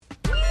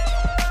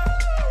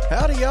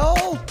Howdy,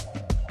 y'all.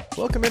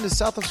 Welcome into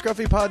South of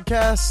Scruffy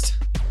Podcast.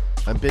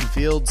 I'm Ben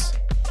Fields.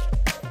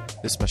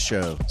 This is my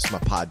show. This is my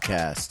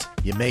podcast.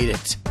 You made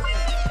it.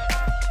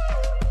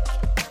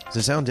 Does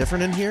it sound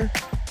different in here?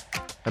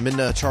 I'm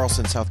in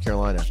Charleston, South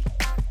Carolina.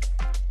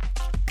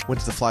 Went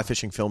to the fly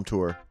fishing film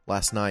tour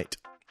last night.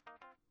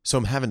 So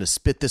I'm having to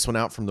spit this one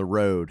out from the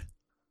road.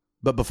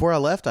 But before I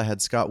left, I had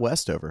Scott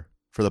West over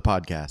for the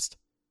podcast.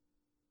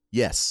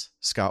 Yes,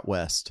 Scott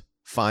West.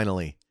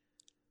 Finally.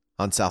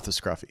 On South of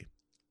Scruffy.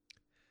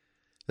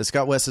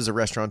 Scott West is a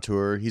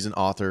restaurateur. He's an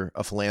author,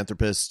 a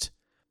philanthropist,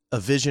 a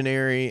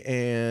visionary,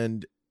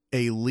 and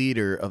a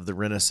leader of the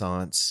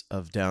renaissance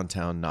of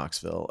downtown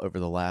Knoxville over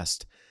the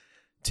last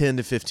 10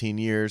 to 15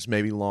 years,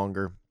 maybe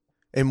longer.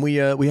 And we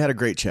had a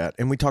great chat,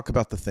 and we talk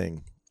about the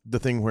thing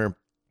where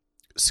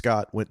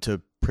Scott went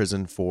to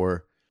prison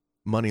for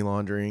money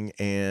laundering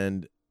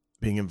and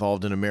being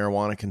involved in a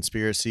marijuana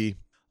conspiracy,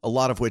 a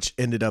lot of which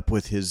ended up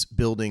with his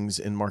buildings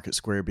in Market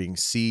Square being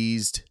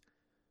seized,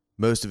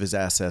 most of his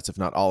assets, if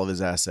not all of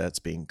his assets,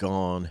 being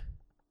gone.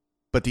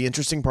 But the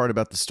interesting part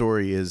about the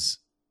story is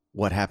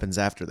what happens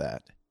after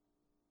that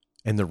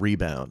and the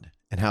rebound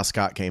and how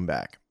Scott came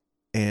back.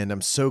 And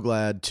I'm so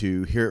glad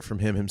to hear it from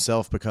him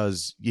himself,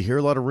 because you hear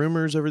a lot of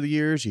rumors over the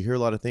years. You hear a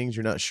lot of things.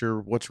 You're not sure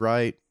what's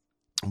right,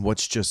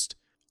 what's just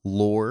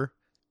lore.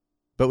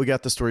 But we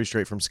got the story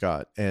straight from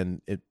Scott,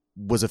 and it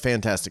was a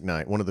fantastic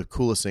night. One of the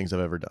coolest things I've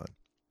ever done.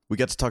 We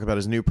got to talk about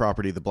his new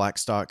property, the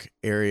Blackstock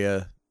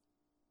area,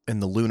 and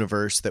the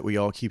Luniverse that we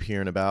all keep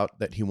hearing about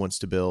that he wants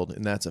to build.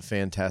 And that's a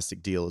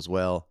fantastic deal as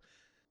well.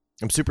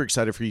 I'm super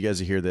excited for you guys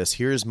to hear this.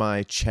 Here's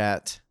my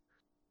chat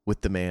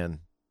with the man,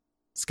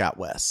 Scott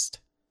West.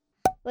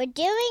 We're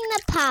doing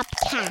the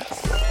podcast.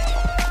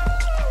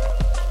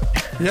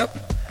 Yep.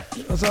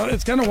 So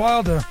it's kind of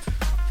wild to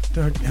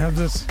have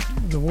this,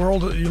 the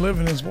world that you live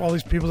in is all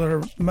these people that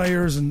are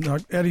mayors,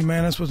 and Eddie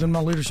Manis was in my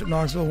Leadership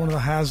Knoxville, one of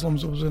the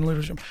Haslams that was in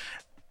leadership.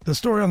 The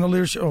story on the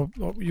leadership. Oh,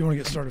 you want to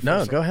get started?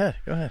 No, first? Go ahead.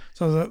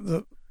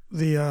 So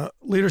the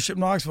Leadership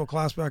Knoxville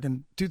class back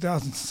in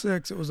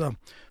 2006. It was a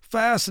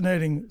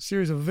fascinating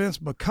series of events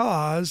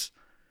because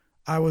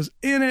I was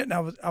in it, and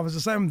I was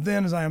the same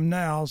then as I am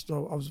now.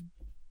 So I was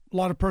a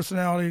lot of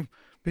personality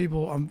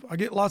people. I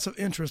get lots of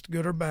interest,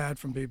 good or bad,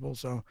 from people.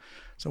 So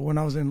when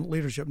I was in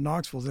Leadership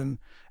Knoxville, then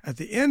at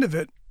the end of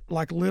it,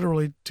 like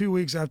literally 2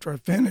 weeks after I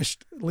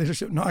finished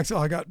Leadership Knoxville,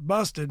 I got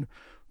busted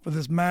for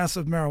this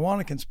massive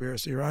marijuana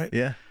conspiracy, right?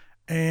 Yeah.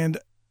 And,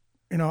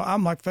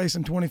 I'm like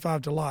facing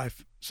 25 to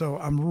life. So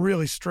I'm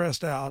really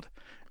stressed out.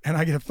 And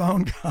I get a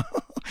phone call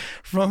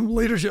from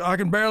leadership. I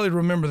can barely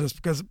remember this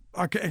because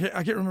I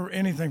can't remember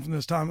anything from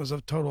this time. It was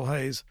a total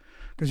haze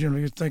because,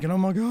 you're thinking, oh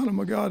my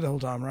God, the whole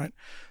time, right?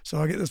 So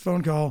I get this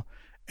phone call,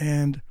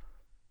 and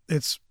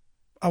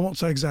I won't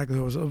say exactly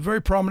who it was, a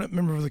very prominent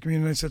member of the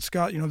community. They said,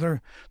 Scott,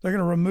 they're going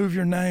to remove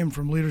your name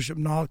from Leadership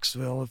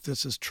Knoxville if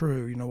this is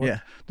true,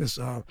 this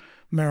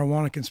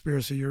marijuana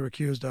conspiracy you're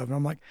accused of. And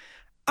I'm like,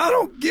 I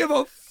don't give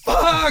a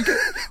fuck.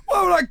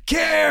 Why would I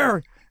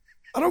care?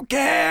 I don't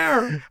care.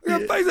 I'm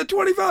going to face a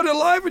 25 to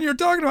life, and you're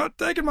talking about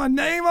taking my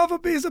name off a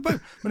piece of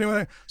paper. But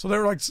anyway, so they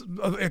were like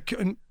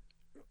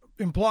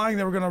implying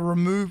they were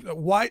going to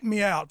wipe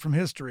me out from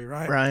history,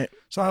 right? Right.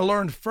 So I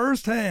learned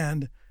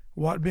firsthand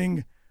what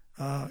being,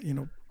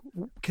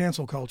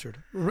 cancel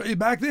cultured.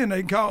 Back then, they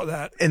didn't call it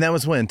that. And that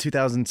was when?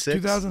 2006?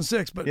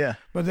 2006. But yeah.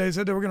 But they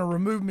said they were going to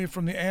remove me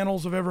from the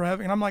annals of ever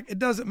having. And I'm like, it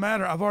doesn't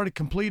matter. I've already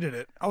completed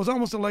it. I was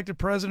almost elected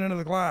president of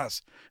the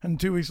class. And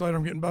 2 weeks later,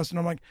 I'm getting busted.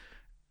 I'm like,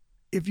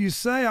 if you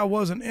say I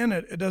wasn't in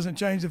it, it doesn't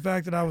change the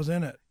fact that I was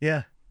in it.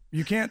 Yeah.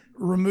 You can't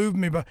remove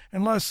me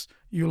unless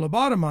you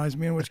lobotomize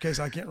me, in which case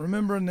I can't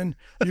remember, and then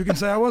you can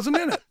say I wasn't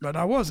in it, but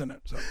I was in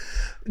it. So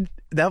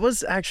that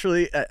was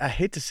actually, I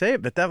hate to say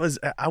it, but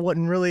I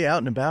wasn't really out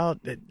and about,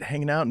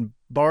 hanging out in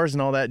bars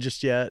and all that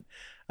just yet.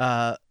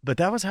 But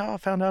that was how I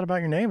found out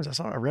about your name.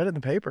 I read it in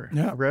the paper.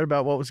 Yeah. I read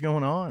about what was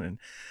going on, and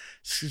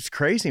it's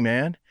crazy,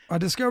 man. I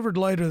discovered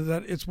later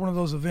that it's one of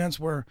those events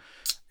where,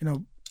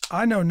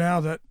 I know now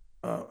that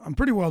I'm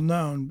pretty well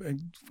known,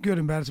 and good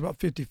and bad. It's about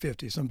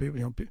 50-50. Some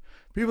people,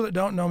 people that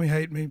don't know me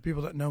hate me.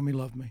 People that know me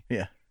love me.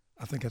 Yeah.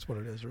 I think that's what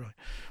it is, really.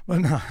 But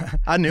no,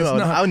 I knew I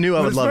would love you.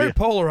 It's very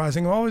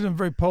polarizing. I've always been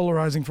very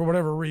polarizing for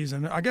whatever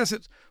reason. I guess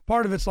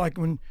part of it's like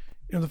when,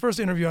 the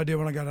first interview I did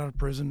when I got out of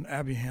prison,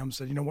 Abby Ham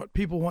said, what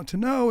people want to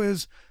know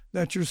is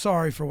that you're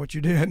sorry for what you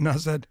did. And I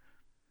said,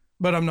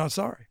 but I'm not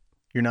sorry.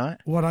 You're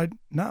not? No,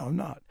 I'm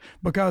not.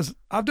 Because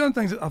I've done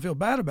things that I feel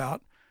bad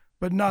about,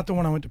 but not the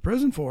one I went to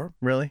prison for.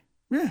 Really?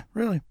 Yeah,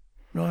 really.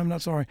 Really, I'm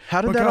not sorry.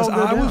 How did that all go down?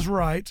 Because I was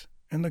right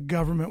and the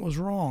government was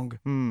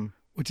wrong,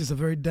 which is a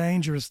very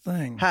dangerous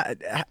thing.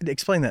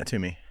 Explain that to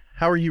me.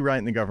 How are you right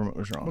and the government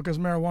was wrong? Because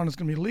marijuana is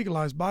going to be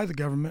legalized by the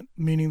government,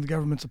 meaning the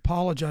government's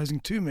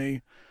apologizing to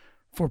me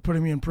for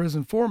putting me in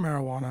prison for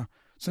marijuana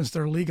since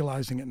they're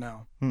legalizing it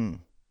now.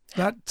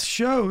 That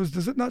shows,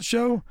 does it not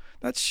show?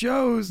 That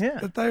shows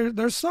that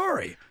they're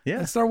sorry.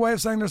 Yeah. It's their way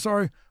of saying they're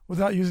sorry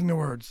without using the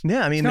words.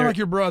 Yeah, I mean, it's kind of like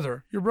your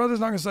brother. Your brother's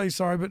not going to say he's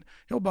sorry, but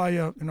he'll buy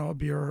you, a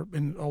beer,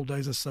 in old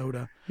days, a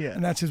soda. Yeah.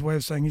 And that's his way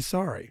of saying he's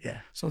sorry. Yeah.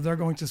 So they're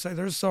going to say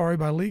they're sorry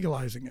by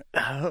legalizing it.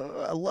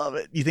 I love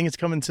it. You think it's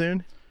coming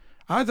soon?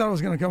 I thought it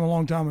was going to come a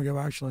long time ago,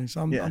 actually.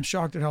 So I'm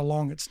shocked at how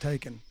long it's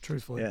taken,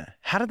 truthfully. Yeah.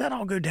 How did that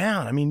all go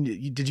down? I mean,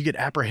 did you get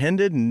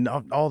apprehended and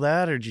all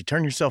that, or did you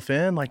turn yourself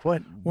in? Like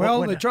what?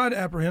 Well, they tried to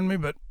apprehend me,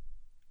 but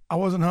I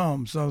wasn't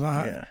home. So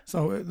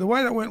the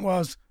way that went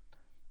was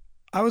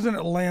I was in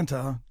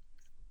Atlanta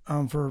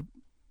for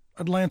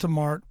Atlanta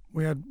Mart.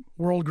 We had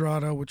World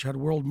Grotto, which had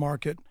World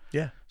Market.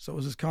 Yeah. So it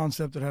was this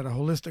concept that had a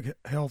holistic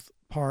health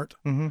part,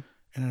 and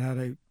it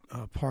had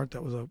a part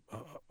that was a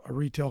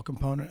retail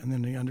component, and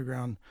then the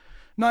underground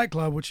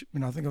nightclub, which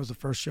I think it was the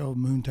first show.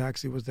 Moon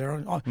Taxi was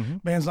there.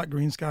 Bands like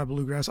Green Sky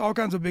Bluegrass, all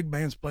kinds of big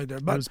bands played there.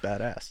 But it was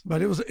badass.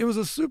 But it was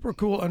a super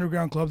cool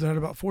underground club that had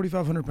about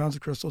 4,500 pounds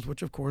of crystals,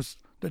 which of course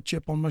the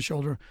chip on my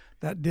shoulder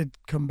that did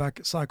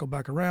cycle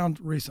back around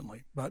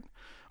recently. But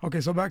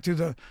okay, so back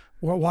to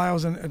why I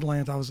was in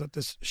Atlanta. I was at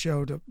this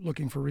show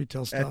looking for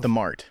retail stuff at the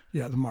Mart.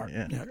 Yeah, the Mart.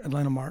 Yeah,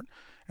 Atlanta Mart,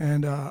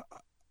 and I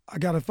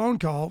got a phone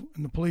call,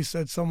 and the police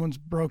said someone has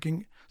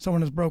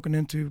broken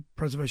into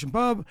Preservation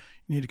Pub.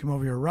 You need to come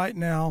over here right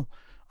now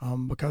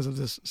because of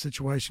this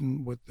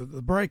situation with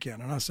the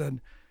break-in. And I said,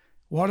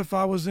 what if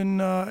I was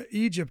in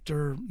Egypt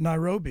or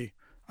Nairobi?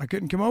 I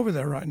couldn't come over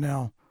there right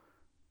now.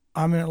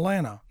 I'm in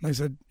Atlanta. And they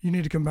said, you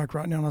need to come back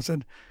right now. And I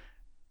said,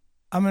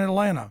 I'm in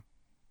Atlanta.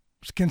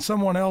 Can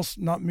someone else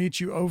not meet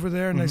you over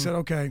there? And they said,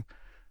 okay,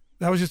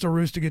 that was just a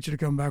ruse to get you to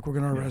come back. We're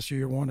going to arrest you.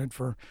 You're wanted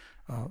for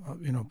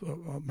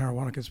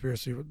marijuana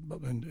conspiracy,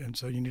 and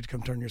so you need to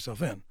come turn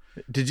yourself in.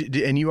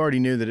 And you already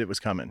knew that it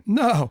was coming?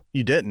 No.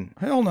 You didn't?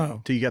 Hell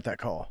no. Till you got that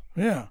call?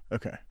 Yeah.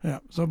 Okay. Yeah.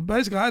 So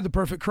basically, I had the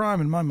perfect crime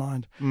in my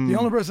mind. The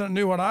only person that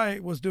knew what I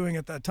was doing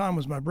at that time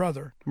was my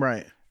brother.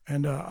 Right.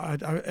 And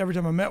I every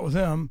time I met with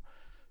him,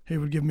 he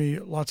would give me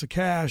lots of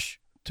cash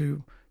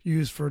to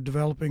use for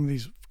developing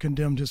these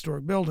condemned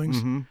historic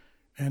buildings.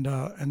 And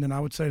then I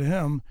would say to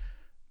him,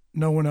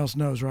 no one else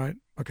knows, right?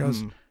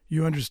 Because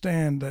you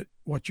understand that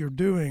what you're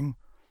doing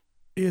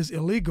is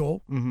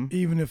illegal,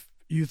 even if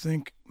you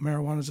think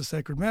marijuana is a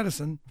sacred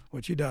medicine,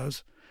 which he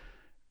does.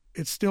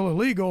 It's still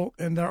illegal,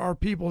 and there are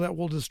people that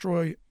will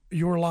destroy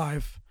your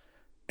life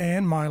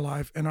and my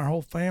life and our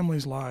whole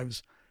family's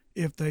lives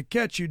if they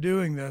catch you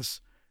doing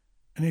this.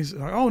 And he's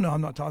like, oh, no,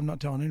 I'm not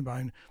telling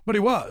anybody. But he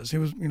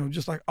was,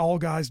 just like all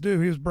guys do.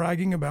 He was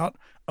bragging about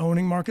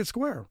owning Market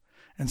Square.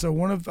 And so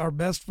one of our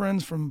best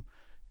friends from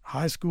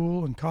high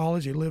school and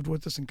college, he lived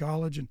with us in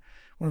college, and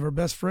one of our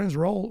best friends,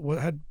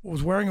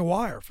 was wearing a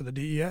wire for the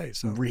DEA.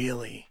 So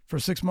really? For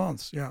 6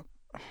 months, yeah.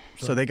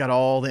 So they got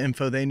all the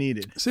info they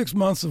needed. 6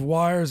 months of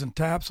wires and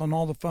taps on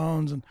all the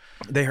phones, and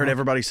they heard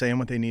everybody saying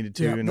what they needed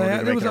to in order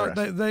to make an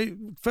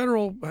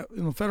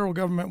arrest. Federal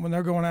government, when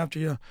they're going after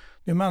you,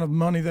 the amount of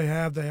money they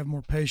have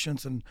more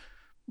patience, and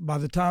by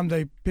the time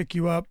they pick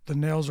you up, the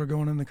nails are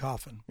going in the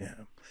coffin. Yeah.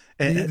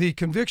 And the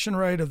conviction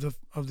rate of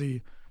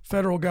the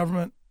federal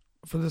government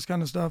for this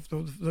kind of stuff,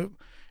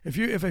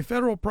 if a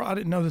federal I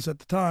didn't know this at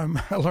the time,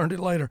 I learned it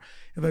later.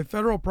 If a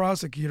federal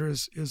prosecutor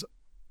is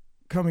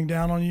coming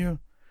down on you,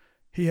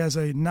 he has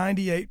a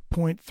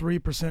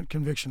 98.3%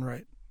 conviction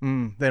rate.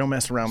 They don't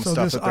mess around with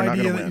stuff that they're not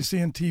going to win. So this idea that you see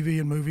in TV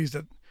and movies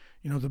that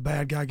the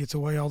bad guy gets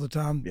away all the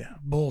time,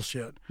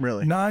 bullshit.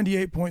 Really?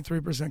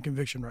 98.3%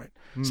 conviction rate.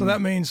 So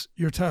that means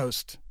you're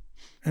toast.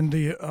 And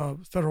the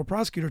federal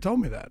prosecutor told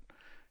me that.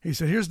 He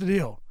said, here's the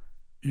deal.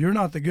 You're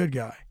not the good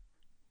guy.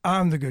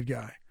 I'm the good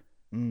guy.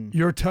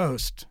 You're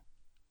toast.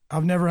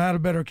 I've never had a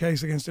better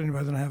case against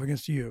anybody than I have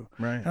against you.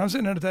 Right. And I'm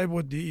sitting at a table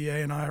with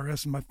DEA and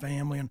IRS and my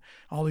family and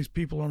all these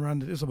people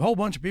around. There's a whole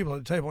bunch of people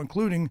at the table,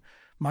 including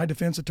my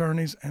defense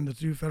attorneys and the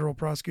two federal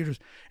prosecutors.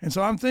 And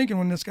so I'm thinking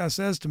when this guy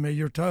says to me,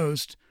 you're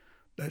toast,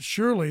 that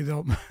surely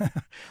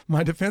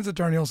my defense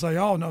attorney will say,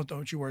 oh, no,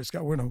 don't you worry,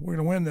 Scott, we're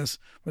gonna win this.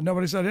 But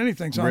nobody said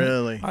anything. So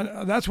really?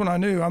 That's when I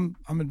knew I'm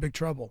in big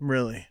trouble.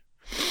 Really?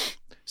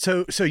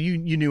 So you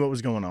knew what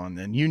was going on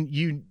then.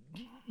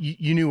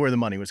 You knew where the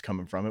money was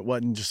coming from. It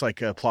wasn't just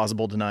like a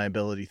plausible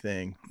deniability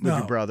thing with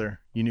your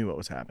brother. You knew what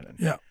was happening.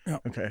 Yeah.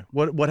 Okay.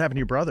 What happened to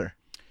your brother?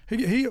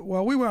 He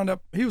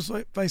was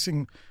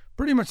facing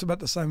pretty much about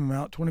the same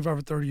amount, 25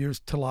 or 30 years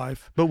to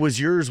life. But was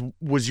yours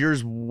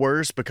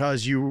worse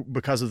because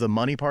of the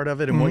money part of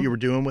it and what you were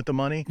doing with the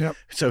money? Yep.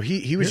 So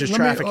he was just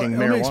trafficking marijuana.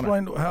 Let me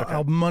explain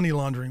how money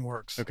laundering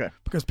works. Okay.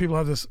 Because people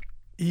have this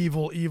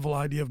evil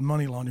idea of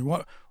money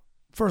laundering.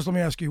 First, let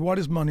me ask you, what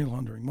is money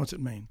laundering? What's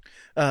it mean?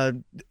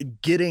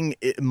 Getting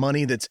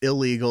money that's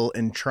illegal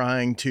and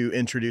trying to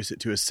introduce it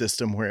to a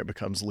system where it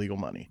becomes legal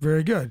money.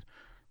 Very good.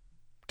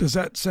 Does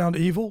that sound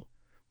evil?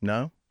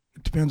 No.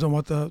 It depends on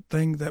what the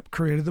thing that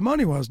created the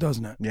money was,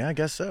 doesn't it? Yeah, I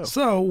guess so.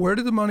 So where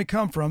did the money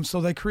come from? So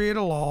they create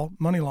a law,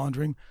 money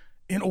laundering,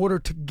 in order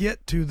to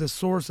get to the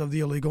source of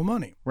the illegal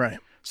money. Right.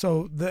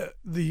 So the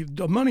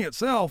money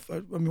itself,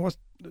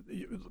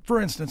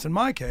 for instance, in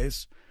my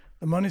case,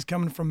 the money's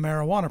coming from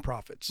marijuana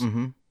profits.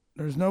 Mm-hmm.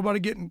 There's nobody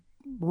getting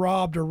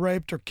robbed or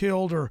raped or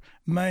killed or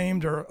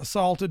maimed or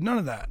assaulted. None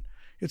of that.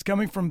 It's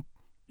coming from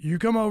you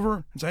come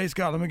over and say, hey,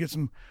 Scott, let me get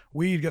some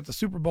weed. Got the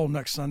Super Bowl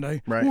next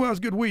Sunday. Right. Ooh, that was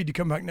good weed. You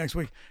come back next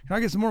week. Can I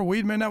get some more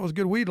weed? Man, that was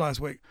good weed last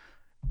week.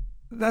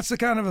 That's the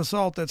kind of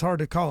assault that's hard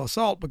to call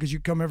assault because you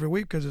come every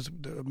week because it's,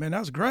 man, that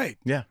was great.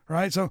 Yeah.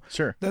 Right. So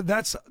Sure.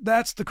 That's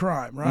the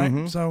crime.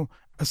 Right. So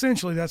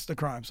essentially that's the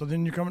crime. So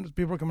then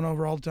people are coming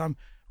over all the time,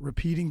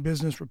 repeating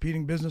business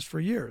for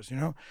years,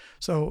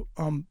 So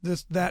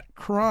that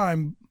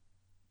crime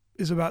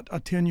is about a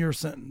 10-year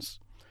sentence.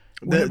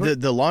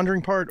 The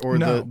laundering part or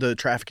No. the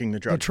trafficking, the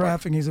drugs? The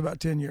trafficking is about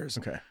 10 years.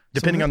 Okay.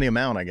 Depending on the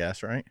amount, I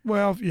guess, right?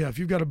 Well, yeah, if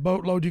you've got a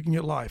boatload, you can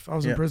get life. I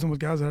was in Yeah. prison with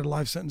guys that had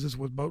life sentences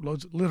with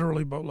boatloads,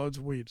 literally boatloads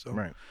of weed. So,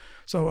 Right.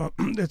 So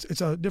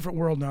it's a different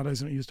world nowadays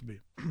than it used to be.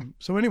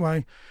 So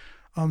anyway,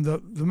 the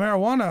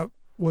marijuana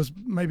was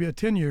maybe a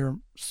 10-year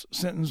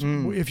sentence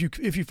if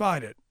you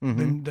fight it.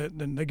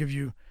 Then they give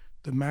you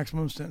the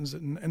maximum sentence,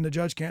 and the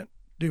judge can't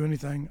do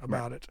anything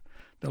about it.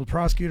 The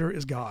prosecutor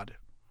is God.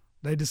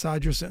 They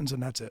decide your sentence,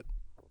 and that's it.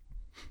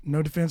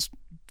 No defense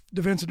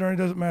attorney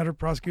doesn't matter.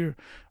 Prosecutor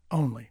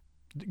only.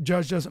 The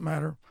judge doesn't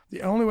matter.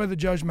 The only way the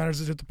judge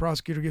matters is if the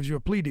prosecutor gives you a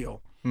plea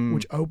deal,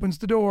 which opens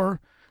the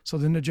door, so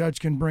then the judge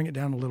can bring it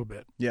down a little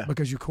bit. Yeah.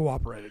 Because you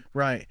cooperated.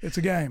 Right. It's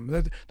a game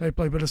that they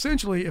play. But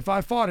essentially, if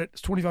I fought it,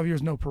 it's 25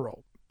 years, no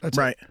parole. That's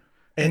Right. it.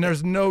 And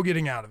there's no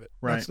getting out of it.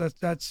 Right.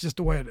 That's just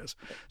the way it is.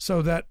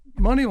 So that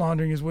money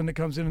laundering is when it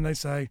comes in and they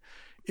say,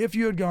 if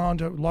you had gone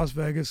to Las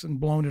Vegas and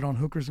blown it on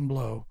hookers and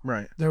blow,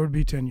 Right. there would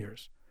be 10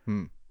 years.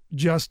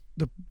 Just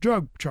the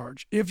drug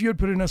charge. If you had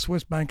put it in a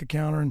Swiss bank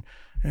account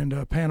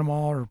and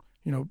Panama or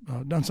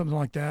done something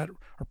like that,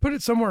 or put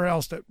it somewhere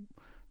else that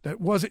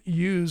wasn't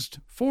used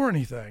for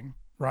anything,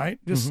 right?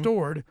 Just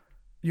stored,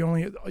 you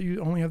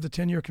only have the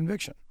 10-year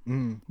conviction.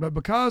 But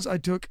because I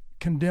took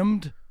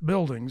condemned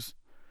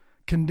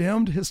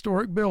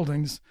historic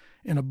buildings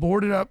in a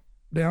boarded up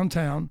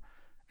downtown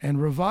and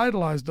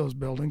revitalized those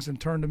buildings and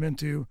turned them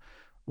into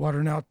what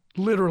are now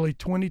literally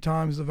 20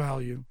 times the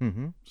value.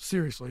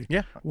 Seriously.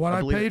 Yeah. What I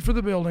believe paid it. for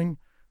the building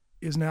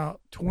is now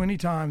 20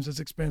 times as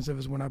expensive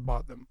as when I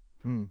bought them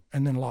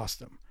and then lost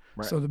them.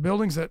 Right. So the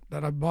buildings that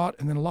I bought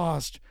and then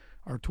lost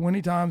are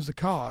 20 times the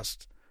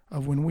cost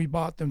of when we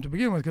bought them to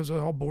begin with because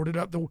they're all boarded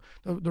up.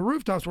 The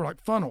rooftops were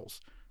like funnels,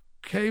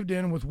 caved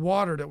in with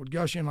water that would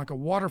gush in like a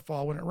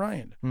waterfall when it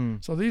rained.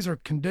 So these are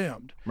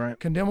condemned, Right.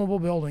 condemnable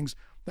buildings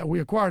that we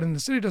acquired. And the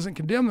city doesn't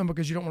condemn them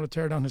because you don't want to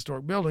tear down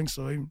historic buildings.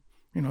 So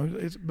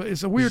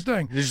it's a weird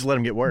thing. You just let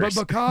them get worse.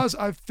 But because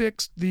I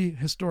fixed the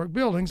historic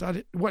buildings,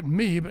 it wasn't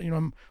me, but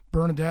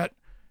Bernadette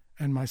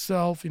and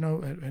myself,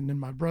 and then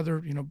my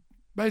brother,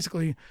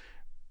 basically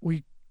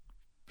we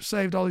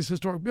saved all these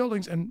historic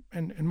buildings, and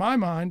in my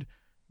mind,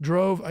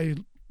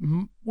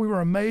 we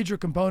were a major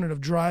component of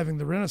driving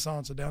the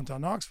Renaissance of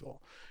downtown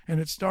Knoxville. And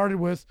it started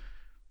with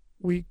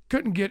we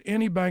couldn't get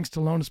any banks to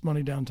loan us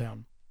money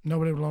downtown.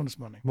 Nobody would loan us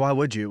money. Why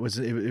would you?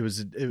 It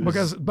was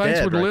because banks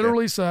dead would right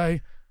literally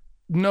say,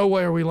 no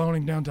way are we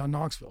loaning downtown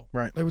Knoxville.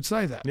 Right. They would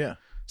say that. Yeah.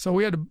 So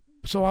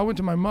so I went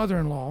to my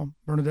mother-in-law,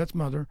 Bernadette's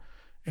mother,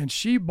 and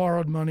she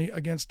borrowed money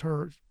against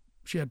her.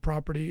 She had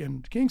property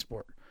in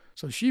Kingsport.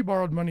 So she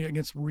borrowed money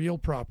against real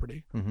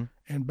property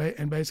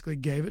and basically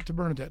gave it to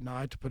Bernadette and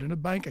I to put in a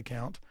bank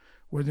account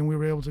where then we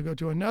were able to go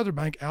to another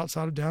bank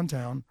outside of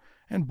downtown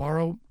and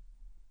borrow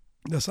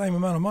the same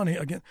amount of money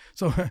again.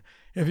 So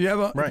if you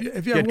have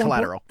if you have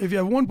collateral, if you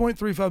have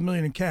 $1.35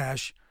 million in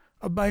cash,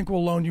 a bank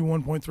will loan you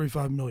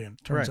 $1.35 million.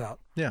 Turns out.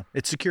 Yeah,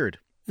 it's secured.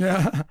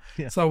 Yeah.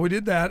 Yeah. So we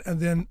did that, and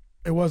then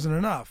it wasn't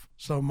enough.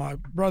 So my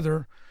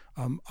brother,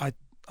 I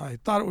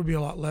thought it would be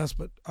a lot less,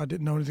 but I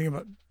didn't know anything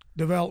about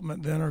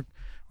development then or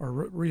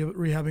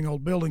rehabbing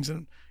old buildings,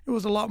 and it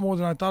was a lot more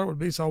than I thought it would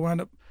be. So I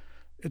wound up.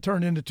 It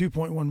turned into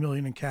 $2.1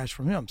 million in cash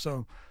from him.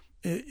 So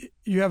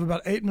you have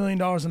about $8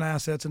 million in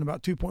assets, and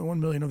about $2.1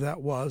 million of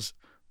that was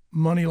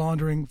money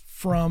laundering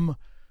from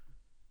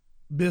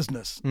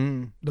business.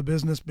 The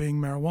business being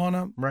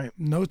marijuana. Right.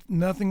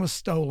 Nothing was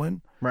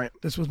stolen. Right.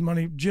 This was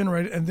money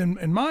generated. And then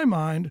in my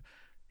mind,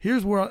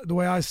 here's the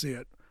way I see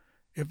it.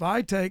 If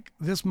I take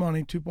this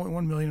money,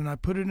 $2.1 million, and I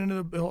put it into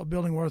a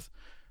building worth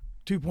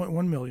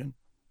 $2.1 million,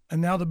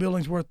 and now the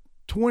building's worth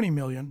 $20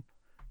 million,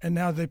 and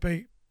now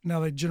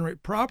they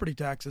generate property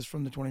taxes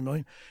from the $20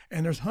 million,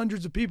 and there's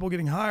hundreds of people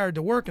getting hired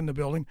to work in the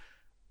building,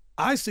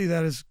 I see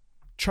that as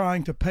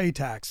trying to pay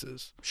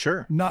taxes.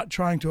 Sure. Not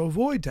trying to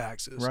avoid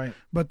taxes. Right.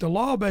 But the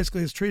law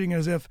basically is treating it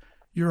as if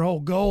your whole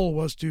goal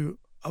was to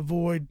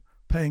avoid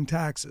paying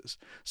taxes.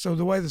 So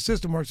the way the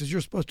system works is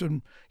you're supposed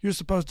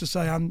to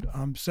say,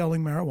 I'm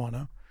selling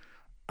marijuana.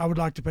 I would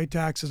like to pay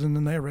taxes, and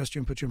then they arrest you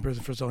and put you in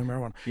prison for selling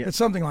marijuana. Yeah. It's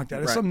something like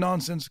that. It's Right. some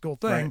nonsensical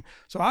thing. Right.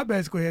 So I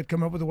basically had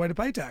come up with a way to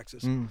pay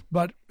taxes.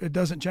 But it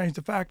doesn't change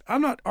the fact.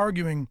 I'm not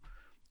arguing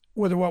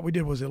whether what we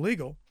did was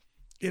illegal.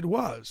 It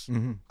was.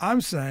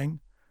 I'm saying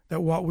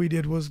that what we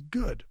did was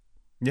good.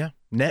 Yeah.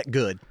 Net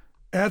good.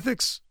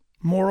 Ethics,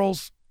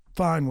 morals,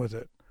 fine with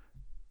it.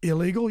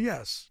 Illegal,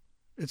 yes.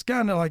 It's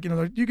kind of like,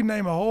 you can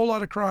name a whole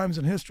lot of crimes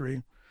in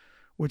history,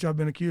 which I've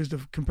been accused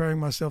of comparing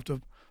myself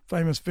to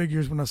famous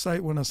figures when I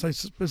say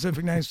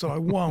specific names, so I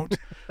won't,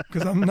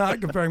 because I'm not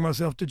comparing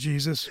myself to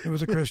Jesus, who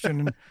was a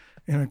Christian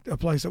in a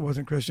place that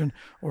wasn't Christian,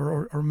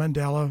 or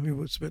Mandela,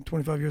 who spent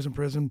 25 years in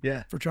prison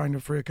for trying to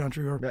free a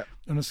country, or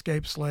an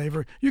escaped slave,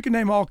 or you can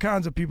name all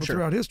kinds of people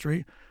throughout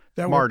history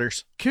that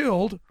martyrs were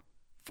killed,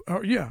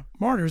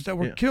 martyrs that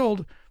were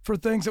killed for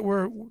things that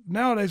were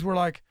nowadays we're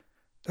like,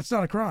 that's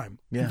not a crime.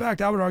 In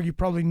fact, I would argue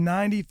probably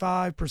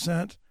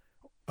 95%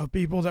 of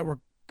people that were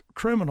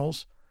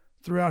criminals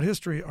throughout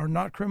history are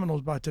not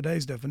criminals by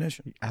today's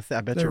definition. I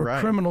bet they you're were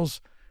right.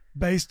 Criminals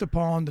based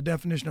upon the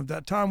definition of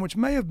that time, which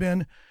may have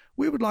been,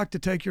 we would like to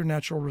take your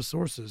natural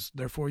resources.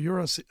 Therefore, you're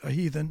a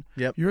heathen.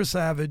 You're a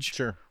savage.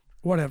 Sure.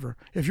 Whatever.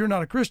 If you're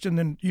not a Christian,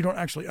 then you don't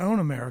actually own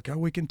America.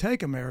 We can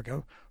take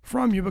America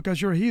from you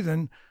because you're a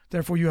heathen.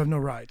 Therefore, you have no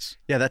rights.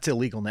 Yeah, that's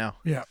illegal now.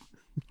 Yeah.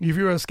 If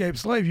you're an escaped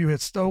slave, you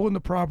had stolen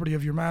the property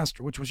of your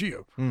master, which was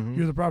you. Mm-hmm.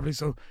 You're the property.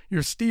 So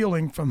you're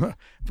stealing from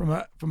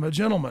a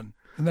gentleman,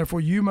 and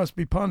therefore you must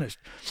be punished.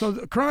 So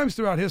the crimes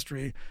throughout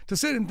history, to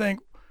sit and think,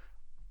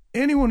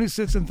 anyone who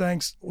sits and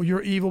thinks, well,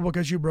 you're evil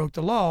because you broke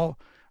the law,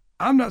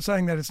 I'm not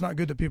saying that it's not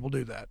good that people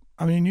do that.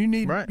 I mean, you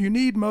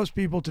need most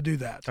people to do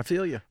that. I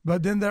feel you.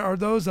 But then there are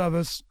those of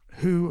us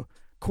who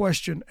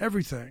question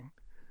everything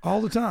all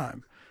the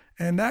time.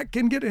 And that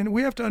can get, and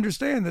we have to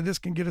understand that this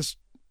can get us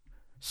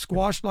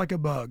squashed like a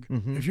bug.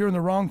 Mm-hmm. If you're in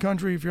the wrong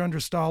country, if you're under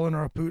Stalin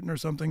or a Putin or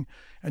something,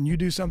 and you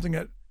do something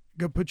that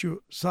could put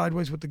you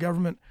sideways with the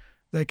government,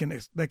 they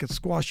can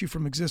squash you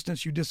from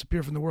existence. You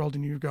disappear from the world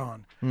and you're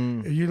gone.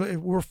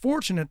 We're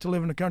fortunate to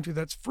live in a country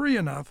that's free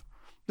enough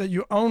that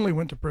you only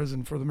went to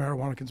prison for the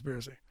marijuana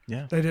conspiracy.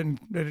 Yeah, they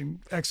didn't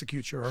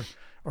execute you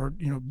or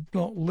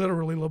don't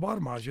literally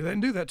lobotomize you. They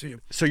didn't do that to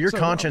you. So your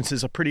conscience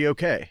is pretty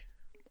okay.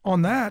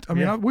 On that, I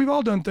mean, we've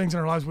all done things in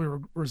our lives we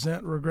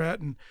resent, regret,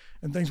 and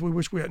things we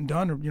wish we hadn't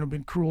done, or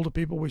been cruel to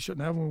people we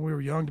shouldn't have when we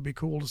were young to be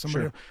cool to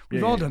somebody. Sure.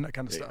 We've all done that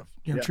kind of stuff.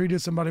 Treated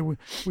somebody we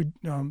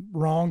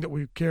wrong that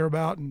we care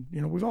about, and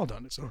we've all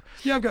done it. So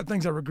I've got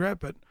things I regret,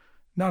 but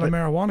not a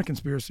marijuana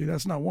conspiracy.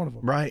 That's not one of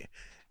them. Right.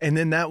 And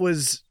then that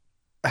was,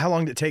 how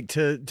long did it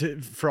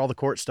take for all the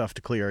court stuff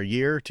to clear? A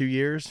year, 2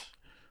 years?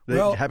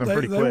 Happened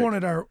pretty quick. They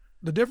wanted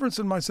the difference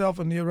in myself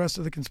and the rest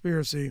of the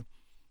conspiracy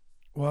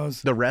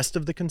was the rest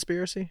of the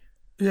conspiracy.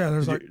 Yeah,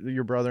 there's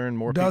your brother and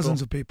more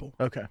dozens of people.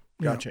 Okay,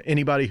 gotcha. Yeah.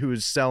 Anybody who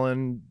was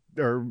selling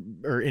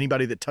or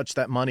anybody that touched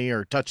that money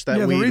or touched that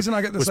weed. The reason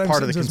I get the same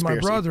sentence as my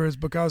brother is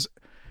because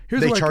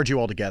they charge you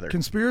all together.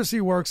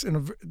 Conspiracy works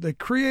they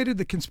created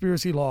the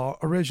conspiracy law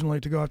originally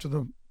to go after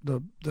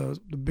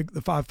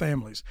the five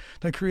families.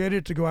 They created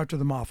it to go after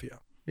the mafia.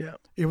 Yeah,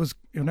 it was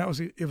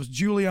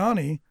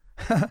Giuliani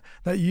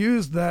that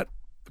used that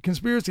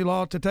conspiracy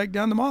law to take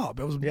down the mob.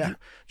 It was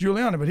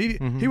Giuliani, but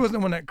he wasn't the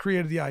one that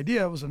created the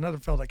idea. It was another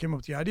fellow that came up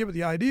with the idea. But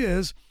the idea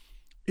is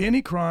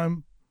any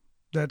crime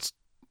that's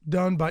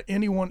done by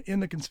anyone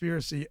in the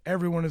conspiracy,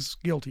 everyone is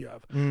guilty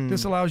of.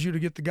 This allows you to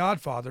get the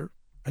Godfather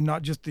and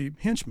not just the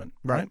henchman.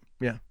 Right?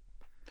 Yeah.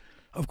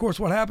 Of course,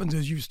 what happens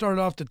is you start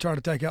off to try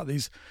to take out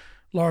these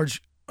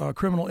large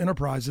criminal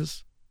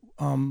enterprises,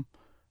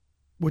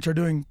 which are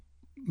doing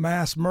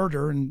mass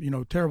murder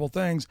and terrible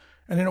things,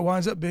 and then it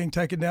winds up being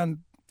taken down.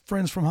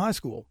 Friends from high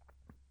school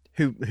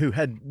who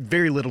had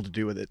very little to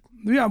do with it.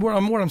 Yeah, what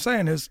I'm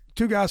saying is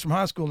 2 guys from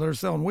high school that are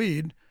selling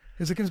weed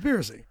is a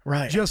conspiracy.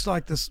 Right. Just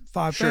like this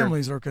 5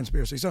 families are a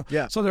conspiracy. So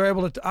so they're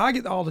able to I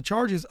get all the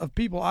charges of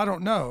people I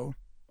don't know.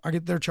 I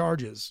get their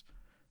charges.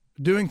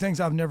 Doing things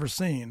I've never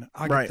seen,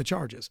 I get the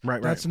charges.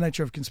 Right. That's the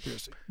nature of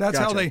conspiracy. That's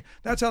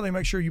how they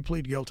make sure you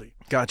plead guilty.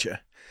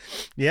 Gotcha.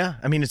 Yeah,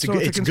 I mean it's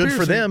good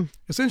for them.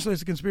 Essentially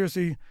it's a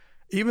conspiracy.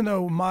 Even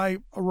though my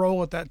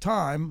role at that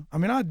time, I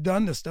mean, I'd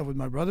done this stuff with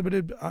my brother,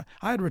 but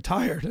I had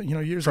retired,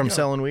 years ago. From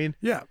selling weed?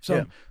 Yeah.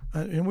 So,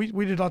 and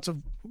we did lots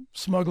of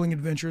smuggling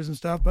adventures and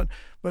stuff, but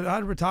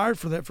I'd retired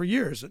for that for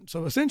years. And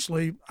so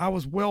essentially, I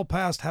was well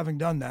past having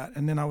done that.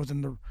 And then I was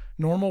in the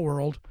normal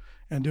world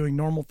and doing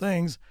normal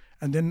things.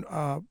 And then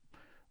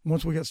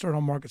once we got started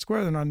on Market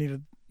Square, then I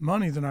needed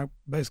money. Then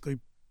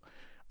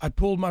I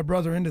pulled my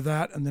brother into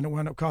that, and then it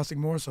wound up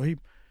costing more. So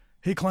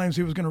he claims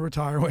he was going to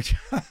retire, which...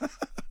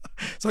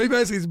 So he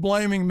basically is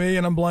blaming me,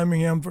 and I'm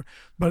blaming him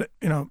but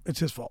it's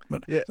his fault.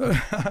 But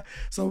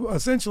so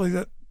essentially,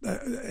 that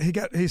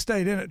he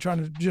stayed in it trying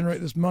to generate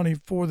this money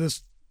for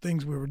this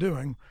things we were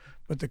doing,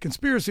 but the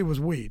conspiracy was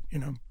weed.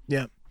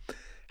 Yeah.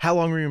 How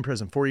long were you in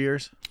prison? 4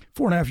 years?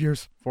 4.5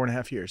 years.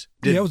 4.5 years.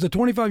 It was a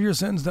 25-year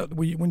sentence that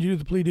when you do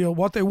the plea deal,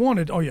 what they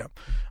wanted.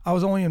 I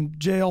was only in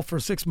jail for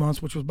 6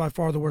 months, which was by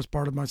far the worst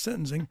part of my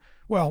sentencing.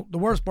 Well, the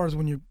worst part is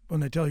when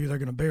they tell you they're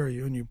going to bury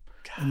you and your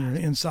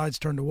insides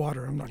turn to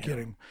water. I'm not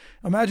kidding.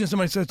 Imagine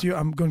somebody says to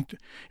you,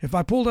 if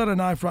I pulled out a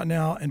knife right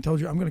now and told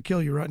you I'm going to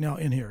kill you right now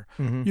in here,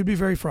 you'd be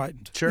very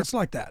frightened. Sure. It's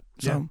like that.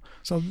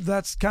 So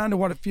that's kind of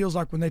what it feels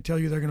like when they tell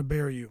you they're going to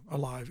bury you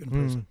alive in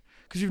prison.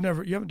 Because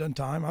you haven't done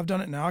time. I've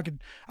done it now.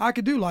 I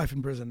could do life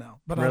in prison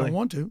now, but really? I don't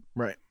want to.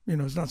 Right.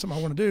 It's not something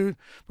I want to do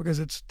because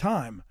it's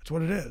time. That's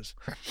what it is.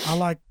 I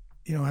like,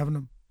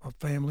 having a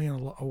family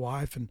and a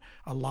wife and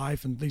a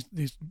life and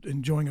these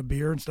enjoying a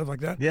beer and stuff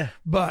like that. Yeah.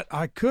 But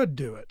I could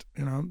do it.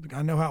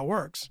 I know how it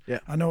works. Yeah.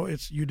 I know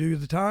it's you do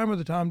the time or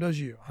the time does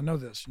you. I know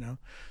this.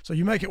 So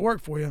you make it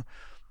work for you.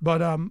 But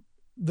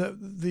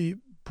the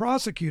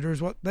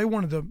prosecutors, what they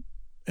wanted to,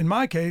 in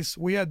my case,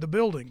 we had the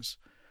buildings,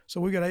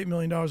 so we got $8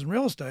 million in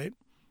real estate.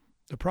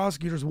 The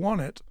prosecutors want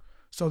it,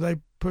 so they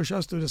push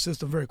us through the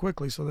system very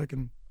quickly so they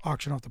can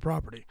auction off the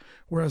property.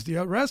 Whereas the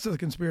rest of the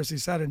conspiracy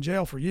sat in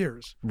jail for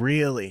years.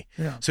 Really?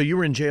 Yeah. So you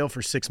were in jail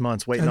for 6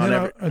 months waiting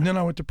on and then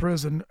I went to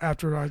prison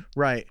after I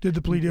did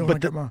the plea deal.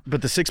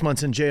 But the 6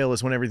 months in jail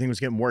is when everything was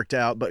getting worked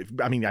out. But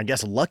I mean, I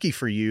guess lucky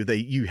for you,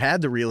 you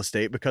had the real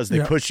estate because they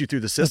pushed you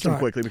through the system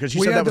quickly, because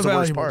you said that was the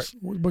worst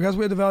part. Because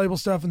we had the valuable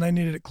stuff and they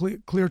needed it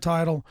clear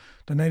title.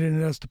 Then they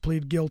needed us to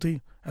plead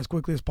guilty as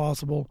quickly as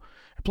possible.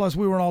 Plus,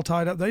 we weren't all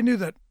tied up. They knew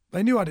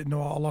I didn't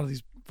know a lot of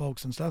these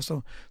folks and stuff,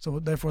 so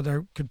therefore they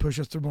could push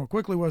us through more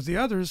quickly. Whereas the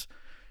others,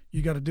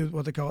 you got to do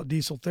what they call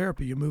diesel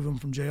therapy. You move them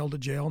from jail to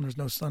jail, and there's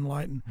no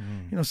sunlight. And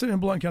sitting in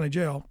Blount County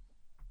Jail,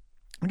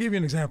 I'll give you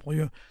an example.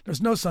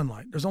 There's no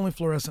sunlight. There's only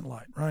fluorescent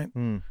light, right?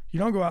 You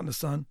don't go out in the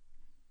sun.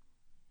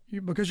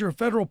 Because you're a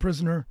federal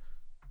prisoner,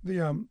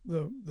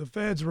 the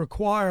feds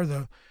require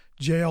the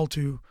jail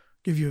to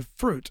give you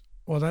fruit.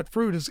 Well, that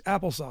fruit is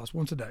applesauce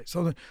once a day.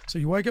 So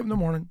you wake up in the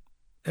morning.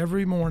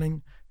 Every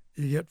morning,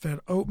 you get fed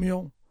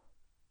oatmeal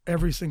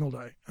every single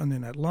day. And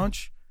then at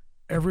lunch,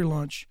 every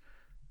lunch,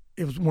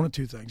 it was one of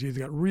two things. You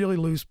either got really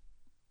loose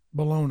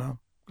bologna,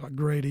 like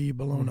grade E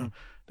bologna,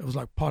 that was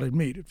like potted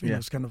meat. It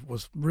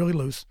was really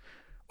loose,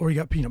 or you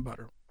got peanut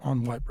butter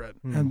on white bread.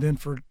 And then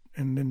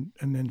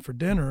for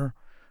dinner,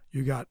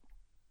 you got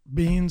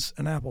beans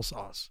and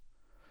applesauce.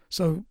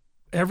 So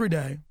every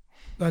day,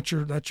 that's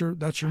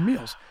your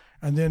meals.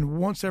 And then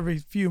once every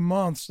few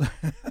months,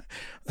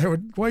 they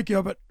would wake you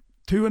up at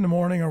 2 a.m.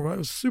 or it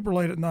was super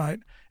late at night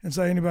and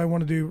say, anybody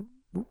want to do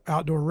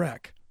outdoor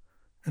rec?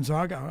 And so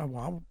I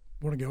want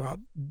to go out,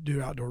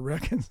 do outdoor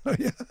rec. And so,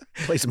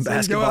 play some so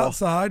basketball. You go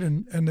outside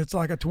and it's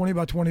like a 20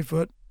 by 20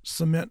 foot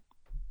cement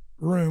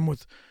room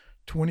with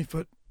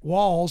 20-foot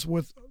walls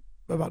with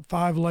about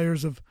 5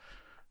 layers of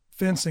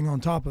fencing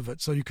on top of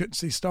it. So you couldn't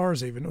see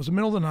stars even. It was the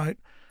middle of the night.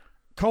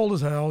 Cold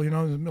as hell, in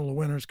the middle of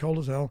winter, it's cold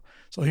as hell.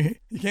 So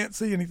you can't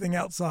see anything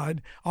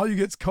outside. All you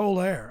get is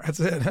cold air.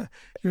 That's it.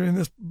 You're in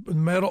this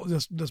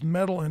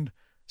metal and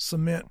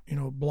cement,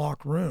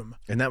 block room.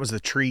 And that was the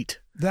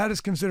treat. That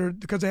is considered,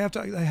 because they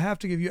have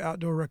to give you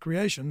outdoor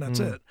recreation. That's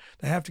it.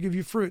 They have to give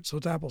you fruit, so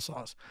it's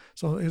applesauce.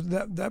 So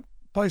that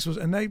place was,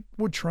 and they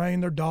would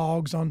train their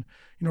dogs on,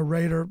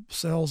 radar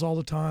cells all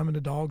the time, and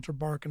the dogs are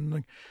barking in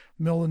the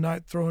middle of the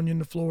night, throwing you in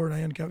the floor and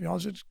handcuffing you.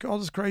 All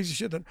this crazy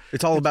shit.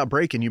 It's all about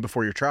breaking you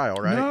before your trial,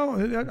 right? No,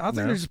 I think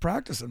they're just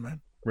practicing,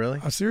 man. Really?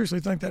 I seriously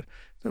think that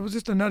it was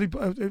just a nutty.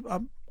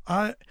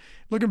 I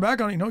looking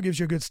back on it, it gives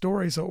you a good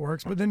story, so it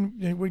works. But then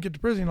when you get to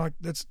prison, you're like,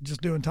 that's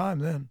just doing time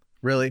then.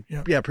 Really?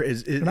 Yeah.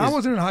 And I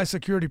wasn't in a high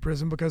security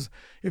prison, because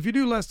if you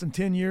do less than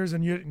 10 years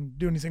and you didn't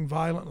do anything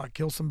violent, like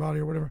kill somebody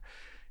or whatever,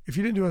 if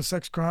you didn't do a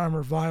sex crime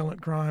or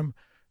violent crime,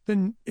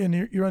 then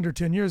you're under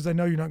 10 years, they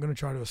know you're not going to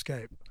try to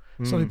escape.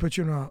 So they put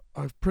you in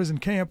a prison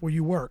camp where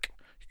you work.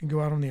 You can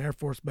go out on the Air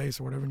Force base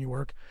or whatever and you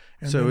work.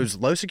 And so it was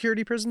low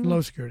security prison? Low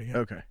security, yeah.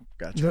 Okay,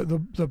 gotcha.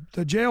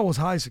 The jail was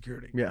high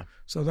security. Yeah.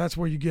 So that's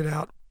where you get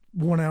out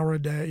 1 hour a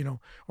day,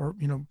 or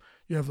you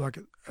have like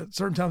at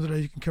certain times of the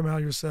day you can come out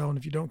of your cell, and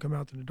if you don't come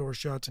out, then the door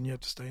shuts and you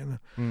have to stay in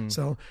the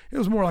cell. It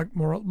was more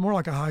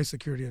like a high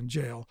security in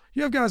jail.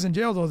 You have guys in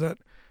jail though that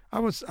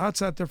I'd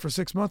sat there for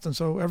 6 months, and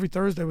so every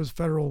Thursday was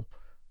federal,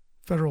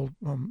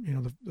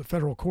 the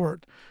federal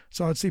court.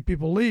 So I'd see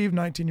people leave.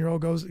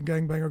 19-year-old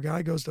gangbanger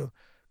guy goes to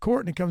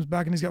court, and he comes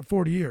back and he's got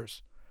 40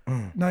 years.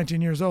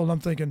 19 years old. I'm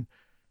thinking,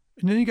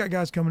 and then you got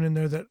guys coming in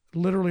there that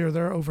literally are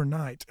there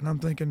overnight, and I'm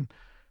thinking,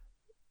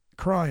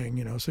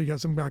 crying, so you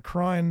got some guy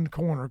crying in the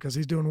corner because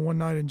he's doing 1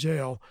 night in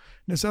jail,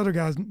 and this other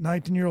guy's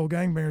 19-year-old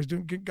gangbanger's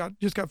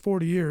just got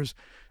 40 years.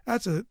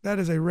 That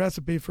is a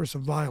recipe for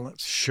some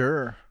violence.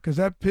 Sure. Because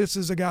that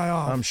pisses a guy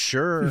off. I'm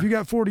sure. If you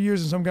got 40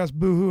 years and some guy's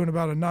boo-hooing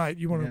about a night,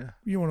 you want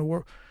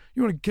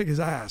to kick his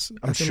ass.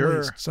 I'm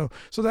sure. So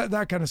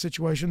that kind of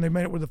situation. They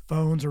made it where the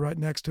phones are right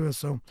next to us.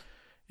 So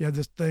you have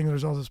this thing.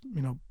 There's all this,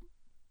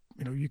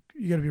 you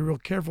got to be real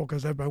careful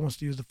because everybody wants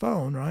to use the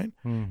phone, right?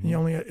 And you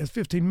only it's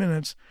 15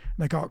 minutes,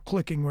 and they call it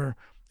clicking, where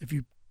if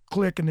you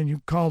click and then you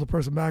call the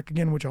person back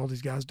again, which all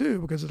these guys do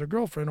because of their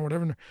girlfriend or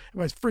whatever, and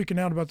everybody's freaking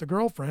out about the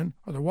girlfriend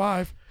or their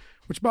wife,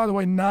 which, by the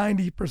way,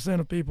 90%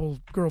 of people's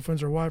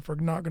girlfriends or wife are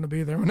not going to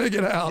be there when they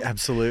get out.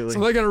 Absolutely. So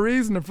they got a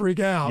reason to freak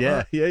out. Yeah,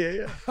 right?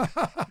 Yeah.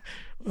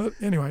 But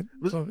anyway,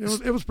 so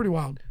it was pretty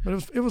wild,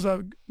 but it was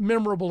a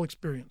memorable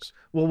experience.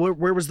 Well,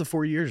 where was the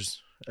 4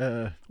 years?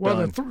 The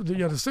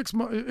 6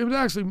 months. It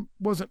actually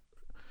wasn't.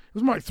 It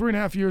was more like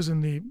 3.5 years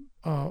in the.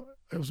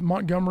 It was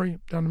Montgomery,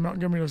 down in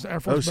Montgomery. There was an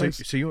Air Force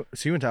base. So you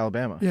went to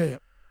Alabama? Yeah.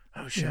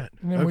 Oh shit.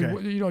 Yeah. And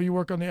then you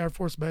work on the Air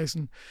Force base,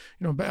 and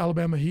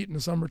Alabama heat in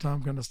the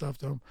summertime kind of stuff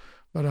though.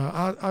 But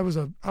I was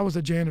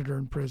a janitor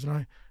in prison.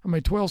 I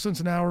made 12 cents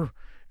an hour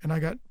and I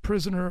got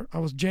prisoner. I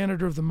was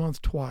janitor of the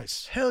month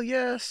twice, Hell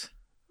yes.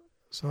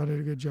 so I did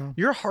a good job.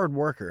 You're a hard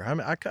worker. I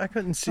mean, I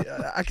couldn't see.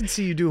 I can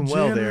see you doing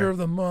well Janitor there. of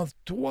the month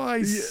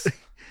twice.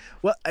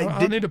 Well,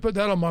 I need to put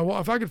that on my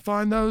wall. If I could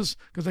find those,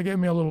 because they gave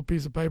me a little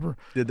piece of paper,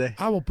 did they?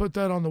 I will put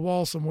that on the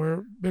wall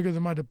somewhere bigger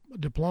than my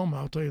diploma.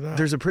 I'll tell you that.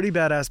 There's a pretty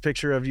badass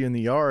picture of you in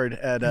the yard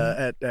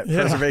at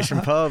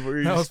Preservation Pub.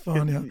 Where That was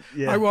fun.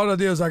 Yeah. What I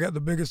did is I got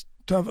the biggest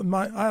tough.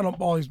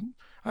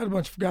 I had a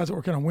bunch of guys that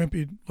were kind of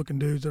wimpy looking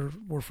dudes that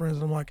were friends,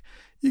 and I'm like,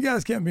 you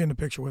guys can't be in the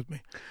picture with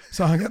me.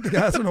 So I got the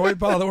guys from the weight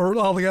pile that were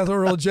all the guys that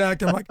were real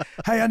jacked. I'm like,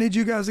 hey, I need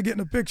you guys to get in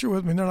a picture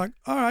with me. And they're like,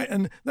 all right.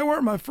 And they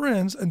weren't my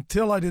friends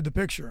until I did the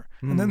picture,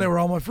 and then they were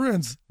all my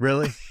friends.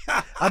 Really?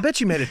 I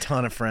bet you made a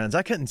ton of friends.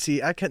 I couldn't see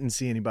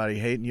anybody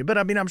hating you, but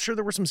I mean, I'm sure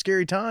there were some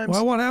scary times.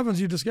 Well, what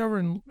happens, you discover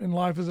in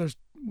life is there's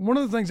one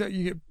of the things that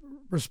you get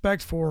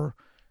respect for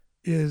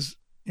is,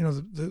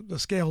 the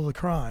scale of the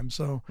crime.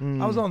 So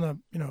I was on the,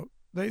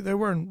 they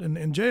were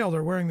in jail.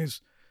 They're wearing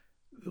these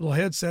little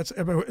headsets.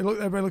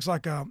 Everybody looks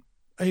like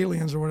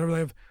aliens or whatever they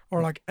have,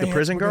 or like the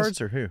prison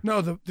guards or who?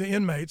 No, the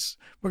inmates,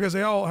 because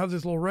they all have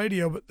this little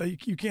radio,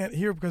 but you can't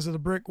hear because of the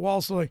brick wall.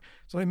 So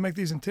they make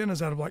these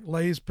antennas out of like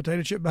Lay's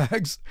potato chip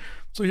bags.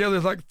 So yeah,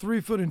 there's like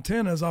 3-foot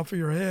antennas off of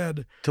your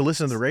head to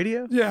listen to the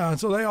radio. Yeah, and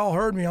so they all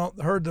heard me.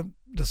 Heard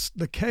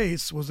the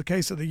case was the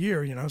case of the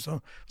year. So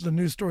it was the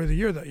news story of the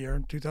year that year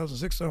in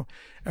 2006. So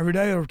every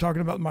day they were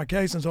talking about my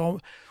case, and so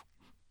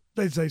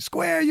they'd say,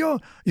 Square, you're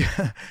on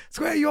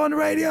the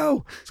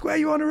radio. Square,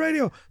 you on the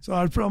radio. So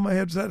I'd put on my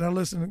headset and I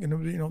listened, and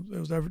it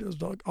was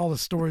like all the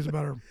stories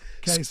about her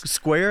case.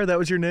 Square, that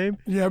was your name?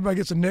 Yeah, everybody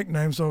gets a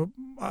nickname, so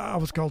I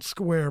was called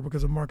Square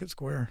because of Market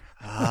Square.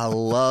 I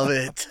love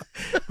it.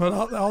 But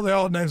all the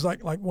old names,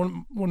 like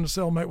one the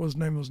cellmate was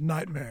name was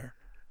Nightmare.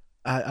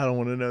 I don't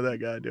want to know that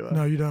guy, do I?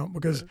 No, you don't,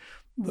 because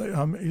he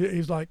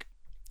was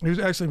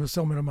actually a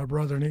cellmate of my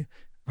brother, and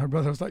my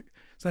brother was like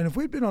saying, if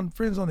we'd been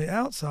friends on the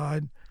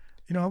outside,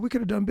 we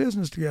could have done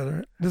business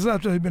together. This is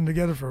after they'd been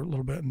together for a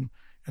little bit, and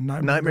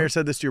Nightmare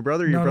said this to your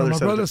brother. Or my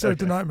brother said it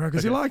to Nightmare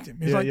because he liked him.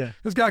 He's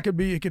this guy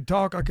he could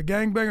talk like a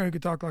gangbanger. He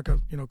could talk like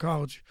a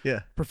college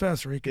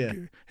professor. He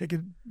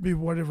could be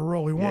whatever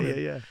role he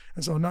wanted. Yeah.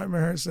 And so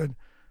Nightmare said,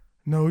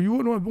 "No, you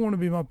wouldn't want to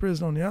be my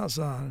prisoner on the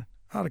outside.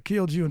 I'd have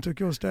killed you and took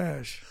your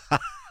stash."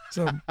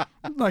 So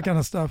that kind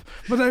of stuff.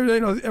 But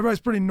everybody's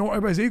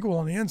everybody's equal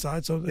on the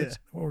inside, so it's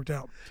worked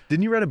out.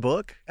 Didn't you write a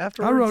book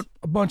afterwards? I wrote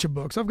a bunch of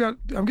books. I'm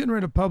getting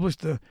ready to publish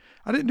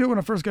I didn't do it when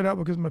I first got out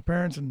because my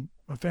parents and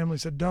my family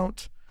said,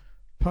 don't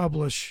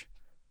publish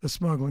the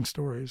smuggling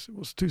stories. It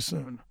was too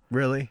soon.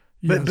 Really?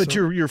 Yeah, but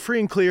you're free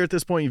and clear at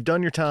this point. You've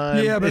done your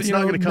time. Yeah, but it's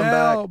not going to come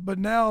back. But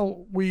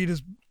now weed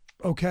is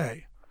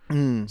okay.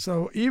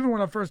 So even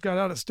when I first got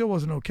out, it still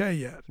wasn't okay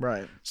yet.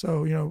 Right.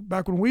 So,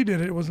 back when we did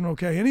it, it wasn't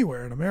okay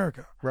anywhere in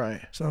America. Right.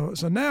 So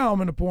now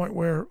I'm in a point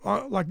where,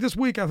 like this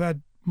week, I've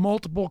had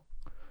multiple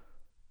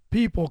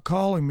people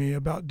calling me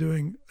about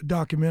doing a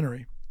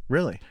documentary.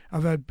 Really?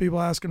 I've had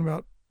people asking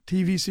about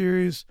TV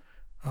series,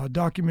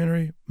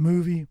 documentary,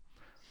 movie,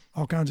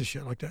 all kinds of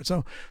shit like that.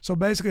 So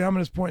basically, I'm at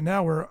this point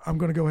now where I'm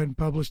going to go ahead and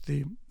publish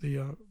the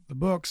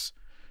books.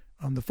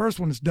 The first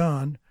one is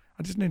done.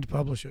 I just need to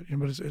publish it,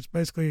 but it's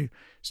basically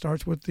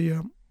starts with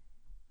the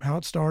how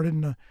it started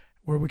and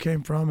where we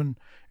came from, and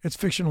it's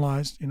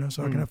fictionalized,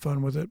 so I can have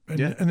fun with it,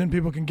 and then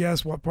people can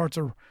guess what parts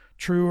are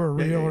true or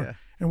real,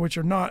 and which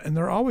are not, and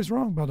they're always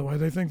wrong. By the way,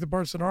 they think the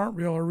parts that aren't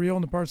real are real,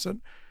 and the parts that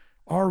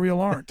are real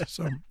aren't.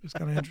 So it's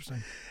kind of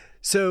interesting.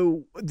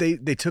 So they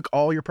took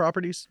all your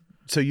properties.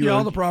 So you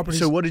all the properties.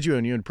 So what did you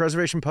own? You owned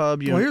Preservation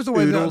Pub. Well, here's the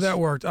way that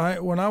worked.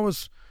 When I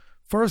was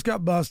first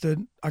got busted,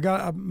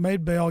 I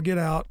made bail, get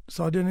out.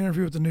 So I did an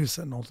interview with the News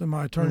Sentinel. And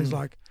my attorney's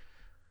like,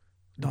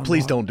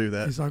 please don't do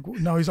that. He's like,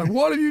 no. He's like,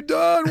 what have you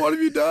done? What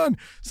have you done?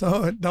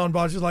 So Don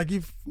Bosch is like,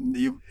 you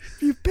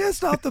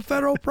pissed off the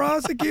federal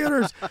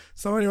prosecutors.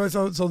 So anyway,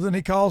 so then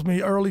he calls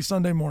me early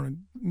Sunday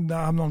morning.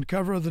 I'm on the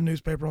cover of the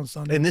newspaper on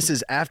Sunday. And this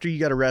is after you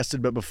got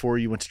arrested, but before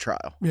you went to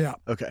trial. Yeah.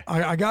 Okay.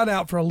 I got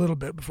out for a little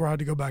bit before I had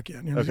to go back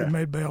in. Okay. I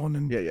made bail and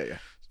then. Yeah.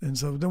 And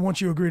so then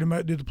once you agree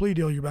to do the plea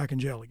deal, you're back in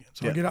jail again.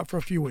 So I get out for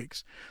a few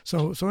weeks.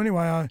 So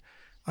anyway,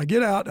 I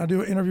get out, I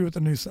do an interview with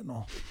the News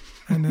Sentinel.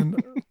 And then,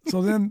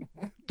 then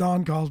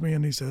Don calls me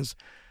and he says,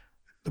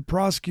 the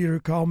prosecutor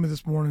called me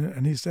this morning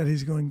and he said,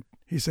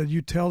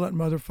 you tell that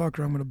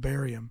motherfucker I'm going to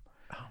bury him.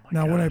 Oh my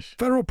now, gosh. When a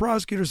federal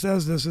prosecutor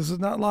says this is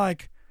not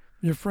like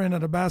your friend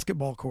at a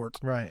basketball court.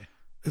 Right.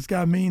 This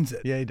guy means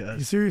it. Yeah, he does.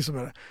 He's serious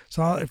about it.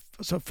 So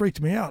it freaked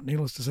me out,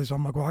 needless to say. So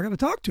I'm like, well, I got to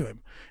talk to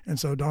him. And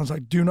so Don's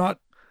like, do not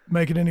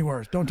make it any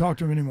worse. Don't talk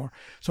to him anymore.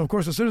 So, of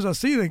course, as soon as I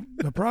see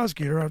the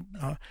prosecutor,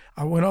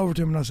 I went over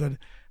to him and I said,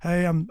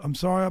 hey, I'm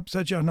sorry I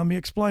upset you. And let me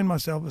explain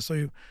myself so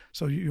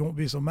you won't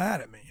be so mad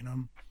at me,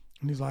 And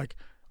he's like,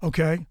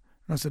 okay. And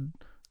I said,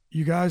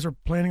 you guys are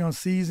planning on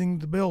seizing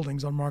the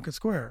buildings on Market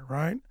Square,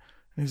 right? And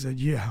he said,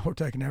 yeah, we're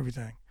taking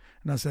everything.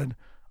 And I said,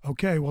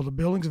 okay, well, the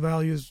building's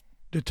value is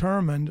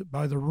determined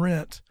by the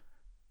rent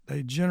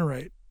they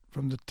generate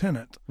from the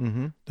tenant.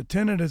 Mm-hmm. The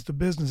tenant is the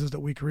businesses that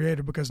we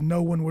created because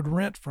no one would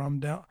rent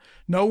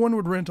no one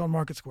would rent on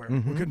Market Square.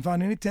 Mm-hmm. We couldn't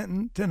find any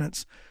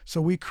tenants,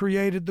 so we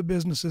created the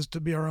businesses to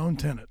be our own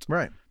tenant.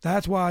 Right.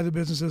 That's why the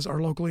businesses are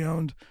locally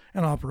owned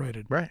and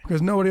operated. Right.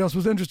 Because nobody else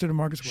was interested in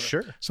Market Square.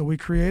 Sure. So we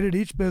created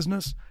each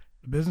business.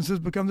 The businesses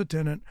become the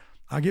tenant.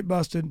 I get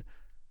busted,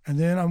 and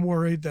then I'm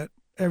worried that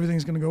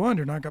everything's going to go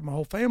under, and I got my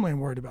whole family I'm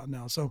worried about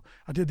now. So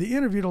I did the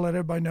interview to let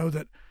everybody know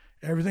that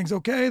everything's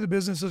okay. The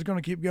business is going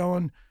to keep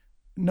going.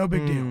 No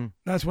big deal.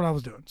 That's what I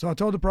was doing. So I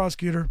told the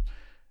prosecutor,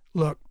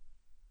 look,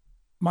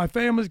 my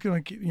family's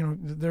going to keep,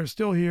 they're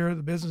still here.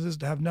 The businesses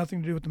have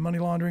nothing to do with the money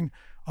laundering.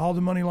 All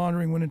the money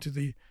laundering went into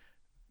the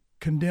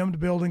condemned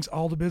buildings.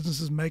 All the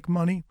businesses make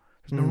money.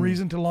 There's no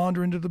reason to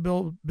launder into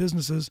the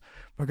businesses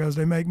because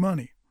they make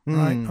money,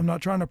 right? I'm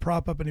not trying to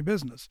prop up any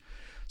business.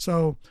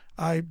 So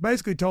I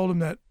basically told him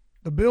that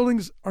the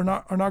buildings are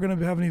not going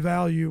to have any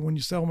value when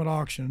you sell them at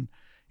auction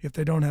if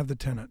they don't have the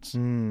tenants.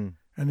 And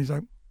he's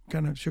like,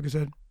 kind of shook his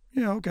head.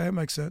 Yeah, okay, it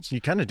makes sense.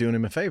 You're kind of doing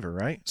him a favor,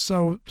 right?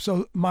 So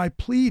my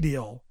plea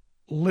deal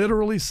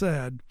literally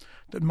said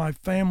that my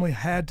family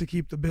had to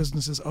keep the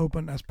businesses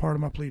open as part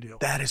of my plea deal.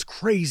 That is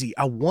crazy.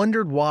 I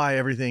wondered why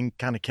everything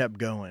kind of kept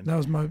going.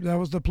 That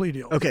was the plea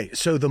deal. Okay,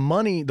 so the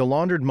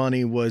laundered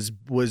money was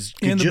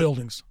in the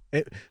buildings.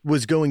 It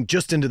was going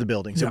just into the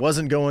buildings. Yeah. It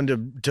wasn't going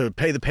to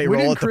pay the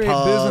payroll at the pub. We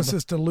didn't create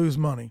businesses to lose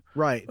money.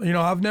 Right.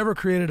 I've never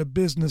created a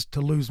business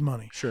to lose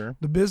money. Sure.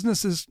 The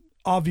businesses,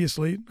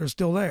 obviously, they're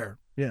still there.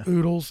 Yeah.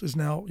 Oodles is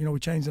now, we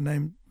changed the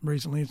name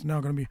recently. It's now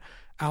going to be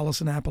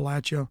Alice in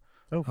Appalachia.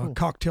 Oh, cool.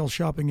 Cocktail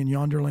shopping in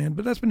Yonderland,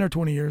 but that's been there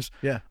 20 years.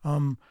 Yeah.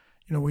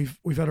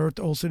 We've had Earth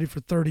Old City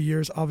for 30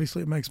 years.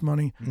 Obviously, it makes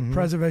money. Mm-hmm.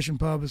 Preservation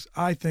Pub is,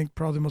 I think,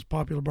 probably the most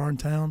popular bar in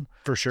town.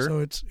 For sure. So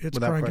it's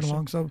Without cranking question.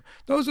 along. So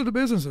those are the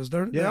businesses.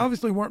 They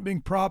obviously weren't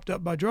being propped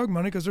up by drug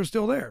money because they're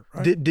still there.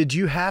 Right? Did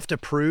you have to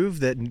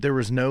prove that there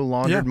was no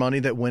laundered money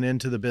that went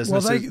into the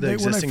businesses? Well, the existing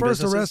when they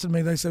first businesses? arrested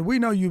me, they said, "We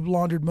know you've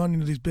laundered money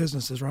into these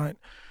businesses, right?"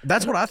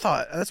 That's what I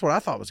thought. That's what I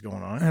thought was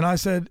going on. And I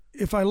said,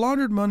 if I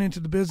laundered money into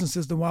the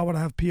businesses, then why would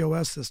I have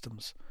POS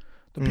systems?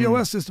 The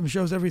POS system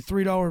shows every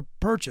 $3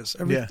 purchase,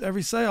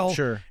 every sale,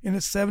 Sure. and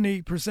it's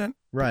 70%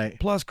 Right.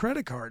 plus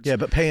credit cards. Yeah,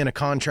 but paying a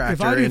contractor.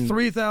 If I do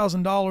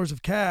 $3,000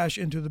 of cash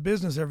into the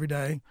business every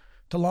day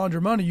to launder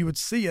money, you would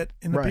see it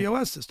in the Right.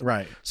 POS system.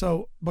 Right.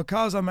 So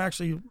because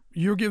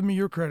you're giving me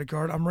your credit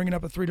card, I'm ringing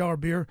up a $3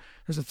 beer,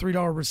 there's a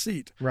 $3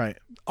 receipt. Right.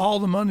 All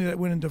the money that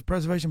went into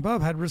Preservation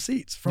Pub had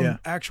receipts from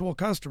actual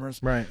customers.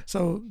 Right.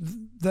 So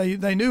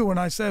they knew when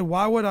I said,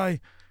 why would I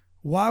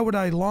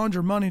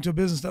launder money to a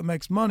business that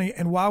makes money,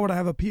 and why would I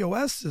have a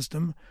POS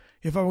system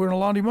if I were going to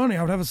launder money?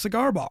 I would have a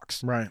cigar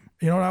box. Right.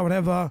 I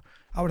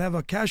would have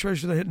a cash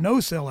register that hit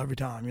no sell every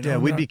time. Yeah,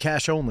 we'd be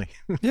cash only.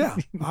 Yeah,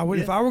 I would.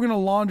 If I were going to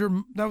launder,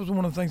 that was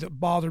one of the things that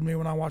bothered me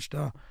when I watched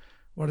the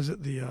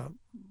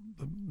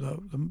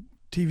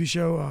TV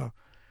show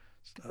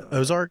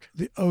Ozark?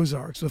 The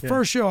Ozarks. The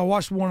first show I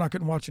watched, one I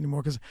couldn't watch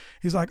anymore because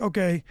he's like,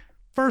 okay,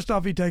 first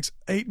off, he takes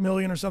 $8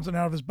 million or something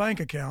out of his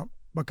bank account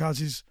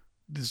because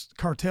this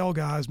cartel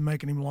guy is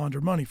making him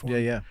launder money for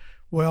him. Yeah.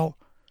 Well,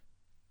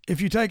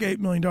 if you take $8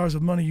 million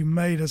of money you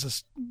made as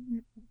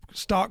a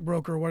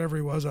stockbroker or whatever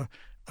he was, a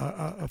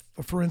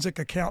forensic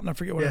accountant, I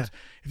forget what it is.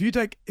 If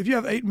you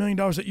have $8 million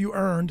that you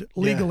earned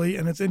legally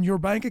and it's in your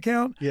bank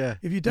account,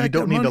 if you take you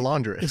don't need money, to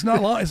launder it. It's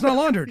not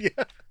laundered. Yeah.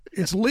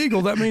 It's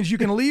legal. That means you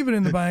can leave it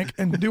in the bank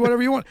and do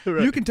whatever you want.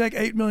 Right. You can take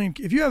 $8 million.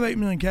 If you have $8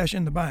 million cash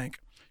in the bank,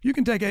 you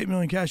can take $8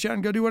 million cash out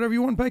and go do whatever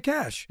you want and pay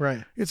cash.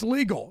 Right. It's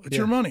legal. It's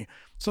your money.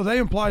 So they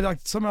implied like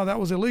somehow that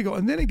was illegal.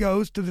 And then he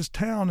goes to this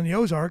town in the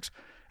Ozarks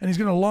and he's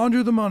going to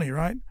launder the money,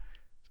 right?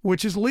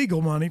 Which is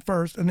legal money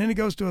first. And then he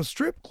goes to a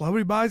strip club.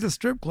 He buys a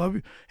strip club.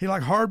 He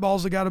like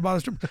hardballs the guy to buy the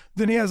strip.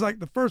 Then he has like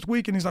the first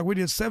weekend, he's like, we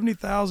did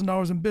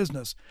 $70,000 in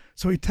business.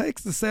 So he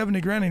takes the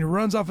 $70,000 and he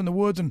runs off in the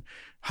woods and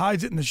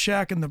hides it in the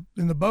shack in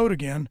the boat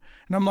again.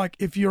 And I'm like,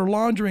 if you're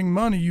laundering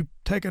money, you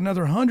take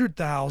another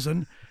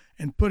 $100,000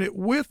 and put it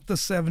with the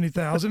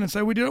 $70,000 and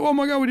say, we did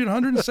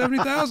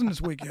 $170,000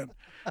 this weekend.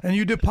 And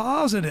you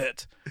deposit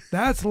it.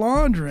 That's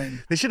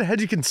laundering. They should have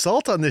had you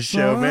consult on this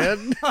show,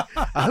 man.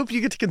 I hope you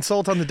get to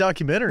consult on the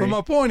documentary. But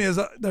my point is,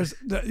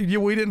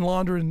 we didn't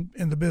launder in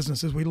the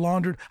businesses. We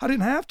laundered. I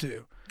didn't have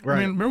to. Right. I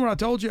mean, remember when I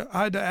told you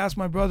I had to ask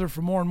my brother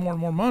for more and more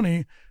and more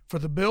money for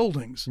the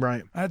buildings?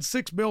 Right. I had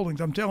 6 buildings.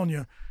 I'm telling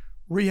you,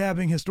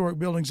 rehabbing historic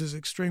buildings is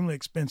extremely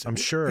expensive. I'm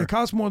sure it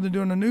costs more than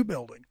doing a new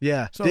building.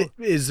 Yeah. So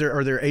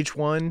are there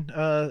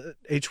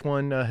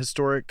H1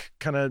 historic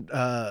kind of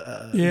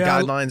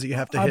guidelines that you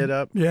have to hit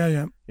up?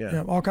 Yeah.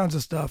 All kinds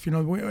of stuff.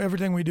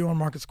 Everything we do on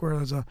Market Square,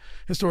 there's a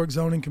historic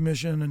zoning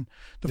commission, and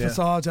the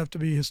facades have to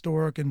be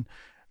historic, and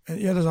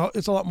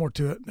it's a lot more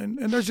to it, and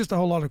there's just a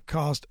whole lot of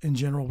cost in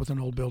general with an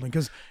old building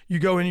because you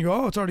go in, you go,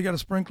 oh, it's already got a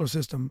sprinkler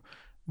system,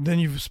 then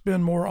you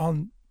spend more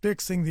on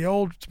fixing the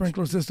old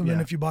sprinkler system than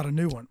if you bought a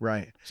new one.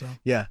 Right. So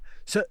yeah.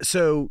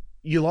 So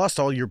you lost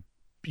all your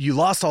you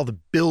lost all the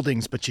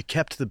buildings, but you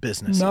kept the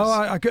businesses. No,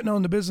 I couldn't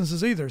own the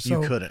businesses either.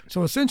 So, You couldn't.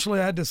 So essentially,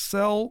 I had to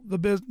sell the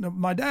business.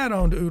 My dad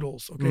owned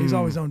Oodles. Okay, he's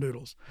always owned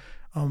Oodles.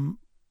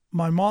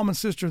 My mom and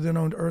sister then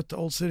owned Earth to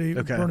Old City.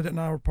 Okay. Bernadette and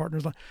I were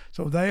partners.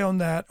 So they owned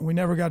that, and we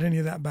never got any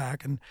of that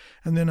back. And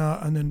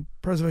then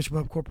Preservation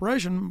Pub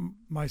Corporation,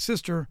 my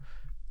sister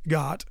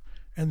got,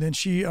 and then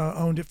she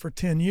owned it for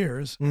 10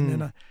 years. And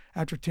then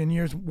after 10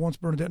 years, once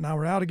Bernadette and I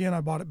were out again,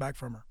 I bought it back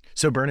from her.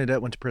 So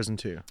Bernadette went to prison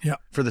too? Yeah.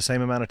 For the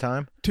same amount of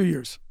time? 2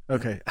 years.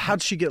 Okay.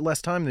 How'd she get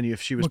less time than you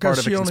if she was Because part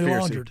of a she only conspiracy?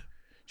 laundered.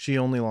 She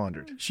only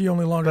laundered. She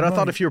only laundered But I money.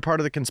 thought if you were part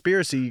of the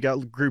conspiracy, you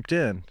got grouped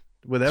in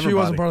with everybody. She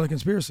wasn't part of the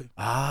conspiracy.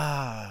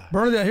 Ah.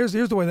 Bernadette, here's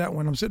the way that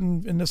went. I'm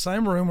sitting in the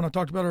same room when I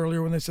talked about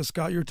earlier when they said,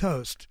 Scott, you're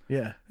toast.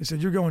 Yeah. They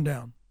said, you're going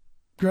down.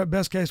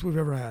 Best case we've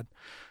ever had.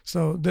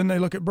 So then they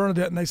look at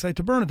Bernadette and they say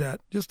to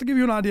Bernadette, just to give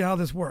you an idea how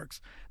this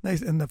works,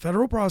 and the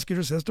federal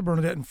prosecutor says to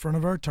Bernadette in front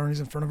of our attorneys,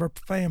 in front of our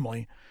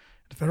family,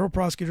 the federal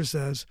prosecutor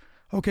says,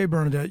 okay,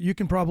 Bernadette, you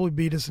can probably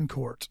beat us in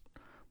court.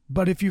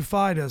 But if you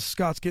fight us,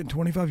 Scott's getting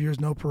 25 years,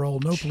 no parole,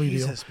 no plea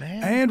deal. Jesus,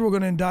 man. And we're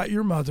going to indict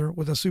your mother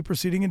with a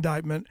superseding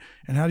indictment.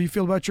 And how do you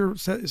feel about your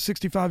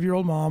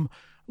 65-year-old mom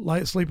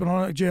sleeping in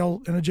a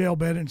jail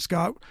bed? And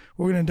Scott,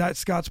 we're going to indict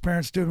Scott's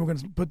parents too, and we're going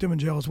to put them in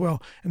jail as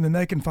well. And then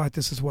they can fight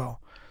this as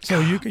well. So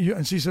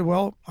and she said,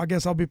 well, I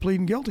guess I'll be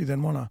pleading guilty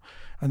then, won't I?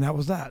 And that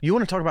was that. You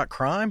want to talk about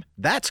crime?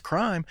 That's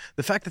crime.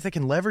 The fact that they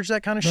can leverage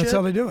that kind of shit. That's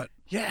how they do it.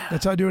 Yeah.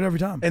 That's how I do it every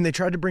time. And they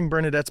tried to bring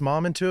Bernadette's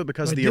mom into it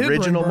because They of the did bring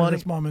original money.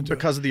 Bernadette's mom into it.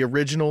 Because of the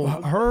original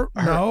her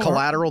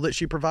collateral that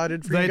she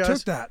provided for They you guys.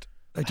 took that.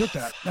 They took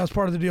that. That was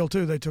part of the deal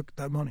too. They took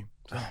that money.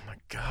 Oh my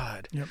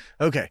God. Yep.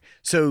 Okay.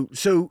 So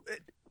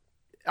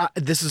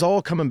this is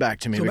all coming back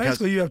to me So because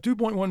basically, you have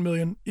 2.1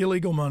 million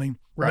illegal money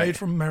Right. made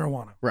from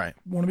marijuana. right.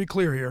 Want to be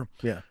clear here.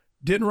 Yeah.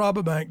 Didn't rob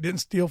a bank. Didn't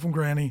steal from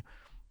Granny.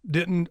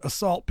 Didn't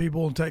assault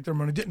people and take their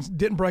money.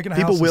 Didn't break in a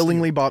house. People and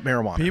willingly steal. bought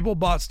marijuana. People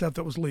bought stuff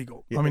that was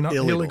legal. Yeah, I mean, not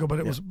illegal, but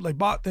it yeah. was. They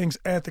bought things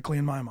ethically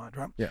in my mind,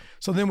 right? Yeah.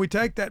 So then we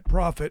take that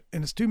profit,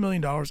 and it's $2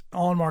 million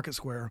on Market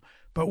Square.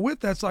 But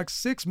with that's like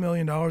 $6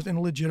 million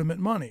in legitimate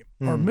money,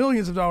 or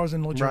millions of dollars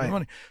in legitimate Right.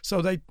 money.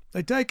 So they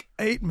take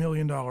 $8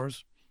 million.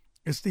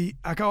 It's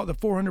I call it the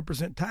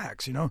 400%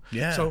 tax, you know?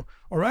 Yeah. So,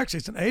 or actually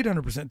it's an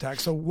 800%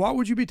 tax. So what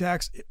would you be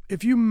taxed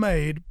if you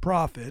made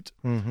profit,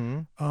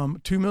 $2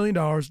 million,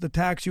 the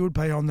tax you would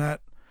pay on that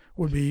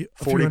would be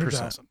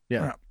 40%. Yeah.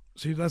 Right.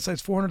 So let's say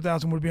it's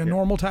 400,000 would be a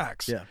normal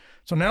tax. Yeah.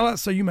 So now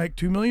let's say you make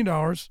 $2 million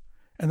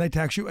and they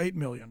tax you $8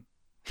 million.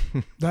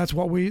 That's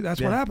what what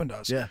happened to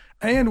us. Yeah.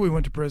 And we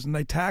went to prison.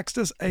 They taxed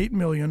us $8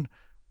 million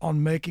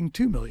on making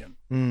 $2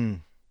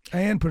 million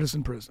and put us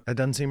in prison. That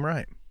doesn't seem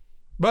right.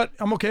 But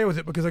I'm okay with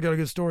it because I got a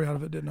good story out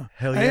of it, didn't I?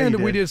 Hell yeah, and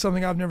you we did. did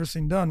something I've never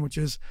seen done, which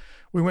is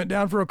we went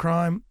down for a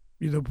crime,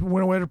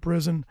 went away to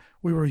prison.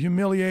 We were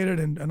humiliated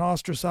and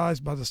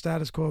ostracized by the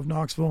status quo of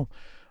Knoxville.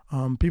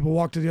 People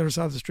walked to the other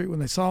side of the street when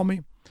they saw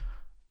me.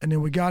 And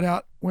then we got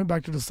out, went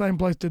back to the same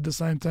place, did the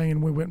same thing,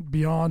 and we went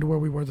beyond where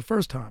we were the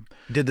first time.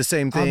 Did the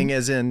same thing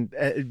as in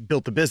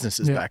built the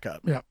businesses Yeah, back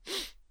up. Yeah.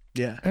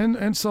 Yeah.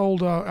 And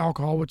sold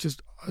alcohol, which is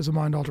a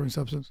mind-altering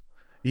substance.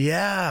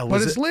 Yeah.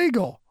 But it's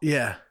legal.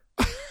 Yeah.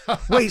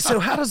 Wait, so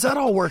how does that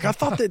all work? I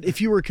thought that if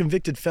you were a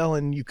convicted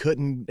felon, you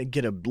couldn't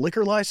get a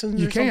liquor license.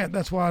 You or can't. something?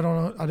 That's why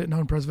I didn't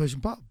own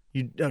Preservation Pub.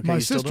 Okay, My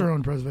you still sister don't?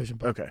 owned Preservation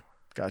Pub Okay,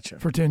 gotcha.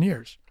 for 10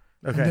 years.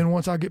 Okay. And then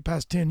once I get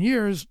past 10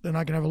 years, then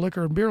I can have a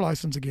liquor and beer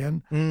license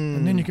again,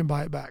 and then you can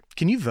buy it back.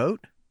 Can you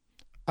vote?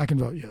 I can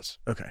vote, yes.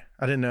 Okay,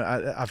 I didn't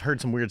know. I've heard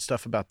some weird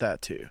stuff about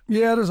that too.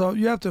 Yeah,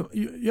 you have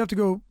to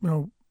go,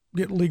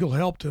 get legal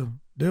help to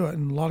do it,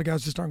 and a lot of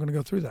guys just aren't going to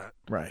go through that.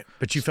 Right,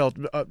 but you felt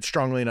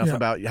strongly enough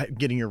about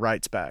getting your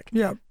rights back.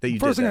 Yeah. that you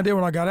First did thing I that. did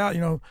when I got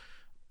out,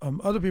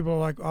 other people are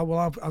like, oh, well,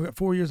 I've got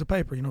 4 years of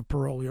paper,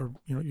 parole, you're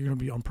going to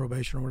be on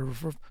probation or whatever,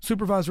 for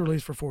supervised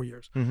release for 4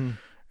 years. Mm-hmm.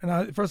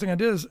 And first thing I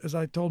did is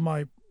I told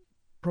my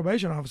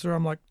probation officer,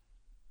 I'm like,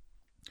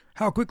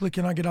 how quickly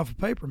can I get off of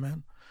paper,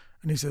 man?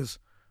 And he says,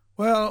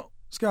 well,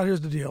 Scott,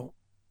 here's the deal.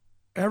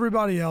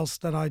 Everybody else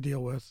that I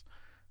deal with,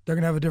 they're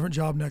going to have a different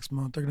job next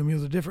month. They're going to be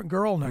with a different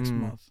girl next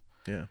month.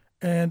 Yeah.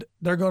 And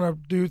they're going to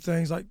do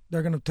things like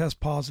they're going to test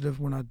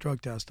positive when I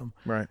drug test them.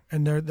 Right.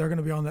 And they're going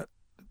to be on that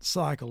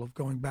cycle of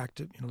going back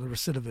to, the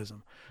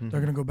recidivism. They're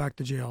going to go back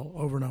to jail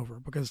over and over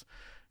because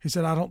he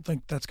said, I don't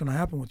think that's going to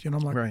happen with you. And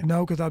I'm like, Right.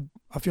 no, because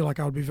I feel like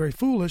I would be very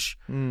foolish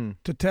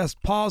to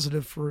test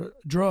positive for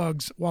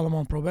drugs while I'm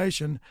on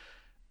probation.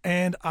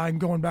 And I'm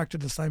going back to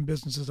the same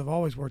businesses I've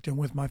always worked in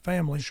with my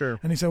family. Sure.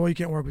 And he said, well, you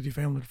can't work with your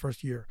family the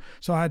first year.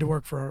 So I had to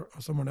work for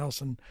someone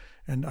else, and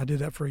I did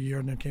that for a year,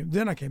 and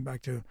then I came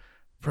back to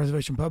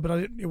Preservation Pub. But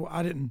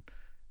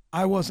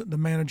I wasn't the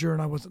manager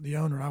and I wasn't the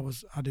owner.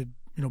 I did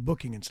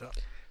booking and stuff.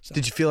 So,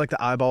 Did you feel like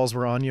the eyeballs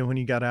were on you when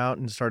you got out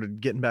and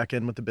started getting back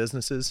in with the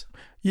businesses?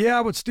 yeah,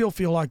 I would still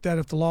feel like that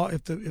if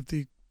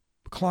the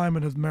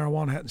climate of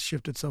marijuana hadn't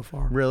shifted so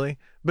far. Really?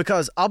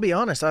 Because I'll be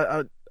honest,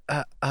 I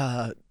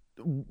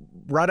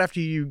right after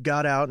you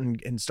got out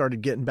and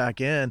started getting back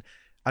in,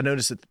 I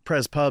noticed that the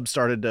Pres Pub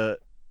started to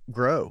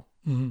grow.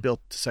 built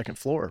the second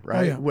floor,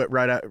 right? yeah.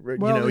 Right out,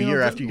 Well, a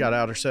year after you got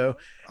out or so.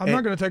 I'm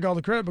not going to take all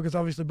the credit because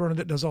obviously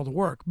Bernadette does all the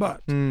work,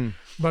 but I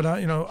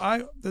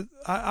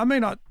may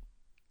not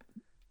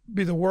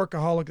be the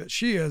workaholic that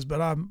she is,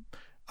 but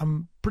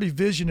I'm pretty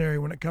visionary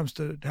when it comes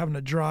to having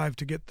a drive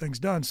to get things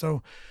done.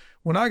 So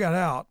when I got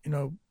out,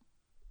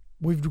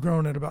 we've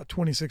grown at about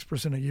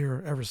 26% a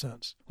year ever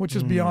since, which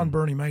is beyond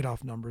Bernie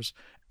Madoff numbers,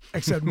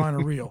 except mine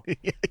are real.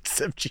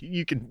 Except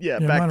you can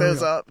back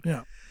those up.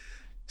 Yeah.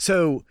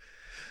 So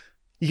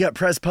you got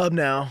Press Pub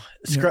now,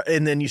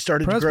 and then you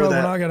started Press to grow Pub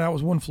that. when I got out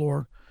was one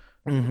floor.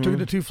 Took it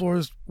to 2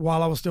 floors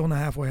while I was still in the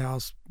halfway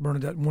house.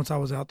 Bernadette, once I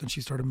was out, then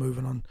she started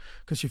moving on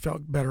because she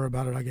felt better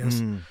about it, I guess.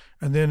 And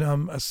then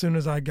as soon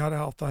as I got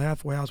out the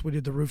halfway house, we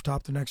did the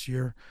rooftop the next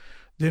year.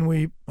 Then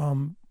we,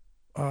 a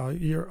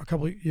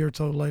couple of years or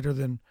so later,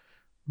 then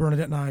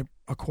Bernadette and I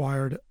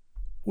acquired.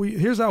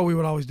 Here's how we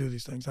would always do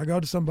these things. I go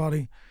to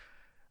somebody,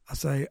 I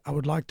say, I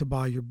would like to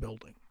buy your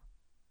building.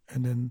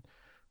 And then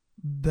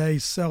they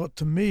sell it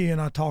to me,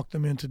 and I talk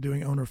them into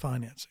doing owner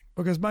financing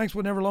because banks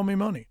would never loan me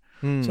money.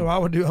 So I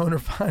would do owner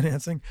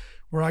financing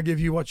where I give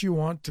you what you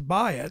want to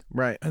buy it.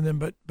 Right. And then,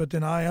 but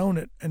then I own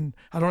it, and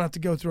I don't have to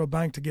go through a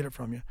bank to get it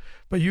from you,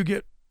 but you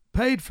get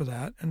paid for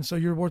that. And so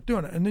you're worth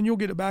doing it. And then you'll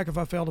get it back if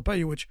I fail to pay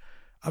you, which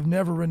I've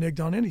never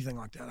reneged on anything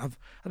like that. I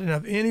didn't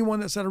have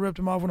anyone that said I ripped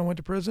them off when I went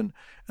to prison,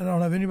 and I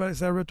don't have anybody that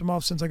said I ripped them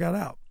off since I got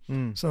out.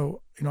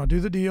 So, I do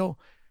the deal.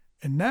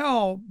 And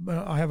now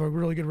I have a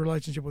really good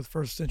relationship with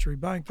First Century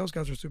Bank. Those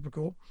guys are super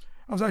cool.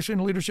 I was actually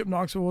in leadership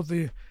Knoxville with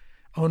the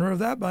owner of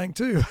that bank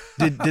too.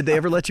 Did they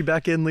ever let you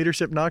back in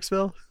leadership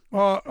Knoxville?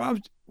 I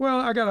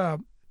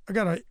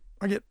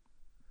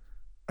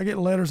get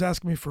letters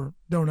asking me for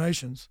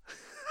donations.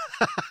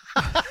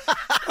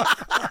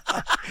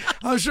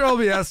 I'm sure I'll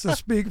be asked to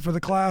speak for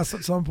the class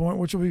at some point,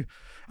 which will be,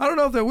 I don't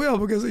know if they will,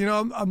 because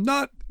I'm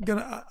not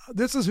gonna.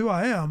 This is who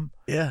I am.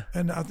 Yeah.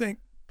 And I think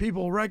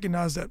people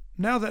recognize that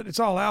now that it's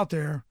all out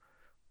there,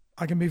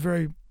 I can be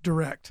very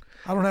direct.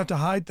 I don't have to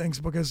hide things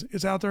because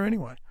it's out there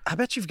anyway. I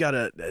bet you've got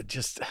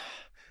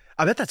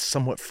I bet that's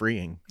somewhat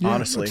freeing,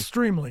 honestly.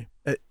 Extremely.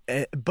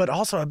 But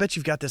also, I bet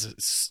you've got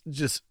this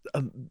just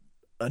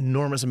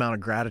enormous amount of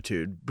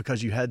gratitude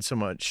because you had so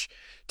much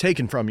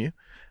taken from you.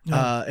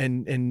 Yeah.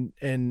 And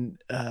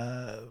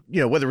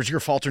whether it was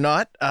your fault or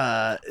not.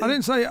 I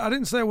didn't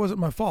say it wasn't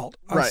my fault.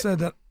 I said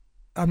that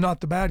I'm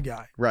not the bad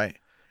guy. Right.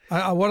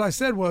 What I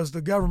said was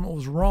the government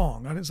was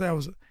wrong. I didn't say I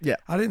was. Yeah.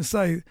 I didn't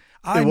say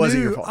it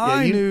wasn't your fault.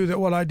 I knew that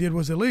what I did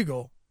was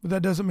illegal, but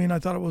that doesn't mean I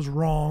thought it was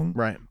wrong.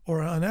 Right.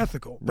 Or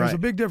unethical. There's a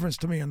big difference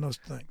to me in those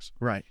things.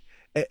 Right.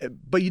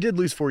 But you did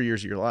lose 4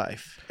 years of your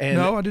life. And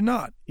no, I did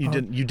not. You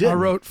didn't. You did. I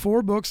wrote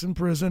 4 books in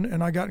prison,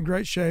 and I got in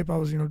great shape. I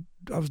was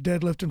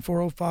deadlifting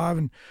 405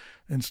 and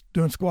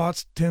doing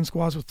squats, 10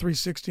 squats with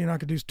 360, and I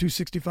could do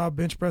 265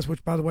 bench press,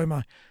 which, by the way,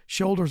 my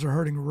shoulders are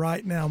hurting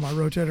right now, my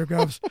rotator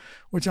cuffs,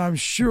 which I'm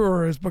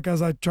sure is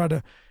because I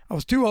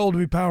was too old to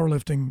be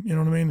powerlifting. You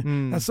know what I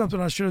mean? That's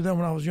something I should have done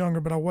when I was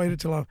younger, but I waited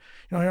till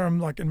here I'm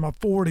like in my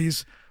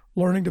 40s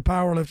learning to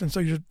powerlift, and so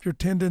your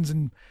tendons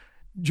and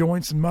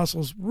joints and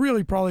muscles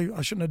really probably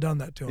I shouldn't have done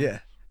that to them. Yeah.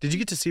 Did you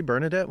get to see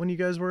Bernadette when you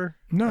guys were?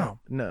 No.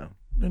 No.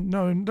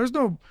 There's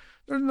no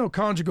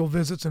conjugal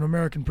visits in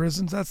American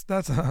prisons.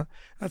 That's a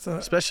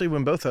especially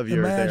when both of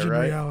you are there,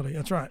 right? Reality.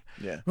 That's right.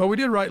 Yeah. Well, we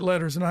did write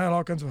letters, and I had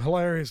all kinds of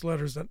hilarious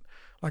letters that,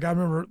 like, I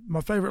remember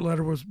my favorite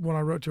letter was one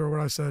I wrote to her where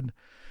I said,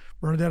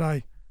 Bernadette,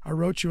 I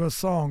wrote you a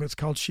song. It's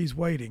called She's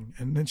Waiting.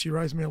 And then she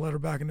writes me a letter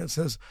back, and it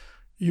says,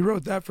 you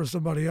wrote that for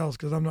somebody else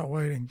because I'm not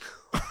waiting.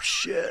 Oh,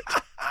 shit.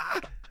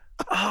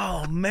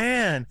 Oh,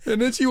 man.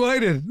 And then she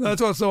waited.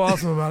 That's what's so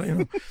awesome about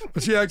it,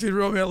 But she actually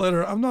wrote me a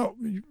letter.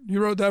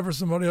 You wrote that for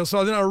somebody else.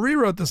 So then I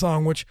rewrote the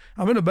song, which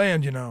I'm in a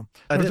band, There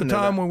was a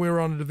time when we were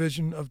on a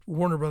division of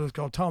Warner Brothers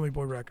called Tommy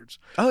Boy Records.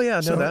 Oh, yeah,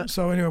 I know that.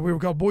 So anyway, we were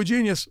called Boy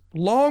Genius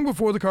long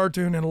before the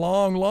cartoon and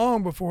long,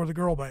 long before the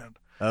girl band.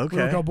 Okay.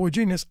 We were called Boy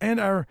Genius, and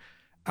our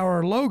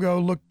logo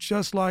looked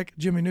just like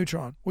Jimmy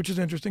Neutron, which is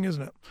interesting,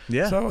 isn't it?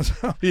 Yeah. So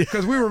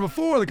because we were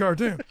before the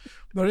cartoon.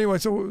 But anyway,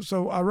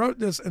 so I wrote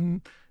this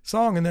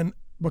song, and then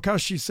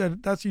because she said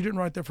you didn't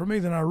write that for me,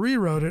 then I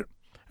rewrote it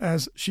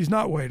as She's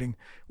Not Waiting,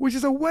 which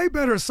is a way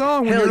better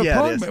song when you're in a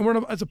punk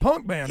band. It's a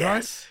punk band,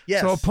 right?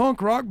 Yes. So a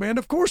punk rock band,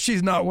 of course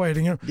she's not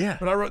waiting. Yeah.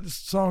 But I wrote this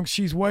song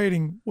She's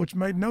Waiting, which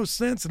made no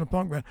sense in a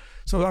punk band.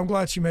 So I'm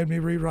glad she made me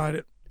rewrite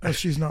it as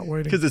She's Not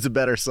Waiting. Because it's a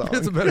better song.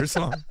 It's a better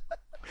song.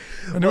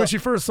 And when she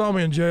first saw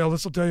me in jail,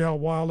 this will tell you how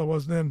wild I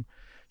was then.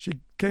 She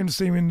came to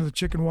see me into the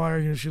chicken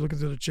wire. She looked at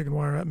the chicken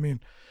wire at me,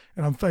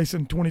 and I'm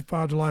facing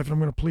 25 to life, and I'm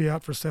going to plead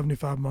out for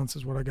 75 months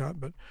is what I got.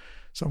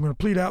 So I'm going to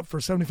plead out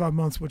for 75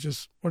 months, which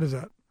is, what is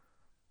that?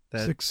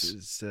 That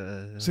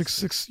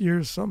 6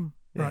 years, something.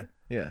 Yeah, right.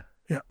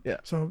 Yeah.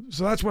 So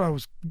that's what I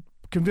was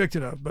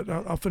convicted of, but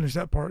I'll finish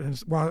that part. And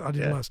I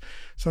did less.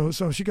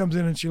 So she comes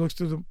in and she looks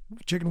through the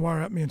chicken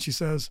wire at me and she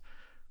says,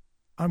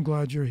 I'm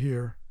glad you're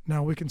here.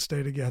 now we can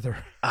stay together.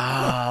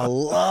 Ah,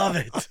 love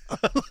it.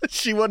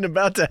 She wasn't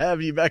about to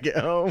have you back at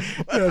home.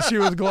 Yeah, she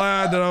was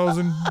glad that I was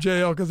in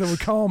jail because it would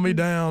calm me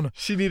down.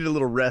 She needed a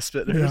little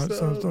respite. Yeah,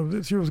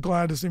 so she was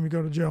glad to see me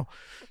go to jail.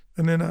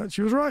 And then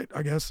she was right,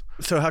 I guess.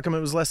 So how come it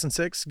was less than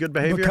 6? Good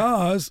behavior?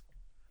 Because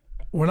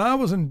when I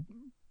was in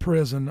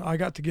prison, I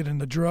got to get in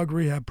the drug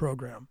rehab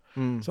program.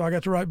 So I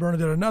got to write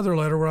Bernadette another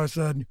letter where I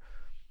said,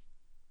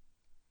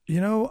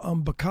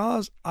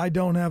 because I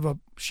don't have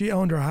she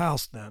owned her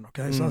house then,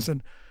 okay? So I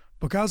said,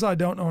 because I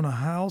don't own a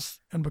house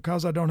and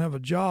because I don't have a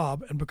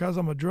job and because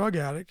I'm a drug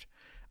addict,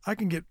 I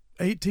can get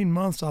 18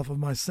 months off of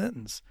my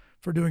sentence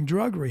for doing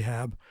drug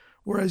rehab,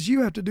 whereas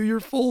you have to do your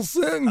full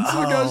sentence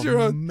because you're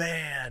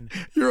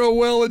a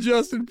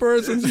well-adjusted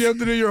person, so you have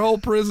to do your whole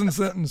prison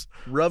sentence.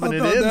 Rubbing I it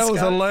thought in, that was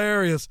Scott.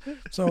 hilarious.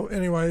 So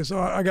anyway,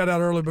 I got out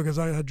early because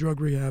I had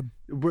drug rehab.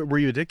 Were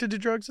you addicted to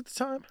drugs at the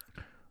time?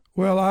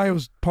 Well, I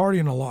was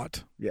partying a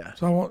lot. Yeah.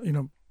 So I want,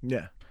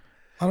 Yeah.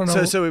 I don't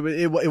know. So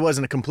it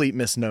wasn't a complete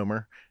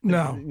misnomer.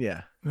 No.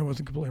 Yeah. It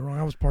wasn't completely wrong.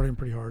 I was partying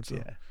pretty hard. So.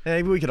 Yeah.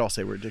 Maybe we could all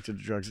say we're addicted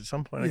to drugs at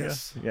some point, I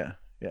Yes. guess. Yeah.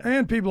 Yeah.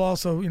 And people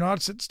also,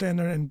 I'd stand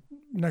there and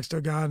next to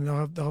a guy and they'll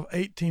have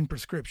 18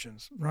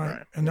 prescriptions,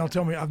 right? And they'll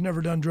tell me, I've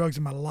never done drugs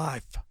in my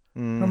life.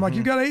 And I'm like,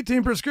 you got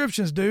 18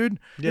 prescriptions, dude.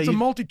 Yeah, it's a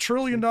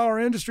multi-trillion-dollar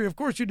industry. Of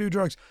course you do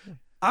drugs.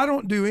 I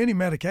don't do any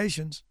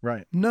medications.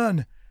 Right.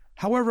 None.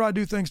 However, I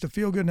do things to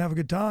feel good and have a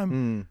good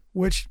time,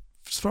 which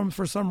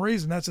for some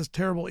reason that's this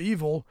terrible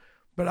evil,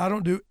 but I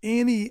don't do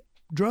any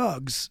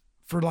drugs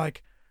for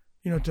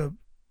to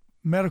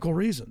medical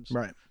reasons.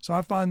 Right. So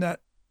I find that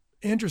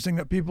interesting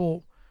that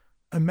people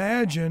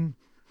imagine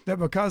that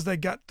because they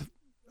got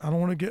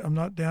I'm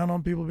not down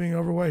on people being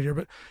overweight here,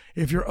 but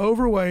if you're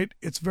overweight,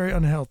 it's very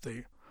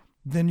unhealthy.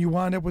 Then you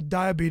wind up with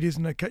diabetes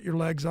and they cut your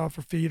legs off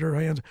or feet or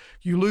hands.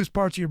 You lose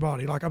parts of your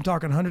body. Like I'm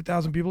talking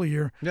 100,000 people a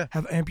year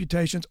have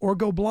amputations or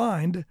go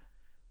blind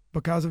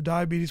because of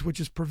diabetes, which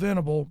is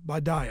preventable by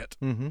diet.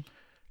 Mm-hmm.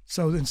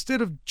 So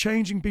instead of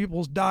changing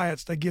people's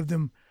diets, they give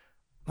them,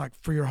 like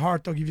for your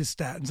heart, they'll give you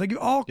statins. They give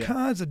all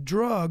kinds of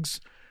drugs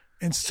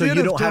So you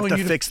don't have to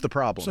fix the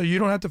problem. So you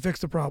don't have to fix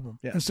the problem.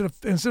 Yeah. Instead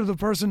of the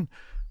person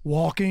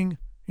walking,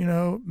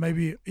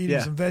 maybe eating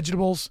some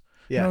vegetables.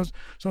 Yeah.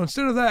 So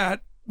instead of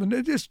that,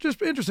 it's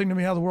just interesting to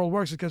me how the world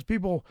works because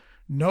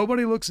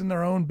nobody looks in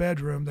their own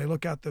bedroom. They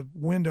look out the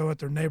window at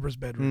their neighbor's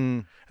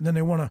bedroom. And then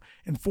they want to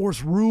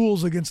enforce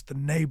rules against the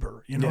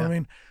neighbor. You know what I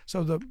mean?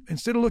 So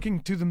instead of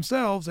looking to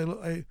themselves,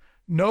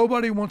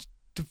 nobody wants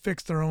to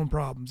fix their own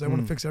problems. They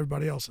want to fix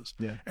everybody else's.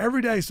 Yeah.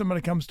 Every day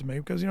somebody comes to me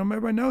because,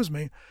 everybody knows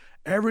me.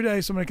 Every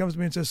day somebody comes to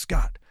me and says,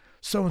 Scott,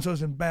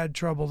 so-and-so's in bad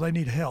trouble. They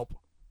need help.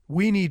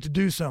 We need to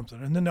do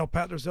something. And then they'll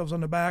pat themselves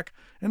on the back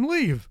and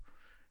leave.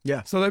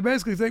 Yeah. So they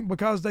basically think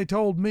because they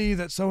told me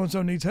that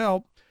so-and-so needs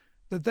help,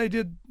 that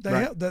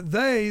that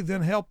they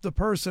then help the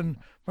person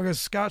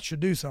because Scott should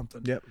do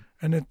something. Yep.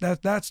 And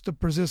that's the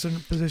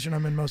position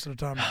I'm in most of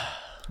the time.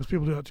 Because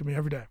people do that to me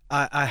every day.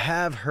 I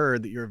have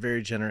heard that you're a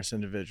very generous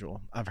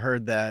individual. I've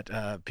heard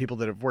that people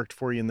that have worked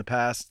for you in the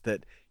past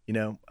that,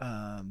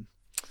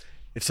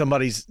 if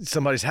somebody's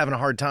having a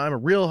hard time, a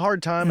real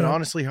hard time, an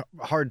honestly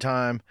hard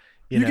time,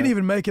 you can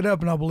even make it up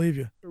and I'll believe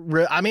you.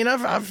 I mean,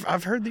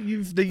 I've heard that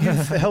you've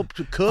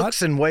helped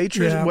cooks and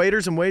waiters and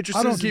waitresses.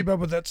 I don't keep up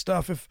with that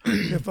stuff.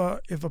 If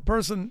a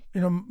person,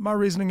 my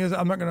reasoning is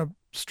I'm not going to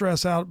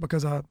stress out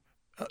because I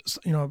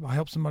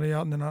help somebody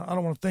out and then I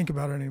don't want to think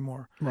about it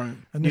anymore. Right.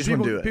 And you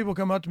then people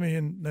come up to me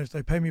and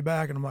they pay me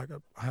back and I'm like,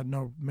 I had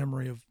no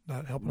memory of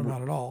that helping them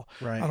out at all.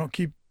 Right. I don't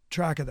keep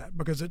track of that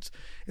because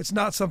it's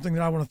not something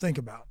that I want to think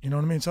about. You know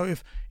what I mean? So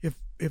if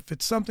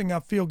it's something I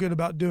feel good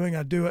about doing,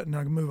 I do it and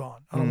I can move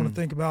on. I don't want to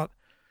think about,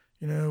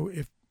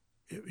 if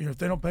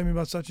they don't pay me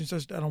about such and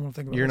such, I don't want to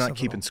think about. You're that not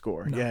keeping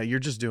score. No. Yeah, you're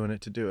just doing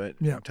it to do it.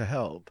 To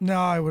help. No,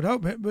 I would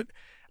hope it, but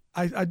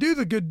I do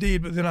the good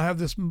deed, but then I have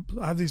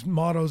these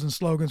mottos and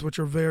slogans which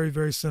are very,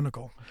 very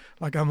cynical.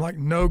 Like I'm like,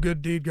 no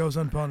good deed goes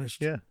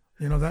unpunished. Yeah.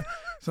 You know that.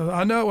 So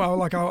I know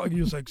I'll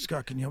use like,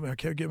 Scott, can you help me? I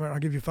can't get I'll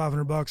give you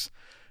 $500.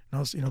 And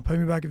I'll, pay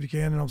me back if you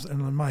can. And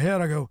in my head,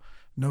 I go,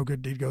 no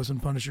good deed goes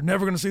unpunished. You're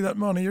never going to see that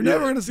money. You're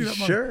never going to see that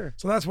money. Sure.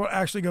 So that's what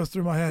actually goes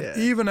through my head,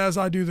 even as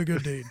I do the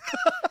good deed.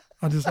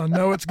 I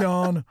know it's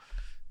gone.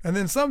 And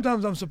then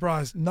sometimes I'm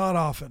surprised, not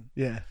often.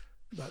 Yeah.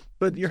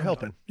 But you're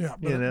helping. Yeah.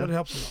 But it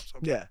helps a lot. So.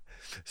 Yeah.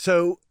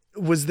 So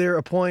was there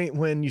a point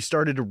when you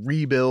started to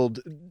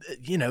rebuild,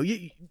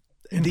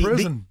 in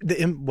prison?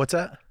 What's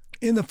that?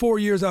 In the 4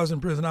 years I was in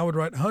prison, I would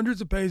write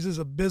hundreds of pages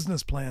of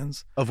business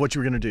plans of what you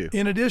were going to do,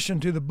 in addition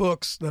to the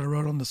books that I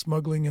wrote on the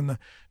smuggling and the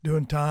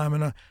doing time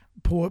and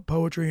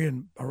poetry,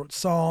 and I wrote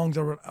songs.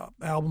 I wrote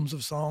albums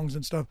of songs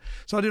and stuff.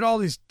 So I did all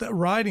these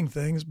writing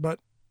things, but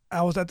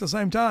I was at the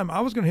same time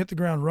I was going to hit the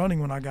ground running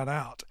when I got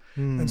out.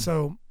 And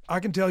so I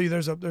can tell you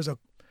there's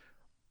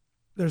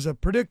a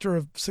predictor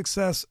of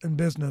success in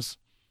business.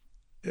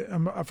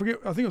 I forget.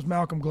 I think it was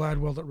Malcolm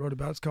Gladwell that wrote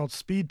about it. It's called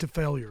Speed to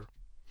Failure.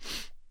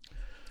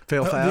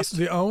 Fail fast.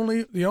 The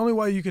only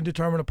way you can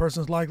determine a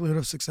person's likelihood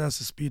of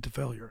success is speed to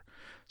failure.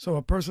 So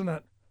a person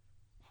that,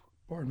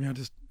 pardon me, I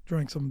just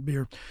drank some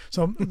beer.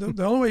 So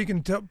the only way you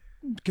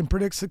can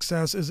predict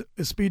success is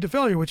speed to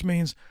failure, which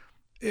means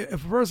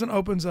if a person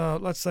opens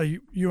let's say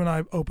you and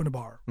I open a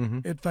bar,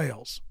 it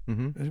fails.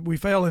 We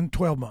fail in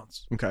 12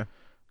 months. Okay.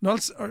 No,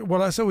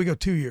 I said we go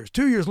 2 years.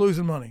 2 years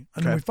losing money,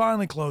 and then we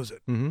finally close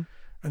it. And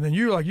then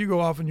you go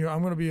off and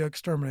I'm going to be an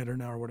exterminator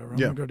now or whatever. I'm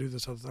going to go do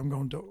this other thing. I'm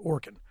going to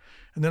Orkin.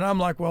 And then I'm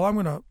like, well, I'm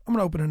going to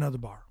open another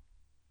bar.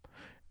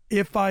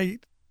 If I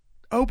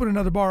open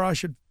another bar, I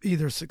should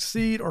either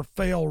succeed or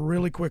fail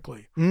really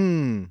quickly.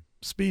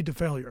 Speed to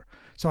failure.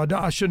 So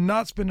I should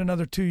not spend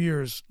another 2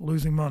 years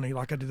losing money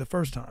like I did the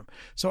first time.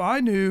 So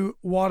I knew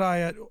what I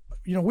had.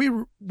 We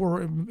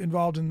were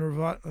involved in the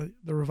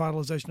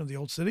revitalization of the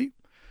Old City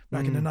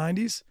back in the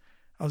 90s.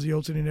 I was the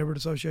Old City Neighborhood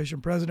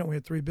Association president. We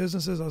had 3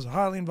 businesses. I was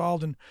highly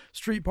involved in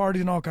street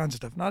parties and all kinds of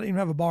stuff. Not even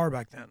have a bar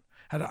back then.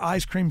 Had an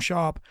ice cream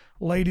shop,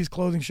 ladies'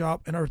 clothing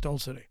shop, and Earth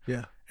Old City.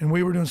 Yeah. And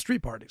we were doing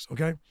street parties,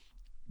 okay?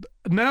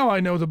 Now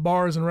I know the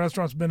bars and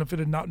restaurants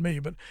benefited, not me,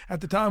 but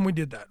at the time we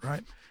did that,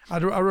 right? I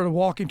wrote a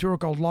walking tour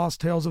called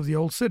Lost Tales of the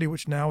Old City,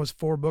 which now is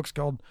 4 books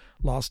called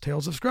Lost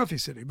Tales of Scruffy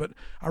City. But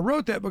I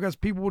wrote that because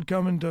people would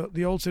come into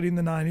the Old City in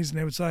the 90s and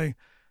they would say,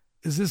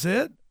 is this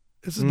it?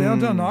 This is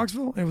downtown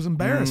Knoxville? And it was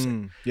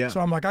embarrassing. Yeah. So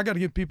I'm like, I got to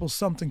give people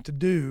something to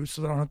do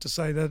so they don't have to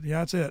say that,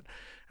 that's it.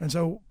 And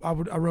so I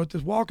wrote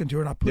this walking tour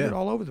and I put it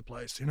all over the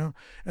place, And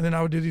then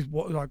I would do these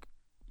like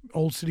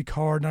Old City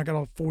card, and I got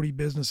all 40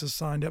 businesses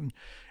signed up,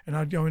 and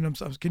I'd go in and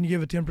say, can you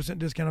give a 10%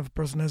 discount if a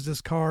person has this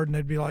card? And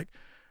they'd be like,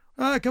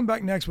 come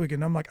back next week.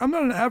 And I'm like, I'm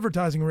not an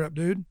advertising rep,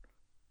 dude.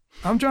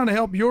 I'm trying to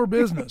help your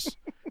business.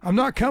 I'm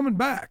not coming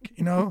back,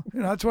 And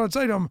that's what I'd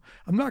say to them.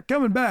 I'm not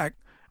coming back.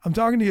 I'm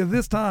talking to you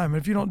this time.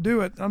 If you don't do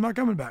it, I'm not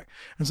coming back.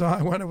 And so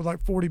I went up with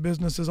like 40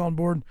 businesses on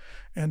board,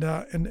 and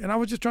I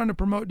was just trying to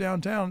promote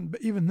downtown.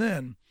 But even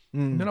then,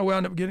 and then I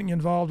wound up getting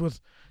involved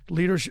with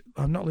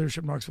not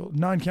Leadership Knoxville,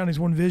 9 Counties,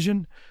 One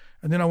Vision.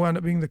 And then I wound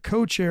up being the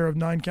co-chair of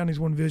 9 Counties,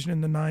 One Vision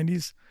in the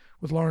 90s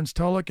with Lawrence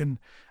Tulloch. And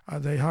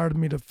they hired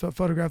me to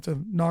photograph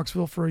the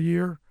Knoxville for a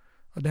year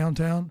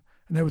downtown.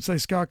 And they would say,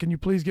 Scott, can you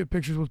please get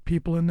pictures with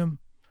people in them?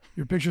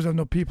 Your pictures have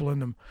no people in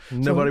them.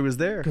 Nobody was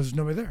there. Because there's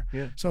nobody there.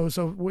 Yeah.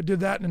 So we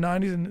did that in the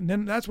 90s. And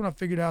then that's when I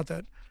figured out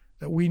that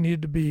we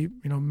needed to be,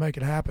 make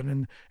it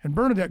happen. And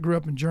Bernadette grew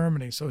up in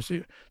Germany. So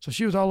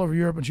she was all over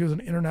Europe, and she was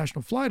an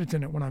international flight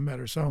attendant when I met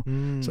her. So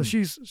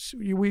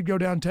we'd go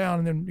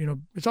downtown, and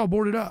then, it's all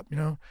boarded up,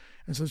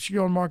 And so she'd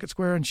go on Market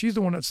Square, and she's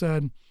the one that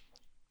said,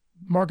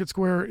 Market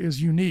Square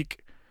is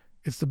unique.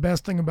 It's the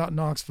best thing about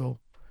Knoxville.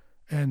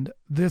 And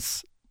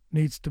this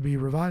needs to be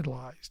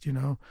revitalized,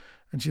 And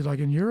she's like,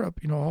 in Europe,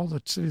 all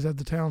the cities have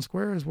the town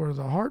square is where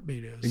the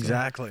heartbeat is.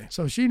 Exactly.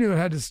 So she knew it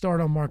had to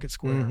start on Market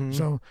Square.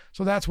 So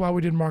that's why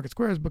we did Market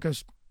Square, is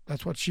because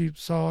that's what she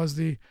saw as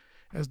the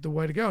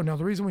way to go. Now,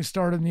 the reason we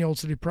started in the Old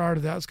City prior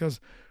to that is because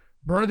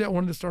Bernadette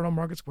wanted to start on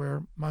Market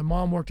Square. My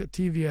mom worked at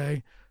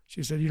TVA.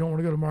 She said, you don't want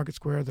to go to Market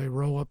Square. They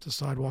roll up the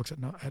sidewalks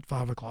at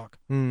 5 o'clock.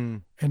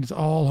 And it's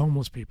all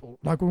homeless people.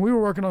 Like when we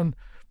were working on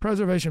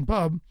Preservation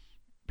Pub,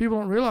 people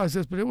don't realize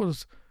this, but it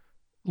was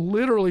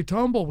literally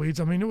tumbleweeds.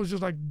 I mean, it was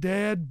just like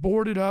dead,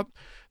 boarded up.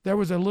 There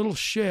was a little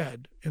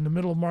shed in the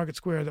middle of Market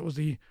Square that was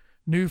the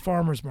new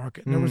farmer's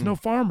market. And there was no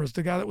farmers.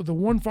 The guy that was the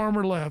one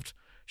farmer left,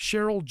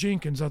 Cheryl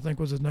Jenkins, I think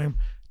was his name,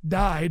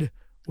 died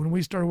when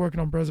we started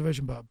working on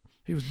Preservation Pub.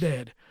 He was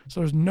dead.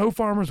 So there's no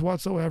farmers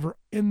whatsoever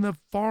in the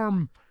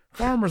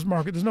farmer's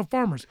market. There's no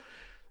farmers.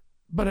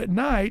 But at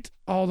night,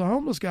 all the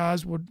homeless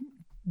guys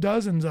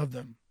dozens of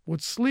them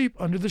would sleep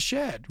under the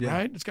shed,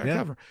 right? It's got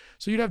cover.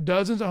 So you'd have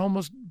dozens of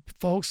homeless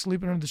folks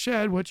sleeping under the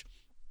shed, which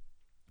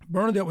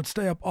Bernadette would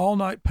stay up all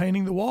night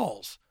painting the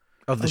walls.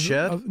 Of the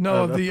shed? Of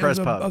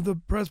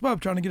the press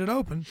pub, trying to get it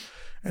open.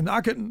 And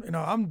I couldn't,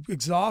 I'm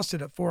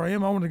exhausted at 4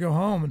 a.m. I wanted to go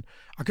home, and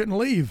I couldn't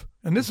leave.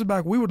 And this is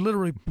back, we would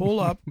literally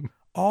pull up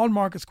on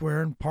Market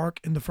Square and park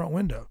in the front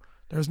window.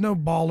 There's no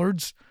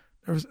bollards.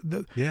 There's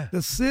the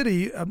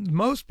city,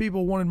 most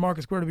people wanted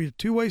Market Square to be a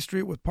 2-way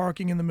street with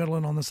parking in the middle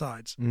and on the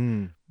sides.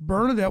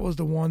 Bernadette was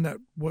the one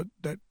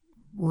that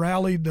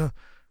rallied the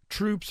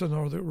troops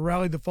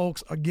rallied the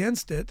folks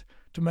against it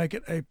to make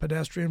it a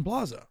pedestrian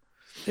plaza.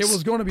 It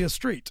was going to be a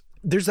street.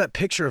 There's that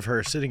picture of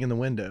her sitting in the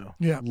window,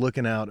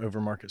 looking out over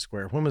Market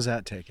Square. When was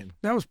that taken?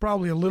 That was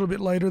probably a little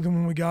bit later than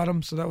when we got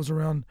them. So that was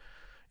around,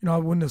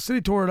 when the city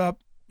tore it up.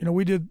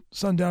 We did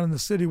Sundown in the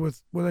City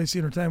with AC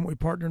Entertainment. We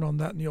partnered on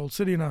that in the Old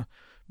City, and I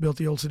built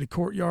the Old City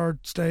Courtyard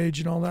stage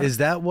and all that. Is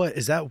that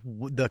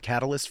the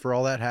catalyst for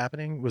all that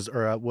happening? Was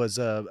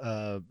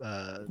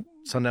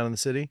Sundown in the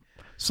City?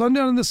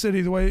 Sundown in the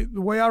City, the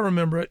way I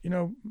remember it,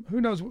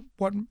 who knows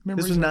what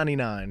memories. This was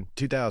 99,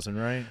 2000,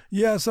 right?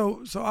 Yeah,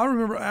 so I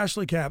remember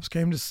Ashley Capps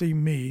came to see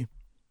me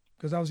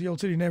because I was the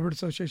Old City Neighborhood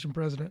Association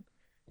president.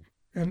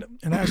 And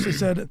Ashley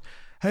said,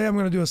 hey, I'm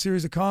going to do a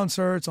series of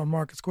concerts on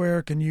Market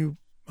Square. Can you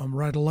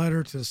write a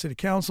letter to the city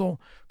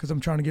council? Because I'm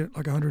trying to get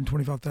like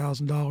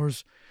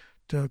 $125,000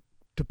 to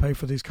pay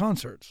for these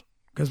concerts.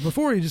 Because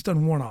before he just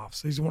done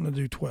one-offs. He's wanting to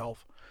do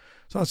 12.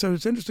 So I said,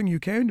 it's interesting you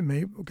came to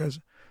me because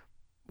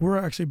we're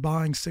actually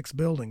buying 6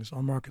 buildings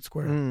on Market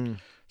Square.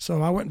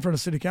 So I went in front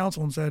of city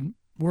council and said,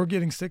 we're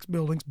getting 6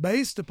 buildings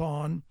based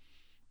upon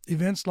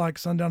events like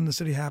Sundown in the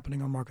City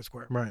happening on Market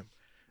Square. Right.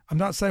 I'm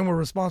not saying we're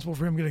responsible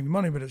for him getting the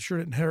money, but it sure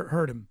didn't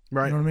hurt him.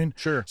 Right. You know what I mean?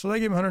 Sure. So they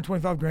gave him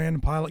 $125,000,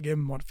 and Pilot gave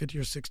him 50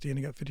 or 60, and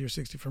he got 50 or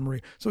 60 from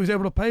Marie. So he's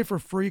able to pay for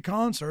free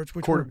concerts.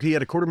 Which He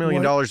had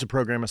 $250,000 to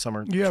program a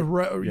summer. You have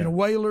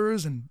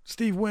Wailers and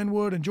Steve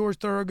Winwood and George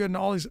Thorogood and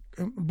all these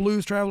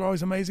Blues Traveler, all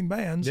these amazing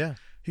bands. Yeah.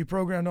 He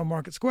programmed on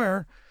Market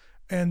Square,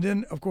 and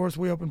then of course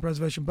we opened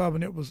Preservation Pub,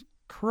 and it was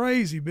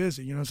crazy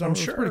busy. So it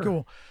was pretty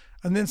cool.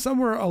 And then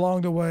somewhere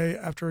along the way,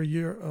 after a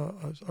year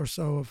or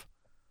so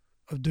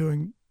of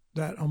doing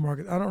that on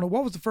Market, I don't know,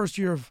 what was the first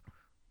year of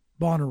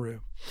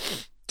Bonnaroo?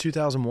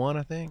 2001,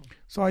 I think.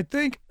 So I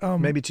think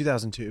maybe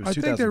 2002. I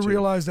think they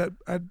realized that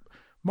at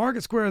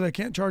Market Square they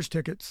can't charge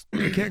tickets,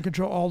 they can't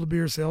control all the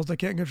beer sales, they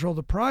can't control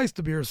the price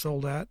the beer is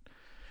sold at,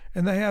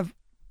 and they have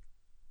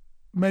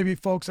maybe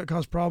folks that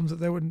cause problems that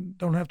they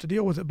don't have to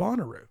deal with at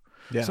Bonnaroo.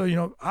 Yeah.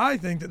 So I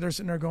think that they're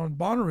sitting there going,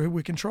 Bonnaroo,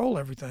 we control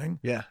everything.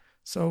 Yeah.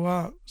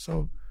 So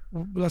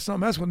let's not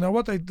mess with.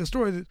 Now the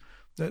story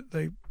that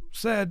they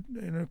said,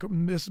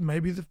 this may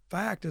be the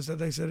fact, is that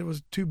they said it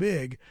was too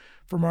big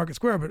for Market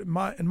Square. But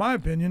in my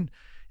opinion,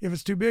 if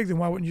it's too big, then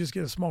why wouldn't you just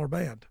get a smaller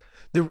band?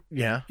 You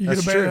get a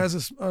band that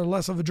has a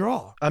less of a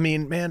draw. I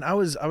mean, man, I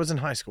was in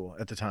high school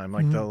at the time,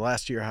 like the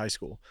last year of high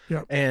school.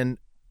 Yeah. And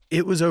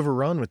it was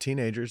overrun with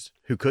teenagers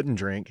who couldn't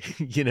drink,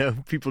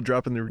 people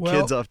dropping their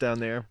kids off down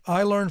there.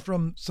 I learned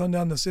from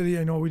Sundown in the City.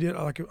 We did,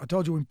 like I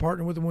told you, we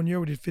partnered with them one year.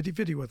 We did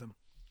 50-50 with them.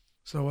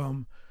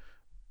 So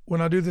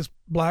when I do this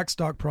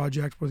Blackstock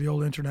project with the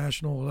old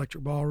International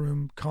Electric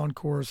Ballroom,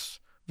 Concourse,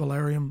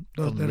 Valerium,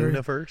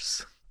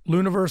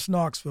 Luniverse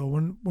Knoxville,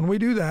 when we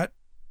do that,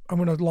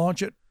 I'm going to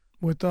launch it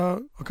with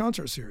a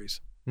concert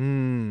series. So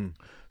I'm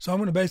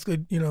going to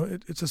basically,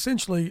 it's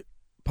essentially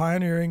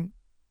pioneering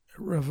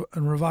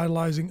and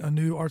revitalizing a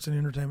new arts and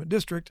entertainment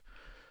district.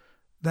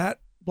 That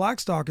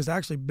Blackstock is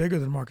actually bigger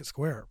than Market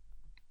Square.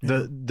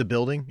 The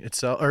building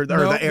itself, or the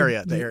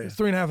area? The area. It's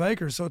 3.5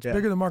 acres, so it's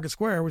bigger than Market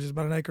Square, which is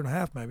about 1.5 acres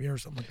maybe, or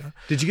something like that.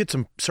 Did you get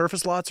some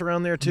surface lots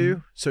around there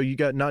too? So you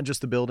got not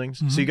just the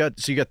buildings. So you got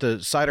the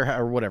cider house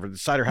or whatever, the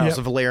cider house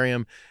of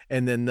Valerium,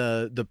 and then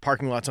the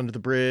parking lots under the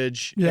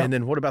bridge. Yeah. And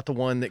then what about the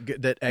one that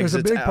exits? There's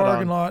a big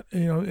parking lot,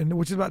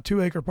 which is about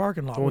 2 acre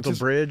parking lot. The one with the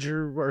bridge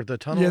or the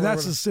tunnel. Yeah,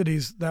 that's the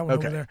city's, that one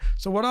over there.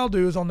 So what I'll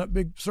do is on that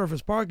big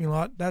surface parking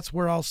lot, that's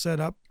where I'll set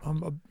up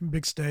a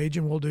big stage,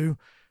 and we'll do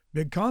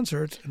big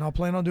concerts, and I'll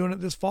plan on doing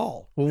it this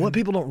fall. Well, what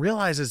people don't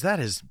realize is that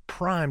is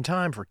prime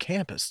time for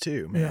campus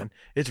too, man.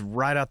 Yeah. It's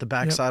right out the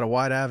backside of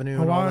White Avenue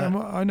and all that.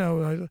 I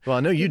know. Well, I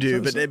know you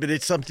do, but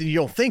it's something you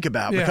don't think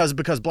about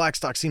because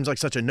Blackstock seems like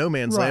such a no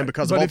man's land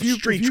because of all the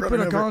streets. If you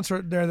put a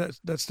concert there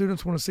that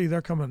students want to see,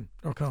 they'll come.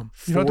 You don't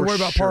have to worry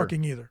about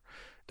parking either.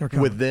 They're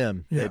coming. With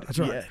them. Yeah, that's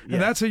right. Yeah.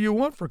 And that's who you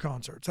want for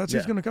concerts. That's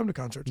who's going to come to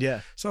concerts. Yeah.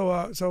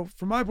 So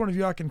from my point of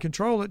view, I can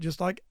control it just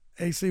like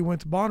AC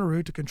went to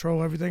Bonnaroo to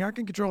control everything. I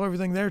can control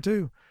everything there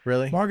too.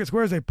 Really? Market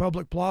Square is a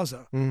public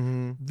plaza.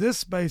 Mm-hmm. This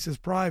space is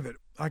private.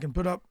 I can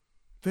put up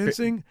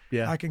fencing.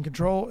 Yeah. I can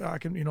control. I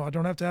can. I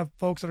don't have to have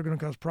folks that are going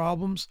to cause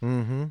problems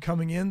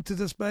coming into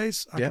the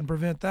space. I can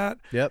prevent that.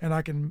 Yep. And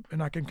I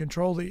can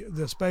control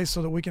the space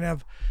so that we can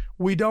have.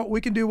 We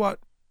can do what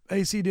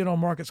AC did on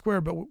Market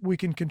Square, but we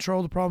can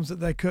control the problems that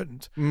they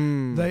couldn't.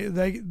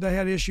 They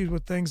had issues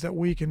with things that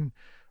we can.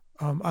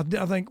 I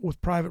think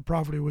with private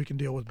property we can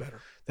deal with better.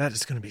 That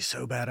is going to be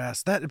so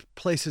badass. That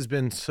place has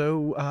been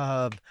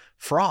so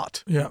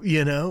fraught. Yeah.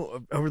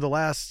 Over the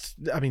last,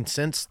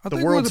 since the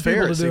World's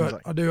Fair. It seems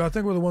like. I do. I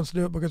think we're the ones to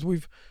do it because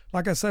we've,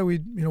 like I say, we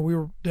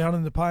were down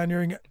in the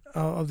pioneering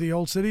of the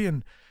old city,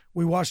 and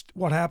we watched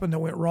what happened that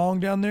went wrong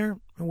down there,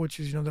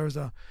 which is there was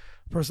a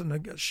person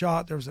that got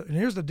shot. And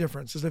here's the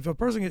difference: is if a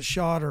person gets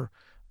shot or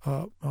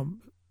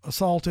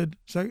assaulted,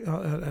 say at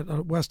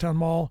a Westtown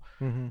Mall.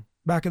 Mm-hmm.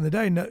 Back in the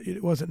day,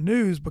 it wasn't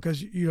news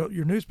because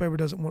your newspaper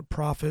doesn't want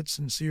profits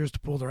and Sears to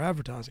pull their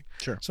advertising.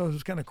 Sure. So it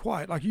was kind of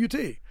quiet, like UT.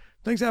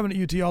 Things happen at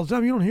UT all the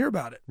time. You don't hear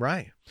about it.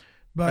 Right.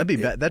 But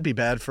that'd be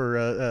bad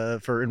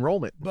for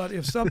enrollment. But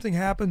if something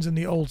happens in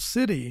the old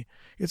city,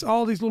 it's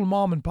all these little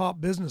mom and pop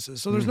businesses.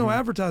 So there's no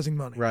advertising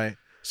money. Right.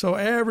 So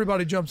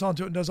everybody jumps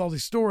onto it and does all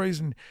these stories,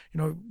 and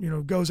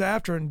goes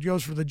after it and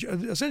goes for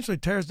essentially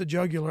tears the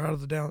jugular out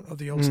of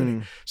the old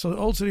city. So the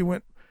old city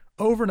went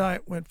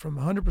from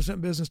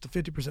 100% business to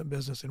 50%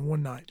 business in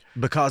one night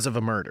because of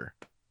a murder.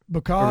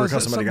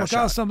 Because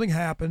something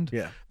happened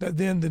that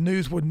then the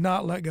news would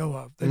not let go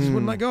of. They just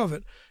wouldn't let go of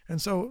it, and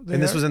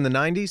this was in the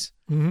 90s.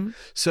 Mm-hmm.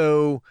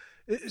 So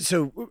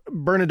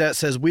Bernadette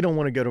says we don't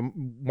want to go to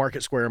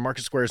Market Square.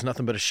 Market Square is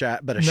nothing but a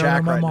shack.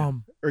 My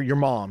mom. Or your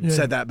mom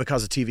said that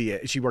because of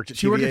TVA. She worked at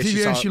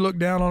TVA. She looked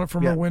down on it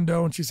from her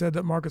window, and she said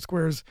that Market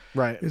Square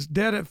is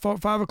dead at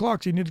 5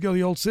 o'clock. So you need to go to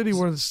the old city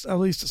where at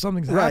least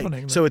something's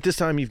happening. So at this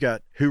time, you've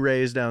got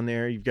Hoorays down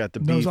there. You've got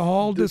the beef. Those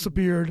all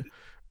disappeared.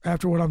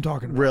 after what I'm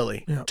talking about.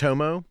 Really? Yeah.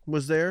 Tomo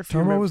was there? if you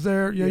Tomo remember? was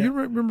there. Yeah, Yeah. you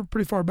remember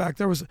pretty far back.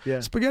 There was Yeah.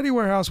 Spaghetti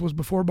Warehouse was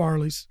before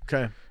Barley's,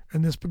 Okay.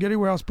 and the Spaghetti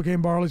Warehouse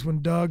became Barley's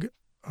when Doug,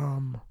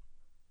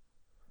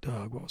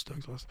 what was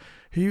Doug's last?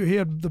 He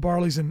had the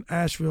Barley's in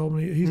Asheville. And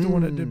he's the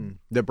one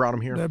that brought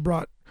him here.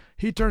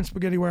 He turned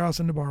Spaghetti Warehouse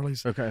into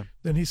Barley's. Okay.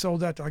 Then he sold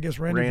that to, I guess,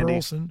 Randy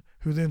Burleson,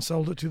 who then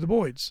sold it to the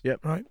Boyds.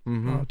 Yep. Right?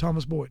 Mhm.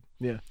 Thomas Boyd.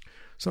 Yeah.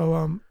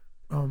 So,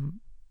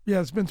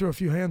 yeah, it's been through a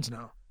few hands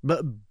now.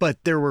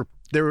 But there were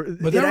But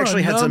it there were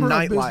actually a had some number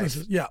of nightlife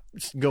businesses. Yeah.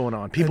 going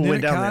on. People and then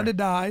went down it kind there. of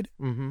died.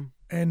 Mm-hmm.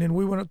 And then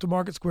we went up to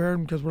Market Square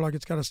because we're like,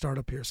 it's got to start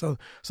up here. So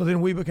then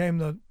we became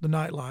the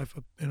nightlife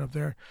up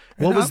there.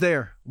 And What was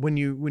there when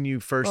you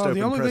first opened?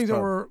 The only Press things that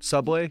Pub? were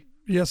Subway.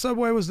 Yeah,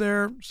 Subway was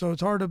there. So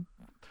it's hard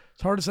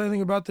to say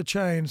anything about the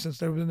chain since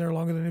they've been there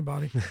longer than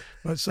anybody.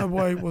 But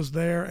Subway was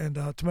there, and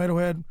Tomato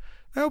Head.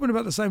 They opened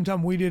about the same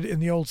time we did in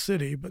the old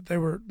city, but they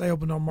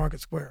opened on Market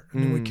Square,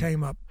 and then we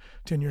came up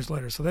 10 years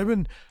later. So they've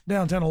been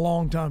downtown a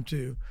long time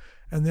too.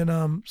 And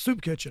then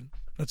Soup Kitchen.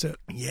 That's it.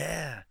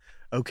 Yeah.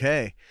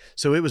 Okay.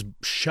 So it was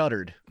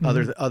shuttered.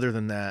 Other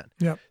than that.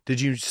 Yep.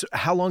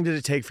 How long did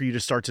it take for you to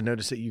start to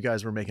notice that you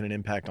guys were making an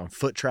impact on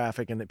foot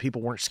traffic and that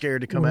people weren't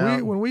scared to come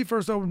out? When we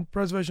first opened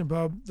Preservation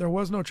Pub, there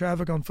was no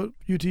traffic on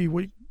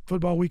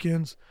football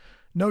weekends,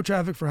 no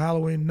traffic for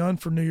Halloween, none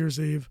for New Year's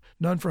Eve,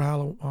 none for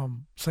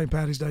St.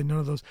 Patty's Day, none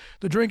of those.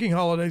 The drinking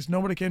holidays,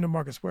 nobody came to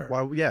Market Square.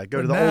 Well, yeah, go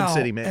But to the now, old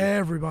city, man.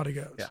 Everybody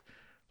goes. Yeah.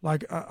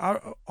 Like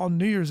on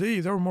New Year's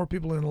Eve, there were more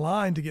people in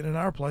line to get in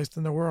our place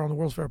than there were on the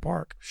World's Fair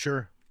Park,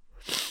 Sure.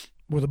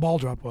 where the ball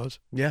drop was.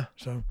 Yeah.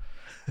 So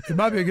it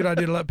might be a good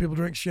idea to let people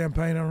drink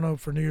champagne. I don't know,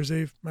 for New Year's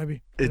Eve,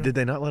 maybe. Did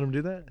they not let them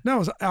do that? No, it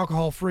was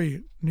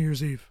alcohol-free New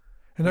Year's Eve,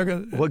 and they're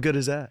going. What good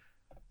is that?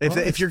 If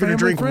It's you're going to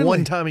drink family-friendly.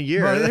 one time a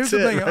year, But that's here's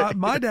the it. thing: right?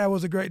 my dad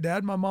was a great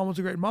dad. My mom was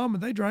a great mom,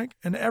 and they drank.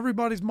 And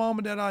everybody's mom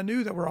and dad I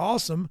knew that were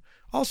awesome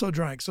also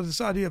drank. So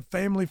this idea of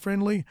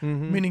family-friendly,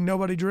 meaning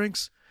nobody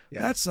drinks,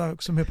 that's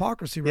some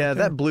hypocrisy, right Yeah,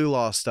 there. that blue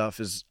law stuff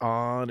is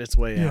on its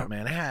way Yeah. out,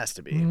 man. It has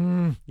to be.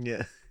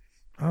 Yeah.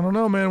 I don't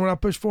know, man. When I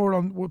pushed forward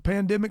on when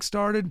pandemic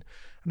started,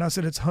 and I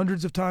said it's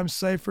hundreds of times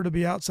safer to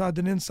be outside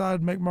than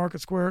inside, make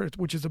Market Square,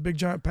 which is a big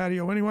giant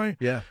patio anyway,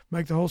 Yeah.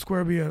 make the whole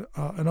square be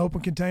an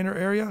open container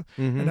area.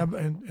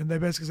 And they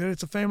basically said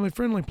it's a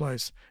family-friendly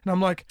place. And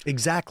I'm like,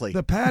 Exactly.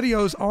 the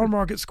patios on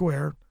Market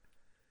Square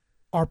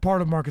are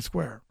part of Market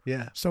Square.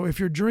 Yeah. So if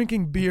you're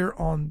drinking beer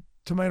on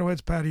Tomato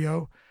Head's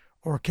patio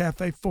or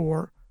Cafe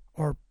 4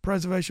 or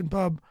Preservation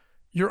Pub,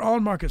 you're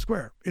on Market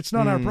Square. It's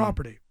not our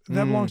property.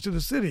 That belongs to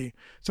the city.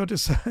 So to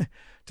say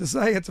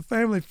it's a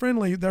family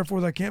friendly, therefore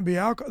there can't be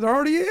alcohol. There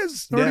already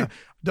is.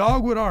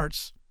 Dogwood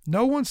Arts.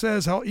 No one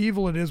says how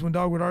evil it is when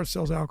Dogwood Arts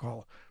sells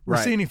alcohol. Right.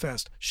 Rossini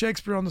Fest,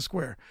 Shakespeare on the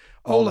Square,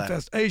 All Ola that.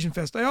 Fest, Asian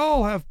Fest. They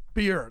all have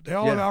beer. They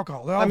all have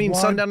alcohol. They all I have mean,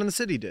 wine. Sundown in the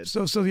City did.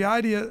 So the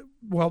idea,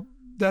 well,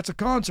 that's a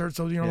concert,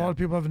 so a lot of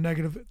people have a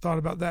negative thought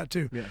about that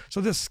too. Yeah. So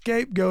this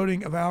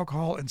scapegoating of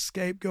alcohol and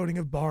scapegoating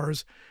of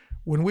bars,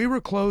 when we were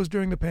closed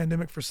during the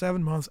pandemic for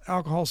 7 months,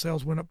 alcohol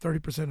sales went up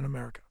 30% in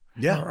America.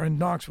 Yeah. Or in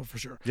Knoxville for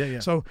sure. Yeah, yeah.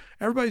 So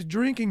everybody's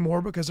drinking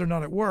more because they're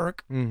not at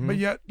work, but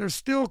yet they're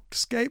still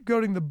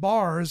scapegoating the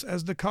bars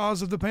as the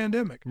cause of the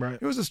pandemic. Right.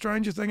 It was the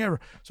strangest thing ever.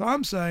 So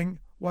I'm saying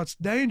what's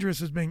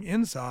dangerous is being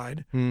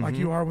inside, like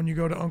you are when you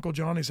go to Uncle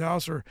Johnny's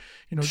house or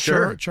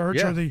Sure. church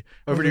Yeah. or the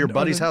Over to your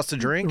buddy's house to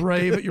drink.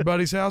 rave at your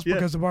buddy's house Yeah.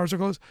 because the bars are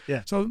closed.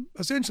 Yeah. So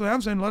essentially,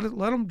 I'm saying let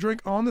them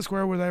drink on the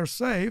square where they're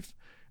safe,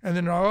 and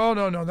then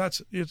no,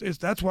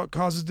 that's what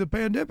causes the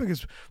pandemic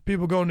is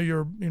people going to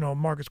your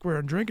Market Square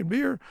and drinking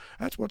beer.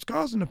 That's what's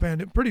causing the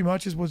pandemic. Pretty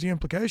much was the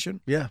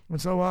implication. Yeah.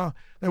 And so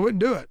they wouldn't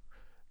do it,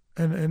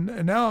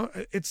 and now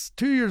it's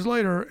 2 years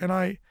later, and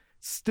I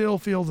still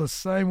feel the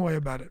same way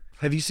about it.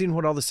 Have you seen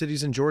what all the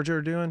cities in Georgia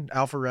are doing?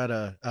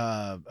 Alpharetta.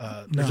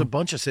 There's a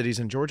bunch of cities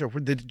in Georgia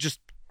where they just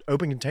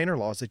open container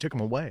laws. They took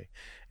them away,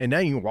 and now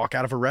you can walk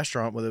out of a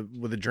restaurant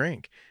with a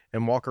drink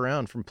and walk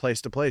around from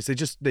place to place. They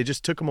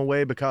just took them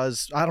away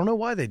because I don't know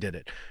why they did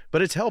it,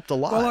 but it's helped a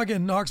lot. Well, like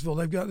in Knoxville,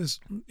 they've got this.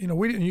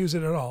 We didn't use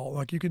it at all.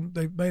 Like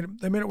they made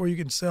it where you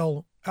can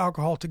sell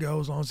alcohol to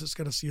go as long as it's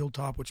got a sealed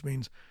top, which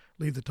means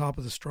leave the top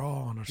of the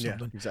straw on or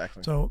something. Yeah,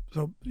 exactly. So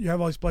you have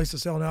all these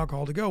places selling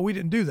alcohol to go. We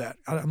didn't do that.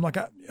 I'm like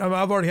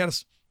I've already had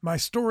my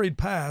storied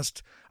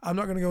past. I'm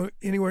not going to go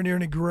anywhere near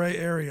any gray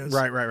areas.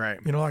 Right.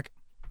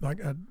 Like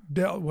a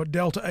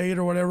Delta 8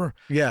 or whatever.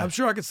 Yeah. I'm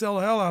sure I could sell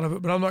the hell out of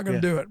it, but I'm not going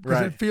to do it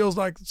because it feels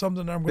like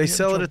something I'm going to They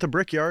sell it at the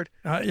Brickyard.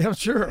 yeah, I'm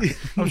sure.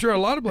 I'm sure a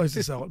lot of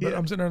places sell it, but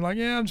I'm sitting there like,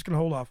 I'm just going to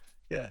hold off.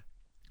 Yeah.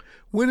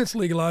 When it's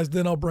legalized,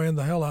 then I'll brand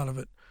the hell out of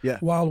it. Yeah.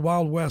 Wild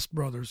West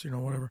Brothers,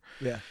 whatever.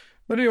 Yeah.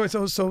 But anyway,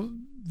 so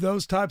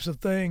those types of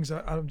things,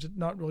 I'm just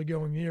not really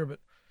going here, but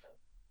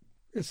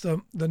it's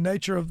the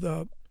nature of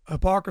the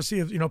hypocrisy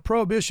of,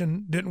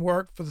 prohibition didn't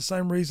work for the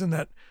same reason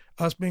that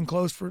us being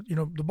closed for,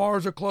 the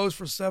bars are closed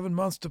for 7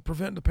 months to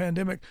prevent the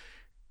pandemic.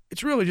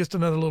 It's really just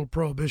another little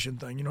prohibition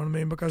thing. You know what I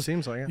mean? Because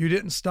Seems like it. you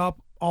didn't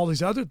stop all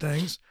these other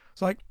things.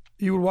 It's like,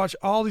 you would watch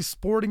all these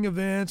sporting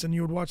events, and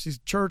you would watch these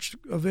church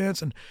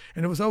events, and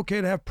it was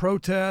okay to have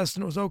protests,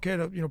 and it was okay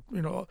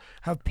to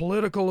have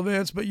political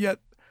events, but yet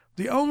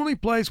the only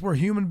place where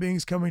human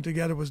beings coming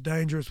together was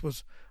dangerous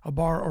was a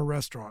bar or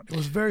restaurant. It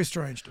was very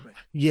strange to me.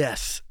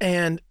 Yes,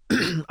 and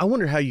I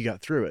wonder how you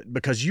got through it,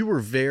 because you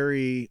were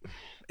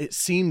it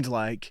seemed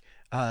like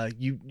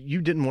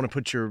you didn't want to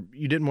put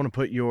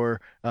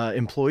your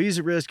employees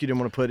at risk. You didn't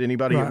want to put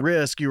anybody at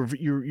risk.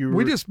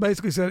 We just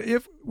basically said,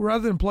 if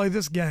rather than play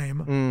this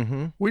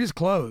game, we just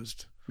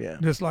closed. Yeah.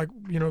 Just like,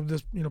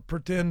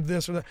 pretend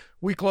this or that.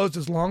 We closed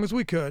as long as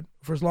we could,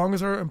 for as long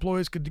as our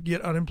employees could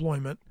get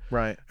unemployment.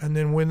 Right. And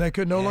then when they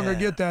could no longer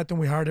get that, then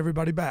we hired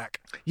everybody back.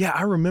 Yeah,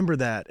 I remember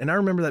that. And I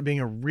remember that being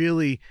a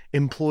really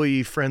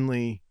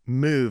employee-friendly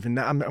move. And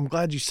I'm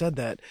glad you said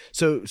that.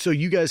 So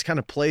you guys kind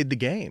of played the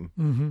game,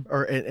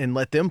 and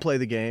let them play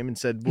the game, and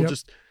said, we'll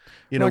just,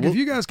 if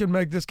you guys can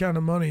make this kind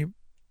of money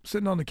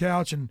sitting on the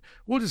couch, and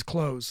we'll just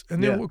close.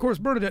 And then, of course,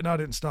 Bernadette and I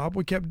didn't stop.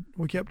 We kept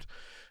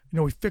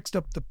we fixed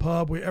up the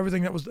pub.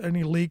 Everything that was,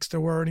 any leaks there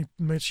were, any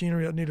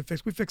machinery that needed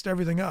fixed, we fixed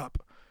everything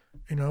up,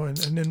 and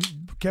then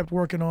kept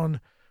working on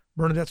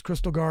Bernadette's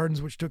Crystal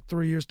Gardens, which took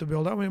 3 years to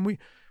build. I mean,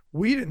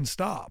 we didn't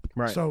stop.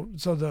 Right. So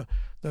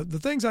the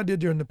things I did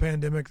during the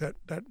pandemic that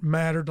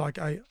mattered, like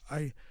I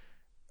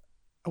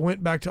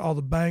went back to all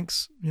the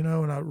banks, and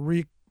I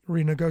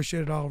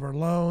renegotiated all of our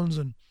loans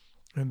and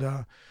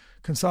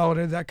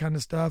consolidated that kind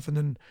of stuff,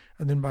 and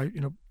then by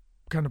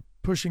kind of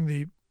pushing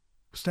the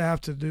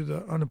staff to do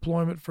the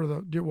unemployment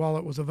while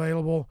it was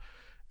available,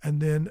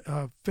 and then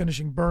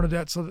finishing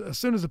Bernadette. So as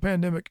soon as the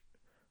pandemic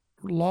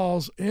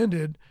laws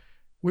ended,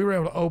 we were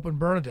able to open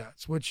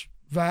Bernadette's, which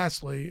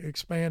vastly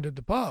expanded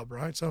the pub,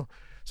 right? So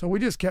we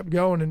just kept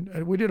going,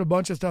 and we did a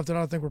bunch of stuff that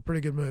I think were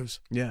pretty good moves.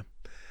 Yeah.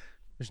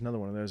 There's another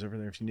one of those over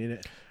there if you need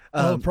it.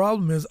 The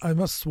problem is I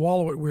must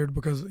swallow it weird,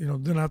 because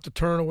then I have to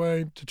turn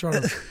away to try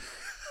to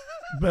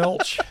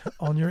belch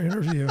on your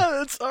interview.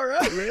 That's all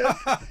right,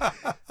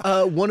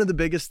 man. One of the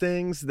biggest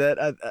things that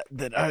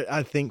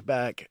I think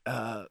back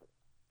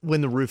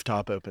when the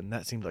rooftop opened,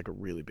 that seemed like a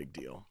really big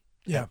deal.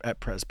 Yeah, at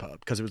Pres Pub,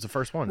 because it was the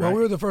first one. Well, right?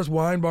 We were the first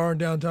wine bar in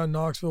downtown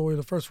Knoxville. We were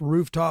the first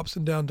rooftops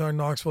in downtown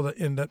Knoxville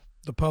that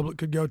the public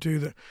could go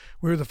to.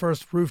 We were the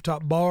first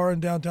rooftop bar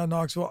in downtown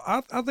Knoxville.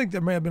 I think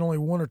there may have been only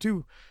one or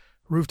two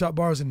rooftop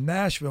bars in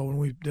Nashville when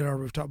we did our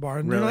rooftop bar,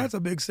 and really? That's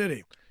a big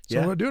city.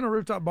 So we're doing a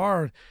rooftop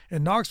bar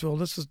in Knoxville.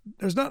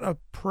 There's not a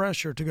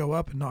pressure to go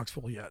up in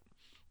Knoxville yet.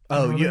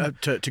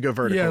 To go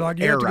vertical. Yeah,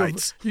 like air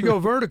rights. You go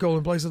vertical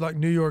in places like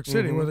New York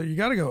City, where you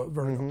got to go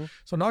vertical.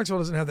 So Knoxville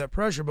doesn't have that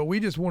pressure, but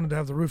we just wanted to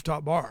have the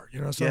rooftop bar,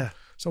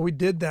 So we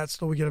did that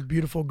so we get a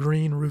beautiful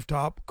green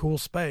rooftop, cool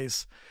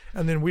space,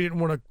 and then we didn't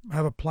want to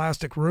have a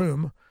plastic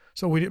room,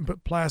 so we didn't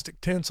put plastic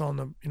tents on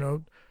them,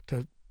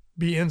 to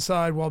be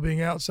inside while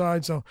being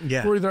outside. So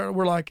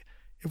we're like,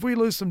 if we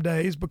lose some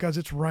days because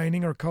it's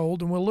raining or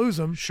cold, and we'll lose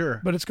them. Sure.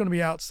 But it's going to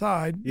be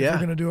outside if we're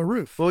going to do a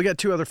roof. Well, we got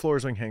 2 other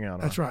floors we can hang out on.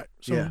 That's right.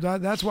 So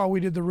that's why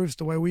we did the roofs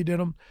the way we did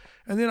them.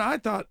 And then I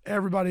thought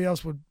everybody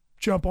else would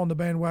jump on the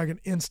bandwagon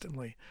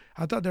instantly.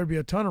 I thought there'd be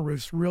a ton of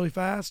roofs really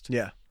fast.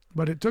 Yeah.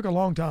 But it took a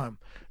long time.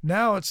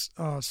 Now it's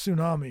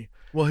tsunami.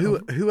 Well,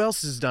 who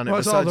else has done it? Well,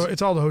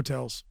 it's all the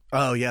hotels.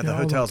 Oh, yeah. The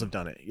hotels have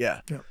done it.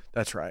 Yeah.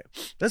 That's right.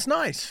 That's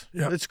nice.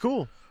 Yeah. It's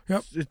cool.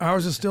 Yep.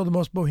 Ours is still the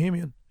most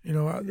bohemian.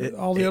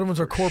 All the other ones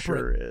are corporate.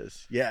 Sure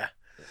is. Yeah.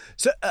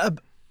 So,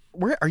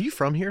 where are you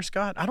from here,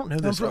 Scott? I don't know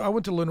this. I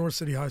went to Lenoir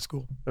City High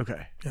School.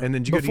 Okay. Yeah. And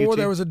then before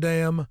there was a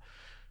dam,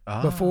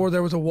 before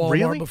there was a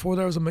Walmart, before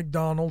there was a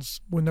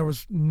McDonald's, when there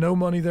was no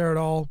money there at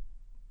all,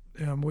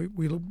 we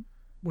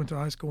went to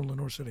high school in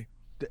Lenoir City.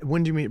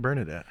 When did you meet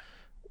Bernadette?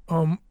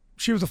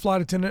 She was a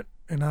flight attendant,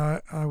 and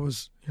I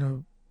was,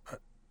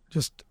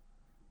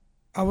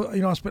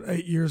 I spent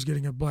 8 years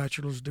getting a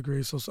bachelor's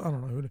degree, so I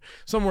don't know.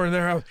 Somewhere in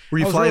there. Were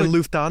you flying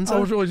Lufthansa? I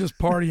was really just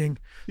partying.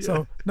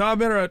 So, no, I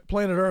met her at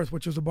Planet Earth,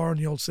 which was a bar in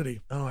the old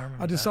city. Oh, I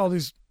remember I just saw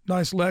these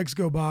nice legs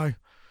go by,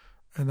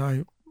 and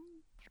I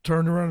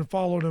turned around and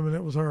followed them, and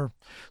it was her.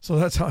 So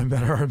that's how I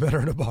met her. I met her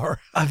in a bar.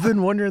 I've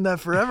been wondering that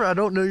forever. I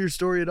don't know your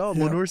story at all.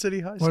 Yeah. Lenoir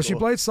City High School. Well, she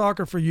played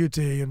soccer for UT,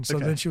 and so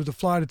then she was a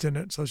flight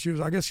attendant. So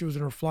I guess she was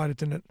in her flight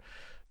attendant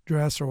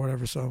dress or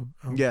whatever. So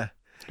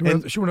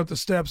she went up the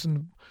steps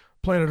and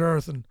Planet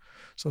Earth, and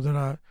so then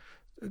I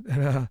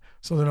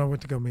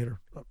went to go meet her.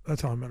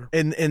 That's how I met her.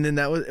 And then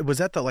that was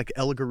that the like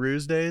Ella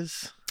Garou's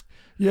days?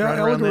 Yeah,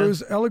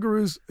 Ella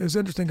Garou's is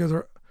interesting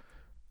because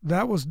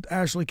that was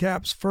Ashley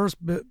Capp's first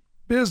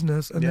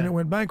business, and then it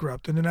went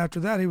bankrupt. And then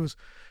after that,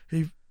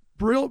 he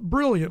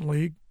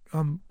brilliantly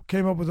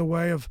came up with a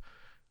way of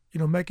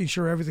making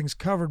sure everything's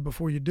covered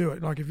before you do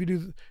it. Like if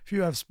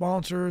you have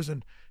sponsors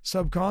and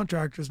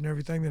subcontractors and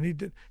everything, then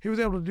he was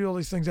able to do all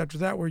these things after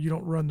that where you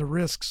don't run the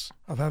risks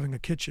of having a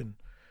kitchen.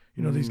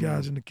 These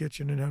guys in the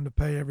kitchen and having to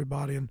pay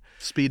everybody and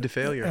speed to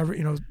failure.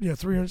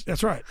 300.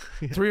 That's right.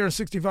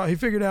 365. He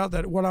figured out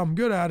that what I'm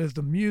good at is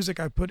the music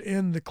I put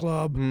in the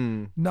club,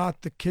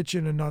 not the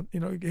kitchen, and not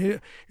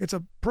it's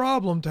a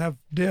problem to have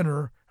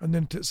dinner and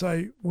then to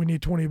say we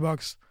need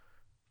 $20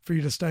 for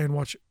you to stay and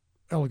watch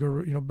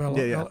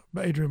Bella,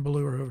 Adrian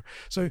Ballou or whoever.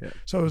 So it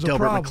was a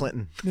Delbert problem.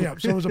 McClinton. Yeah,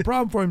 so it was a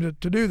problem for him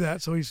to do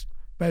that. So he's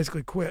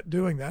basically quit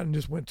doing that and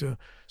just went to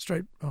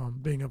straight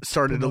being a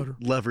promoter. To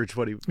leverage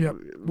what he was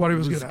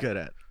good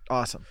at.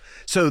 Awesome.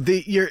 So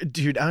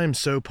dude, I am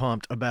so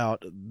pumped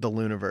about the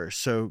Luniverse.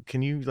 So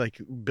can you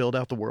like build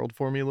out the world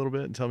for me a little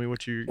bit and tell me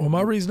what you? Well,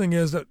 my reasoning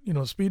is that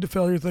speed to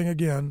failure thing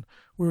again.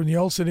 We were in the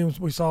old city and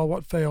we saw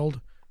what failed.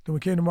 Then we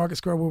came to Market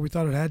Square where we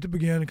thought it had to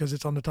begin because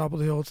it's on the top of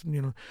the hill.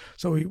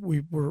 So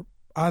we were.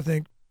 I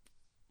think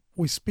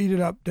we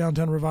speeded up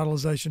downtown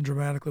revitalization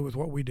dramatically with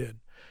what we did.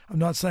 I'm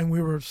not saying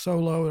we were so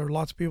low. There were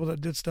lots of people that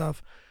did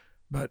stuff,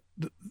 but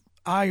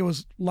I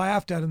was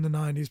laughed at in the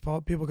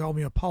 90s. People called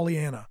me a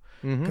Pollyanna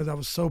because I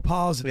was so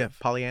positive.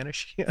 Yeah,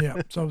 Pollyannish.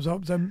 Yeah. So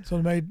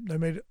they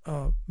made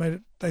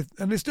it.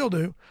 They still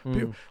do.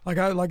 People,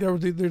 there were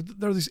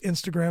these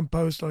Instagram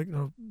posts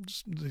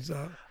these.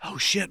 Oh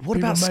shit! What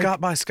about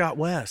Scott by Scott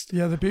West?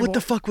 Yeah, the people. What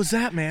the fuck was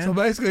that, man? So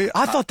basically,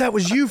 I thought that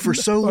was you for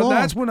so long.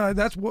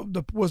 That's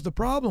what was the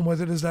problem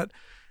with it is that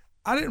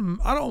I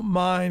don't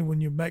mind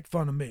when you make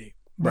fun of me.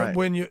 But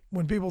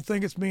when people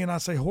think it's me and I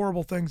say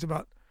horrible things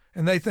about,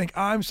 and they think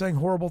I'm saying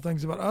horrible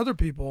things about other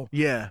people,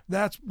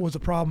 that was a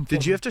problem for me.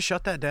 Did you have to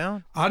shut that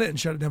down? I didn't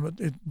shut it down,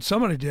 but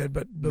somebody did.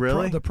 But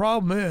the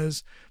problem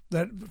is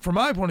that, from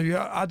my point of view,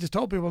 I just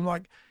told people, I'm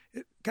like,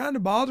 it kind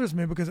of bothers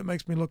me because it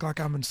makes me look like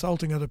I'm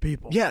insulting other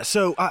people. Yeah,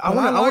 so I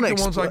want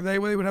the ones like they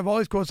would have all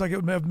these quotes like it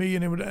would have me,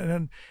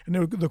 and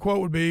the quote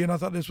would be, and I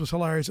thought this was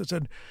hilarious. It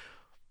said,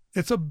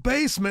 "It's a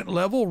basement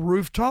level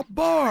rooftop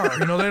bar."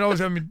 They'd always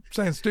have me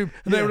saying stupid.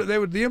 And they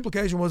would. The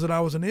implication was that I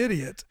was an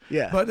idiot.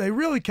 Yeah. But they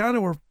really kind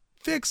of were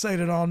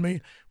fixated on me,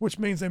 which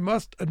means they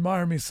must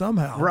admire me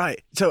somehow.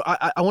 Right. So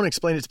I want to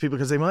explain it to people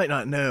because they might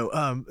not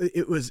know.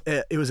 It was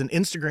an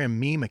Instagram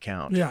meme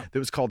account. Yeah. That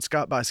was called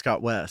Scott by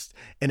Scott West,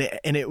 and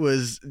it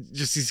was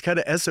just these kind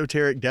of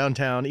esoteric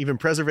downtown, even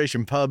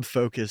Preservation Pub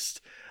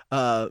focused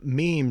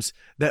memes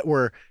that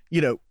were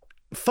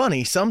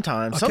funny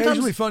sometimes,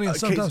 occasionally funny and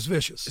sometimes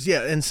vicious.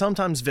 Yeah, and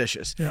sometimes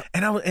vicious. Yeah.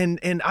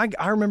 And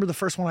I remember the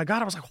first one I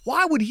got, I was like,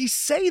 why would he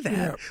say that?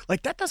 Yeah.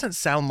 Like that doesn't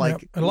sound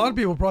like. Yeah. And a lot of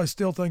people probably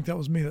still think that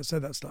was me that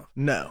said that stuff.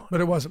 No,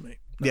 but it wasn't me.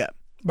 No. Yeah.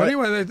 But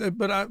anyway,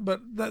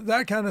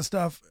 that kind of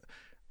stuff.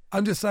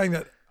 I'm just saying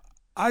that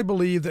I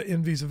believe that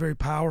envy is a very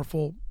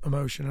powerful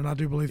emotion, and I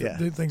do believe that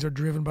things are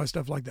driven by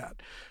stuff like that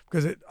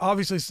because it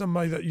obviously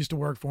somebody that used to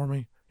work for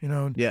me,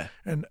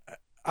 and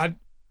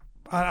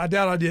I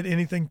doubt I did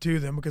anything to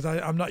them because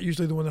I'm not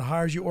usually the one that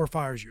hires you or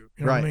fires you.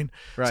 You know what I mean?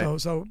 Right.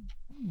 So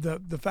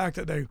the fact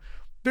that they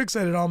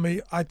fixated on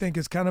me, I think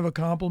is kind of a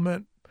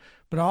compliment.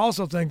 But I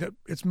also think that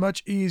it's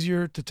much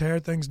easier to tear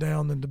things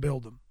down than to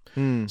build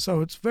them.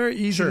 So it's very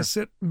easy to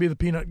sit and be the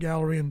peanut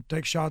gallery and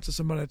take shots at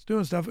somebody that's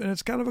doing stuff, and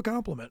it's kind of a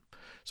compliment.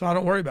 So I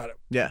don't worry about it.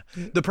 Yeah.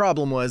 The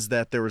problem was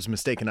that there was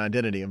mistaken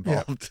identity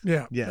involved.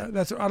 Yeah.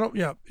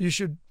 You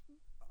should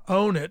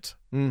own it,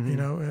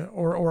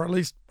 or at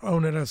least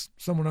own it as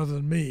someone other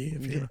than me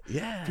if you're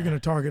going to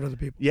target other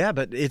people. Yeah,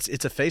 but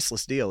it's a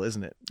faceless deal,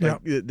 isn't it? Like,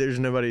 there's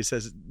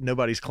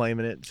nobody's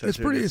claiming it. It's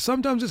pretty.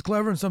 Sometimes it's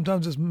clever and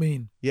sometimes it's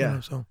mean.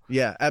 Yeah.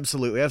 Yeah,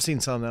 absolutely. I've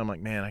seen some that I'm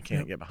like, man, I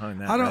can't get behind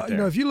that. I don't.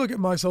 If you look at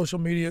my social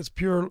media, it's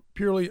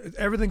purely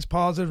everything's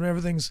positive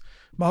and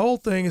my whole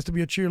thing is to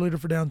be a cheerleader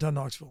for downtown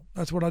Knoxville.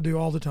 That's what I do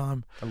all the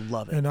time. I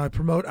love it. And I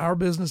promote our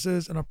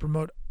businesses and I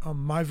promote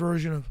my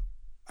version of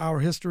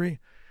our history.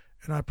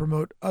 And I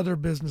promote other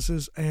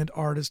businesses and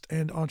artists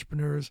and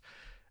entrepreneurs.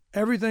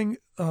 Everything,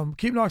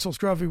 Keep Knoxville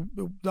Scruffy,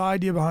 the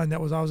idea behind that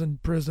was I was in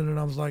prison and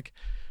I was like,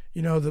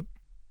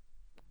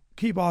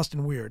 Keep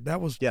Austin Weird.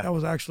 That was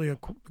actually a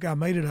guy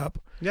made it up.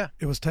 Yeah.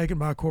 It was taken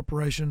by a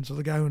corporation, so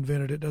the guy who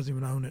invented it doesn't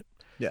even own it.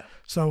 Yeah.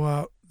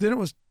 So then it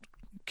was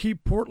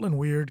Keep Portland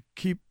Weird,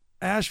 Keep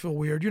Asheville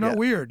Weird. You're not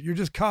weird. You're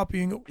just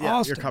copying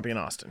Austin. You're copying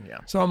Austin, yeah.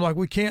 So I'm like,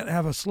 we can't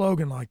have a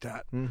slogan like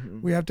that.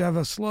 Mm-hmm. We have to have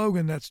a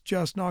slogan that's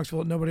just Knoxville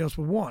that nobody else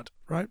would want,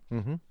 right?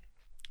 Mm-hmm.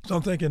 So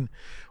I'm thinking,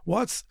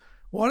 what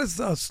is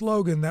a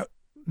slogan that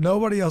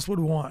nobody else would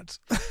want?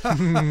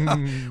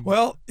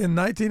 Well, in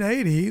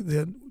 1980,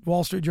 the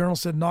Wall Street Journal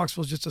said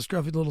Knoxville is just a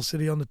scruffy little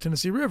city on the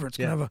Tennessee River. It's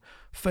going to have a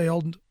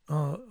failed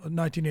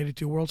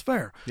 1982 World's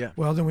Fair. Yeah.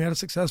 Well, then we had a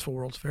successful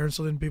World's Fair, and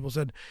so then people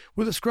said,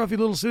 "We're the scruffy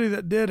little city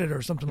that did it,"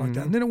 or something like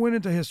that. And then it went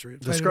into history.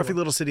 The scruffy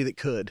little city that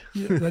could.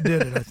 Yeah, that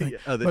did it, I think.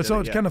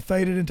 It kind of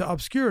faded into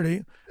obscurity,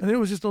 and then it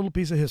was just a little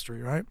piece of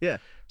history, right? Yeah.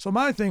 So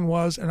my thing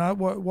was, and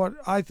what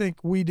I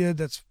think we did,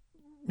 that's,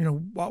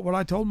 what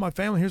I told my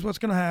family, here's what's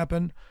going to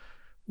happen.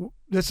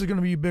 This is going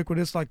to be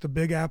ubiquitous, like the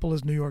Big Apple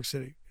is New York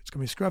City. It's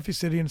going to be Scruffy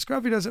City, and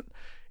Scruffy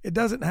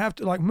doesn't have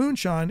to, like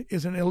moonshine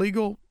is an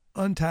illegal,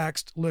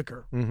 untaxed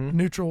liquor,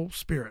 neutral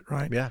spirit,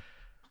 right? Yeah.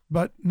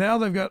 But now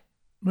they've got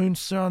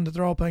moonshine that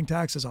they're all paying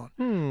taxes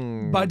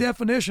on. By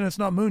definition, it's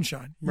not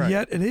moonshine. Right.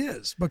 Yet it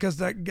is, because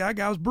that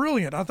guy was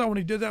brilliant. I thought when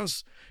he did that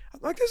I'm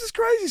like, this is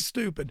crazy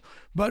stupid.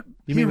 But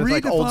you mean with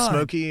like Old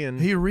Smoky and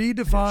he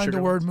redefined sugar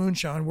the word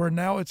moonshine, where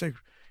now it's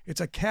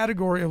a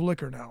category of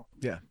liquor now.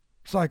 Yeah.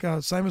 It's like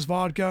same as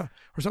vodka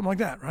or something like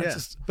that, right? Yeah.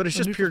 But it's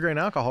just pure grain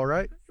alcohol,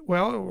 right?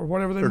 Well, or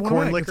whatever they Or want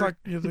corn to make. liquor.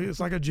 It's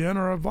like a gin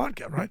or a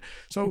vodka, right?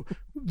 So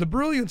the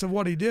brilliance of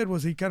what he did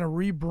was he kind of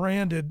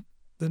rebranded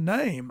the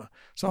name.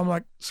 So I'm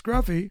like,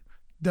 Scruffy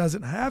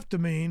doesn't have to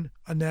mean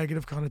a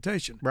negative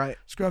connotation. Right.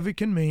 Scruffy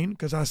can mean,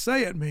 because I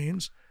say it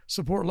means,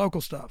 support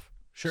local stuff.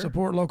 Sure.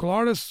 Support local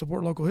artists,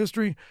 support local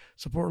history,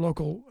 support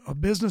local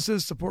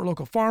businesses, support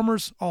local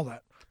farmers, all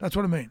that. That's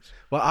what it means.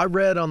 Well, I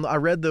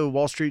read the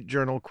Wall Street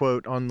Journal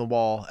quote on the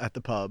wall at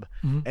the pub,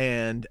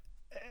 and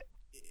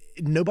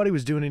nobody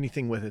was doing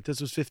anything with it.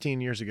 This was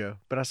 15 years ago,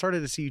 but I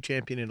started to see you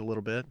champion it a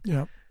little bit.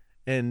 Yeah.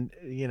 And,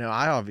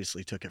 I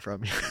obviously took it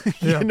from you.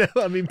 Yeah.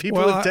 I mean,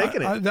 people have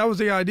taken it. That was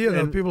the idea, though.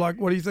 And- People are like,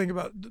 what do you think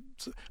about?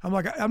 I'm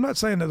like, I'm not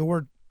saying that the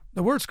word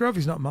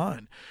Scruffy's not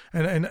mine.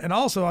 And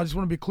also, I just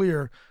want to be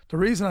clear. The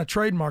reason I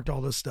trademarked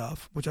all this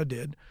stuff, which I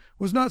did,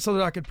 was not so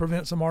that I could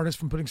prevent some artist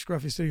from putting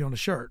Scruffy City on a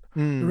shirt.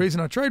 The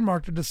reason I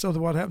trademarked it is so that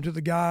what happened to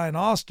the guy in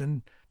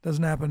Austin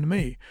doesn't happen to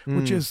me,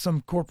 which is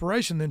some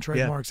corporation then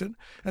trademarks it.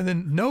 And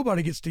then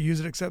nobody gets to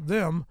use it except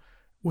them,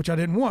 which I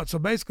didn't want. So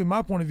basically,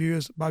 my point of view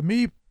is by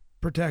me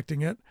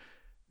protecting it,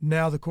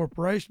 now the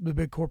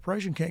big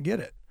corporation can't get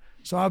it.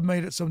 So I've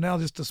made it so now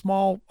just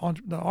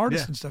the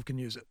artists and stuff can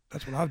use it.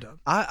 That's what I've done.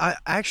 I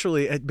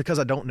actually, because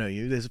I don't know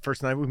you, this is the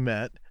first night we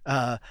met.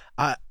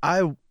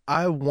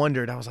 I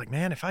wondered. I was like,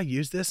 man, if I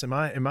use this, am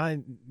I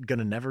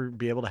gonna never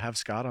be able to have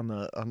Scott on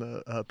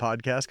the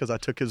podcast because I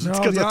took his No,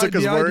 word?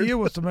 The idea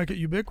was to make it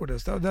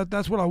ubiquitous.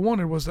 That's what I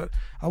wanted. Was that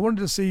I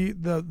wanted to see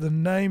the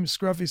name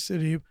Scruffy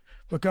City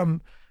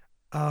become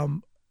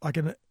like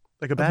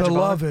a badge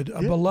beloved, of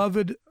honor.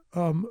 beloved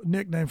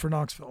nickname for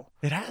Knoxville.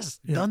 It has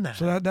done that.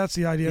 So that's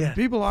the idea. Yeah. And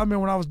people, I remember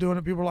when I was doing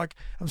it, people were like,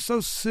 I'm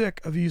so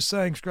sick of you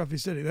saying Scruffy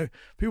City.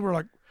 People were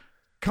like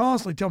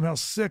constantly telling me how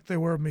sick they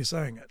were of me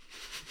saying it.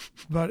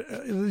 But,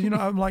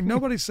 I'm like,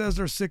 nobody says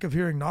they're sick of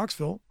hearing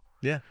Knoxville.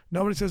 Yeah.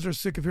 Nobody says they're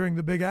sick of hearing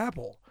the Big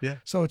Apple. Yeah.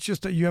 So it's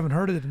just that you haven't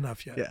heard it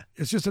enough yet. Yeah.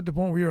 It's just at the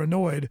point where you're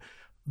annoyed.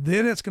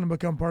 Then it's going to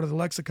become part of the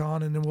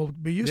lexicon, and then we'll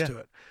be used to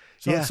it.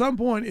 So at some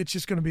point, it's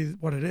just going to be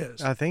what it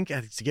is. I think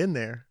it's getting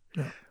there.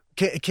 Yeah.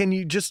 Can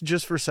you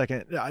just for a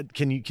second?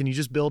 Can you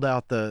just build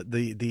out the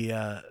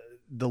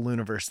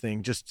Luniverse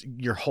thing? Just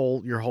your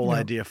whole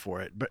idea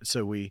for it. But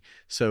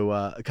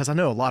because I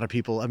know a lot of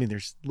people. I mean,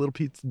 there's little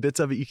bits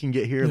of it you can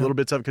get here, little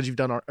bits of it because you've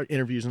done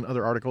interviews and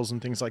other articles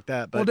and things like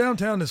that. But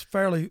downtown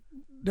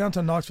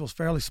Knoxville is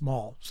fairly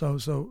small.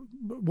 So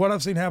what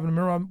I've seen happen.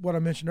 Remember what I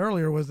mentioned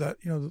earlier was that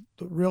the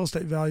real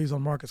estate values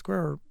on Market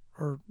Square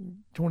are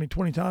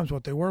 20 times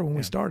what they were when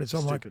we started. So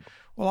I'm like,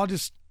 well,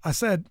 I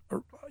said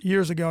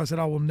years ago, I said,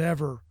 I will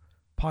never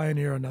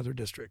pioneer another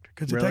district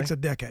because it takes a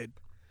decade.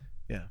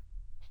 Yeah.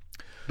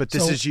 But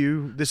this is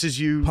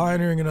you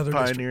pioneering another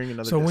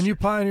district. So when you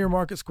pioneer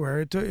Market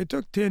Square, it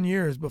took 10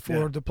 years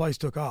before the place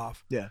took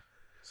off. Yeah.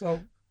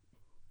 So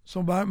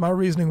my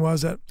reasoning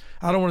was that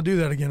I don't want to do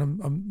that again.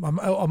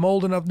 I'm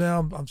old enough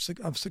now. I'm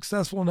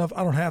successful enough.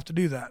 I don't have to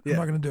do that. Yeah. I'm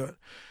not going to do it.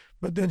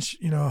 But then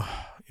you know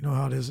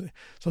how it is.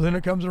 So then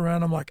it comes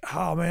around. I'm like,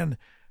 oh man,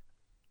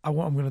 I'm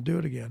going to do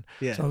it again.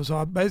 Yeah. So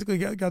I basically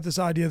got this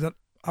idea that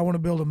I want to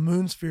build a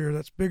moon sphere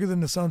that's bigger than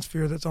the sun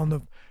sphere. That's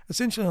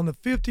essentially on the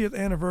 50th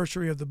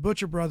anniversary of the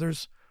Butcher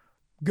Brothers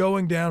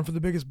going down for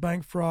the biggest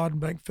bank fraud and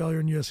bank failure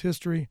in U.S.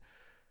 history,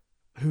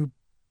 who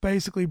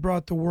basically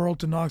brought the world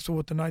to Knoxville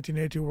with the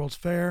 1982 World's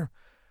Fair,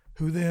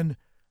 who then,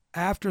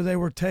 after they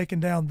were taken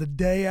down, the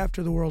day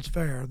after the World's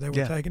Fair, they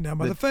were taken down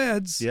by the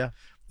feds. Yeah.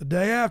 The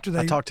day after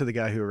I talked to the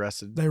guy who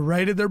arrested. They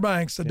raided their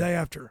banks the day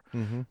after.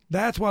 Mm-hmm.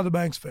 That's why the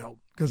banks failed,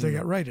 because they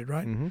got raided,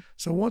 right? Mm-hmm.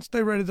 So once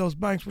they raided those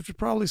banks, which was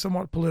probably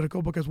somewhat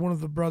political because one of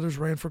the brothers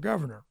ran for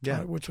governor.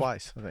 Yeah, right,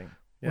 twice, I think.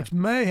 Yeah. Which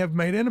may have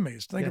made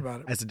enemies. Think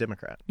about it. As a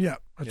Democrat. Yeah,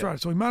 that's right.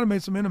 So he might have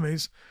made some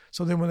enemies.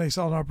 So then when they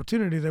saw an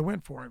opportunity, they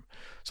went for him.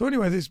 So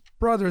anyway, these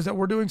brothers that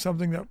were doing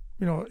something that,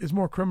 is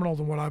more criminal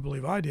than what I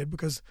believe I did,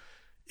 because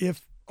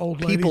if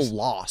old ladies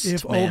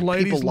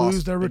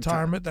lose their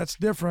retirement, that's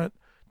different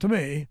to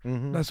me.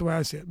 Mm-hmm. That's the way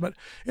I see it. But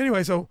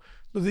anyway, so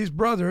these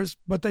brothers,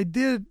 but they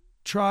did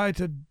tried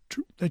to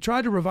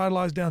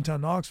revitalize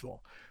downtown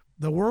Knoxville.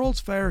 The World's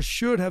Fair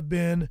should have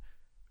been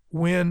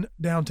when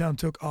downtown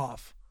took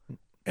off.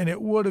 And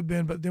it would have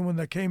been, but then when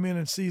they came in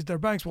and seized their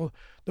banks, well,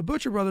 the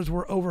Butcher Brothers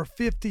were over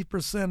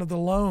 50% of the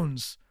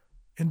loans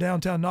in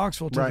downtown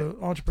Knoxville to the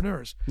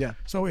entrepreneurs. Yeah.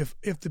 So if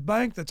the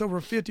bank that's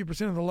over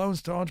 50% of the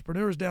loans to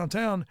entrepreneurs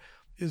downtown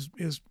has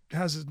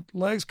its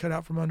legs cut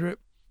out from under it,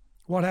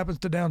 what happens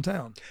to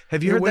downtown?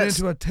 Have you heard went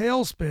into a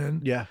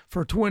tailspin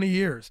for 20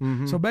 years.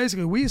 Mm-hmm. So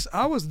basically,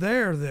 I was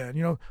there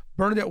then.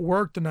 Bernadette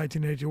worked the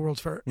 1982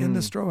 World's Fair in the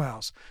Stroh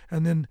House,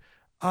 and then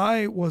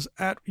I was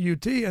at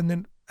UT, and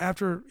then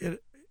after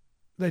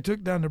they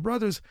took down the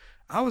brothers,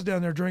 I was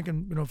down there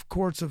drinking,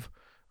 quarts of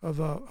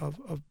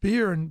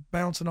beer and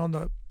bouncing on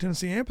the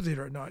Tennessee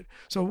Amphitheater at night.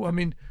 So I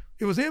mean,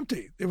 it was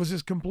empty. It was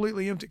just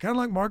completely empty, kind of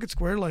like Market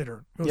Square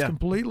later. It was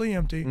completely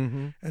empty,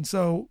 and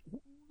so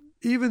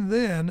even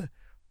then.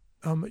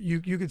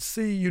 You could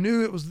see, you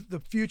knew it was the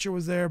future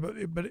was there, but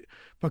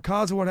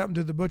because of what happened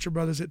to the Butcher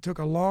Brothers, it took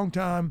a long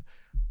time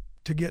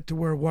to get to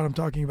what I'm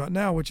talking about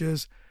now, which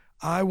is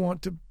I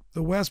want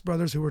the West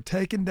brothers, who were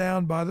taken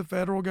down by the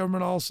federal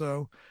government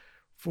also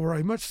for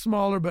a much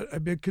smaller but a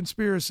big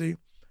conspiracy,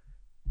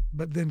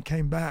 but then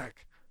came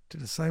back to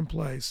the same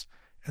place.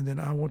 And then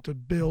I want to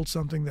build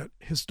something that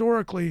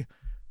historically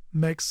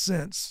makes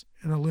sense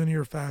in a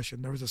linear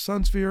fashion. There was a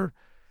sun sphere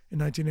in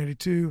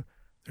 1982.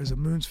 There's a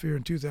moon sphere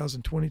in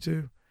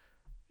 2022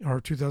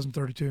 or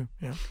 2032.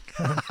 Yeah,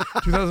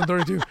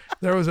 2032.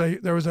 There was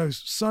a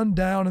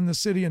sundown in the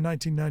city in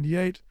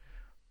 1998.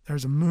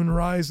 There's a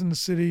moonrise in the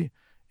city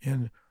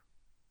in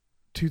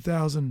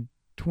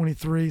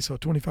 2023. So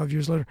 25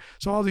 years later.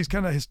 So all these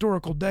kind of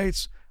historical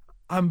dates,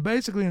 I'm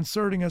basically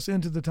inserting us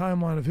into the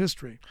timeline of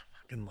history.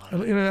 In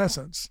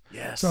essence.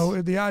 Yes.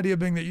 So the idea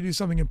being that you do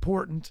something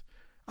important.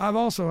 I've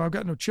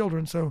got no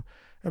children, so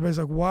everybody's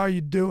like, why are you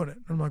doing it?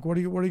 I'm like, what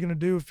are you going to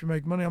do if you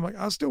make money? I'm like,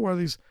 I still wear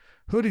these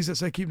hoodies that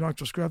say keep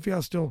Knoxville scruffy.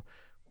 I still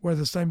wear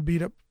the same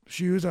beat up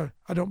shoes. I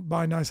don't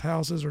buy nice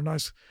houses or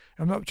nice.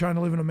 I'm not trying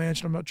to live in a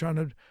mansion. I'm not trying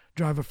to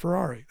drive a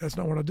Ferrari. That's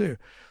not what I do.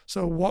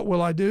 So what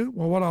will I do?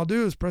 Well, what I'll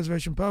do is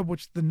Preservation Pub,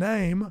 which the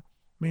name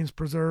means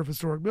preserve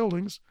historic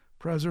buildings.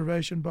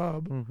 Preservation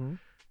Pub. Mm-hmm.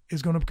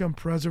 Is going to become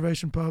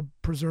Preservation Pub,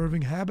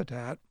 preserving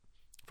habitat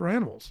for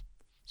animals.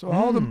 So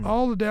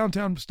all the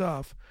downtown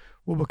stuff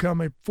will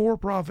become a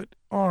for-profit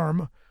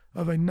arm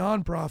of a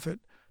non-profit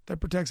that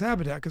protects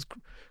habitat, because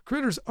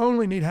critters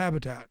only need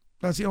habitat.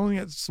 That's the only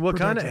thing that's What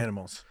protected. kind of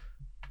animals?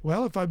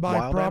 Well, if I buy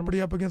Wild property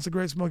animals? up against the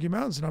Great Smoky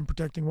Mountains, then I'm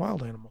protecting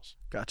wild animals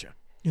Gotcha.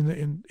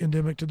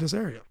 endemic to this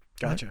area.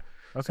 Gotcha. Right?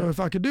 Okay. So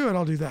if I could do it,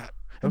 I'll do that.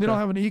 And then Okay. I'll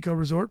have an eco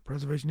resort,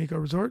 preservation eco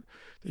resort,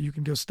 that you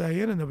can go stay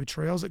in, and there'll be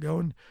trails that go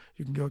and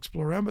you can go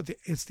explore around. But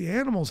it's the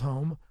animal's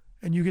home,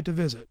 and you get to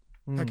visit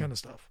that kind of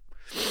stuff.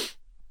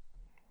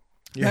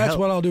 That's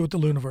what I'll do with the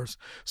Luniverse.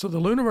 So the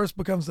Luniverse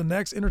becomes the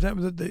next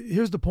entertainment.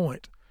 Here's the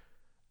point.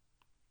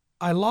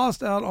 I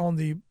lost out on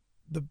the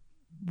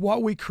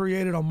what we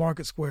created on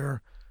Market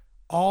Square.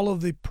 All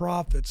of the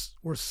profits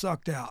were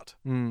sucked out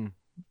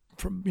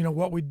from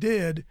what we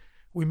did.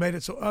 We made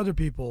it so other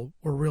people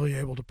were really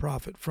able to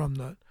profit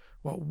from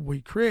what we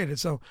created.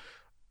 So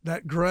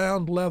that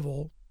ground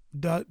level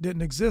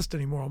didn't exist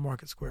anymore on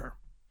Market Square.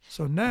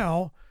 So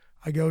now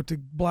I go to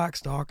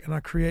Blackstock and I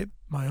create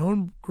my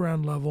own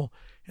ground level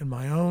in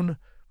my own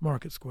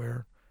Market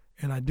Square,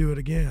 and I do it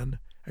again,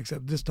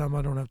 except this time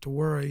I don't have to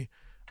worry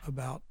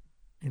about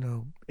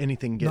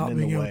anything getting not in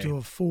being the able way. to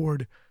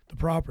afford the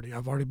property.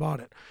 I've already bought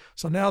it.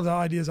 So now the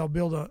idea is I'll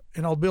build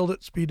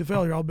it speed to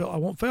failure. I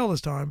won't fail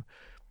this time.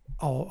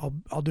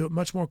 I'll do it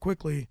much more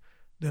quickly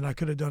than I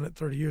could have done it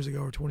 30 years ago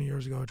or 20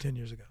 years ago or 10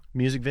 years ago.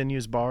 Music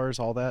venues, bars,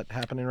 all that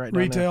happening right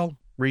now.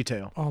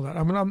 Retail. All that.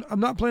 I'm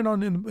not planning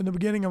on in the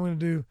beginning. I want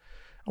to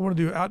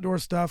do outdoor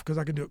stuff because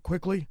I can do it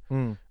quickly,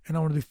 and I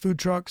want to do food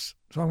trucks.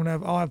 So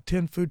I'll have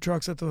 10 food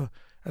trucks at the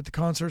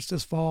concerts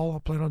this fall. I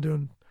plan on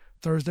doing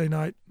Thursday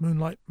night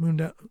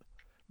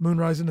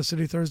moonrise in the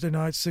city Thursday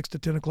night 6 to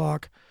 10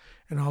 o'clock,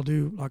 and I'll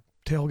do like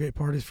tailgate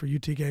parties for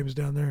UT games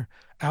down there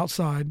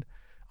outside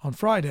on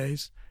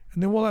Fridays,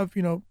 and then we'll have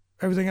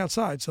everything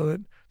outside, so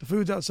that the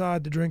food's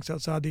outside, the drinks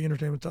outside, the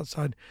entertainment's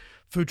outside.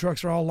 Food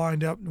trucks are all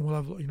lined up, and we'll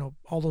have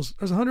all those.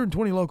 There's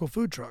 120 local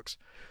food trucks,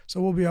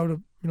 so we'll be able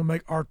to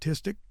make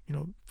artistic.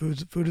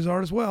 Food is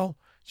art as well.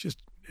 It's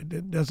just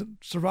it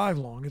doesn't survive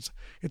long. It's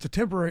a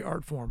temporary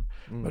art form,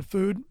 but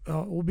food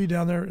will be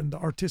down there in the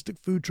artistic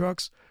food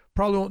trucks.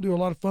 Probably won't do a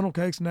lot of funnel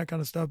cakes and that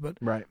kind of stuff, but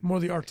more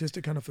the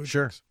artistic kind of food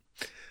trucks.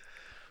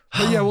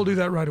 But yeah, we'll do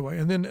that right away,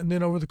 and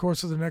then over the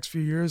course of the next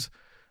few years,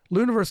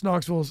 Luniverse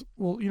Knoxville is,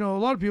 a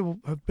lot of people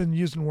have been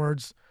using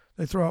words.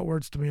 They throw out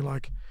words to me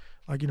like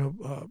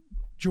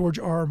George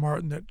R.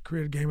 Martin that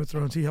created Game of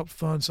Thrones. He helped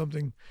fund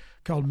something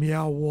called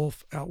Meow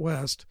Wolf Out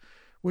West,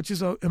 which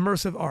is a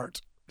immersive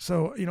art.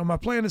 So, my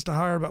plan is to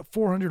hire about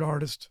 400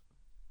 artists,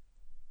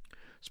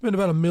 spend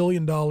about $1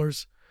 million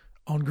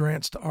on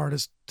grants to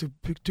artists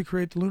to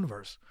create the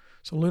Luniverse.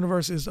 So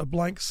Luniverse is a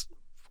blank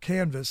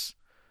canvas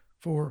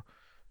for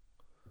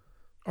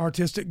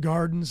artistic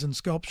gardens and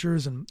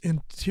sculptures and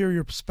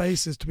interior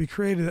spaces to be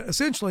created.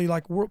 Essentially,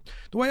 like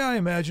the way I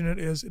imagine it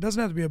is, it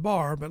doesn't have to be a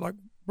bar, but like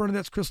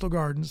Bernadette's Crystal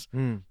Gardens,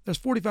 there's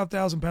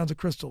 45,000 pounds of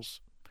crystals.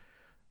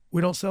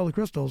 We don't sell the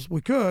crystals.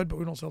 We could, but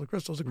we don't sell the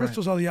crystals. The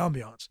crystals are the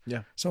ambiance.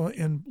 Yeah. So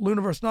in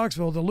Luniverse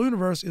Knoxville, the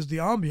Luniverse is the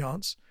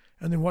ambiance,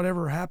 and then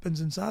whatever happens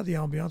inside the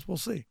ambiance, we'll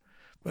see.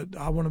 But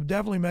I want to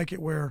definitely make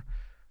it where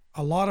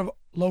a lot of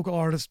local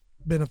artists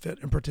benefit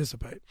and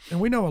participate, and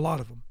we know a lot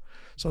of them.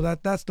 So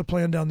that's the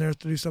plan down there, is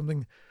to do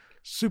something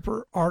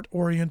super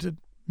art-oriented,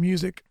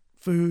 music,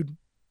 food,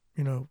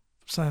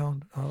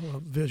 sound,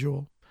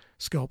 visual,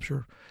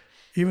 sculpture.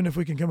 Even if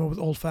we can come up with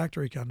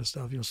olfactory kind of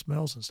stuff,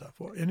 smells and stuff,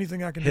 or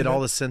anything I can hit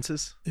all the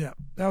senses. Yeah,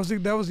 that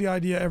was the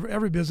idea.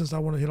 Every business I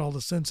want to hit all the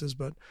senses,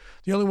 but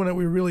the only one that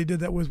we really did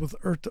that was with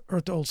Earth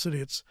to Old City.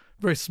 It's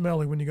very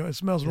smelly when you go. It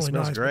smells really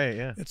nice. It smells great.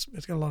 Yeah, it's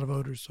got a lot of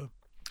odors. So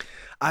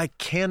I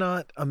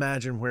cannot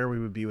imagine where we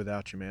would be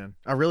without you, man.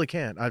 I really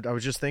can't. I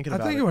was just thinking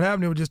about it. I think it would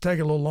happen. It would just take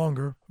a little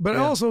longer. But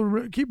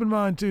also keep in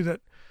mind too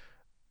that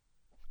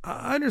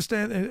I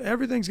understand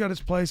everything's got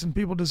its place and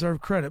people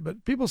deserve credit,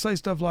 but people say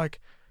stuff like,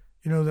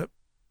 that,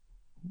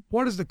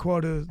 what is the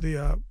quote of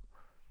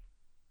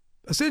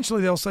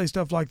essentially they'll say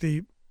stuff like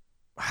the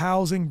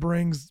housing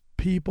brings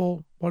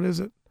people. What is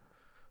it?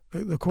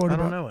 The quote I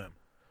about, don't know him.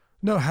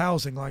 No,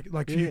 housing,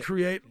 like you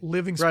create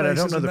living spaces, Right, I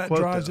don't know and the that quote,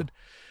 drives though. it.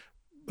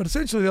 But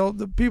essentially,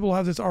 the people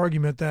have this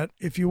argument that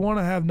if you want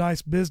to have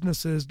nice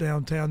businesses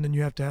downtown, then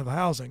you have to have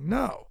housing.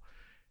 No,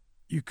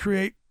 you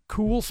create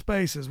cool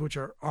spaces, which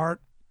are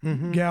art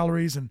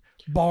galleries and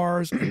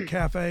bars and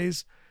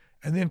cafes.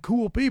 And then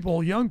cool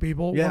people, young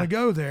people, want to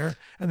go there.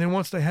 And then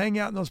once they hang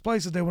out in those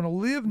places, they want to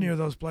live near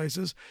those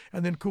places.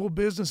 And then cool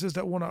businesses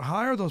that want to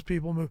hire those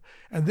people move.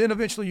 And then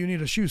eventually you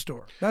need a shoe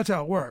store. That's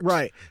how it works.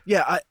 Right.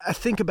 Yeah. I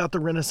think about the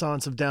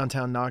renaissance of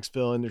downtown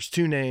Knoxville, and there's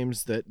two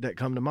names that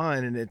come to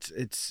mind, and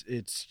it's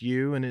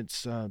you and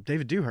it's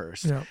David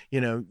Dewhurst.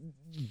 Yeah.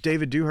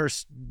 David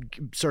Dewhurst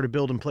started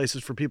building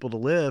places for people to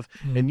live,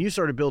 and you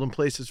started building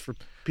places for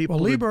people.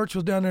 Well, Lee Birch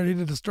was down there. He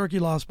did the Sturkey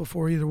Loft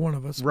before either one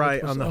of us. Right,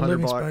 which was on the a 100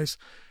 living block. space.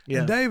 Yeah.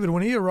 And David,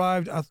 when he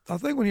arrived, I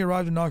think when he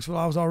arrived in Knoxville,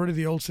 I was already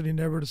the Old City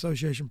Neighborhood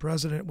Association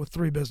president with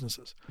 3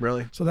 businesses.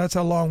 Really? So that's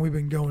how long we've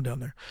been going down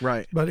there.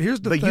 Right. But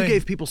here's the thing. But you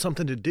gave people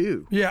something to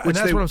do. Yeah, and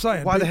that's what I'm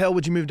saying. Why the hell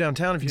would you move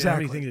downtown if you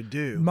Exactly. didn't have anything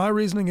to do? My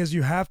reasoning is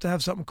you have to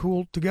have something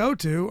cool to go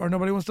to, or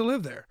nobody wants to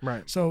live there.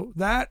 Right. So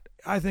that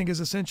I think is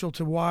essential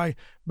to why.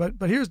 But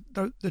here's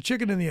the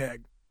chicken and the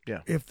egg.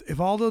 Yeah.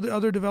 If all the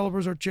other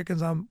developers are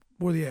chickens,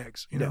 we're the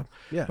eggs. You know.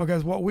 Yeah.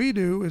 Because what we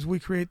do is we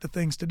create the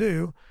things to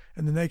do,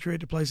 and then they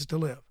create the places to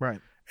live. Right.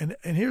 And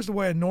here's the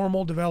way a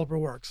normal developer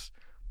works: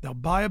 they'll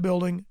buy a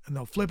building and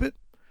they'll flip it,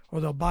 or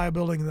they'll buy a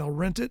building and they'll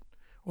rent it,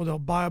 or they'll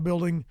buy a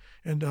building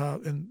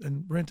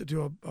and rent it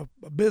to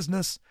a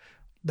business.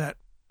 In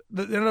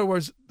other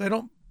words, they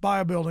don't buy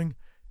a building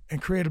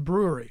and create a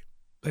brewery.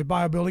 They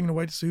buy a building and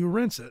wait to see who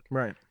rents it.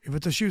 Right. If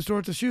it's a shoe store,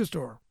 it's a shoe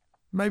store.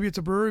 Maybe it's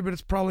a brewery, but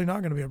it's probably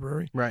not going to be a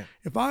brewery. Right.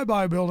 If I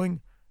buy a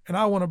building and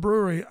I want a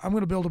brewery, I'm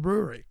going to build a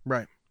brewery.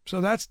 Right.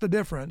 So that's the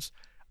difference.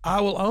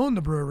 I will own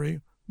the brewery,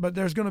 but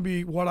there's going to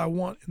be what I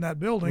want in that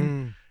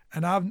building,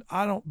 and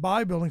I don't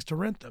buy buildings to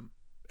rent them.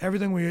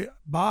 Everything we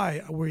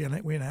buy, we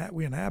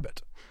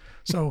inhabit.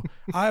 So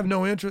I have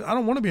no interest. I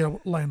don't want to be a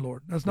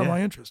landlord. That's not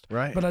my interest.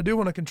 Right. But I do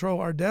want to control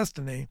our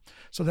destiny.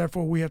 So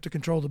therefore, we have to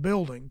control the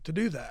building to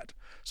do that.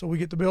 So we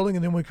get the building,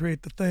 and then we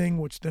create the thing,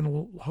 which then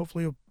will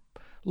hopefully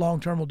long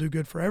term will do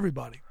good for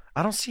everybody.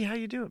 I don't see how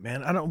you do it,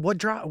 man. I don't. What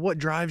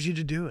drives you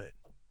to do it?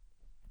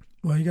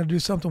 Well, you got to do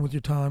something with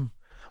your time.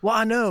 Well,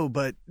 I know,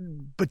 but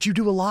you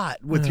do a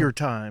lot with your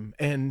time,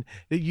 and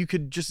you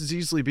could just as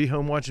easily be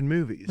home watching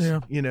movies.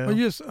 Yeah. You know. But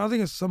yes, I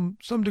think it's some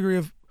degree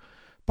of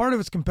part of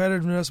it's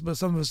competitiveness, but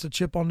some of it's a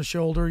chip on the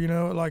shoulder.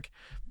 Like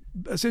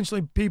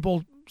essentially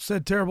people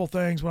said terrible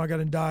things when I got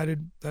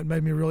indicted that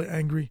made me really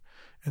angry,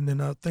 and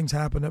then things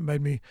happened that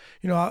made me,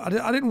 I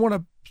didn't want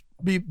to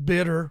be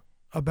bitter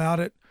about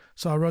it,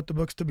 so I wrote the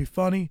books to be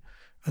funny,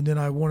 and then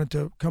I wanted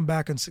to come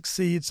back and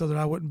succeed so that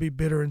I wouldn't be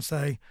bitter and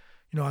say,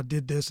 I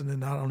did this and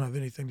then I don't have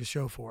anything to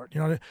show for it.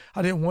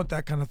 I didn't want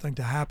that kind of thing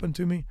to happen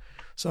to me,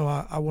 so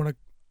I want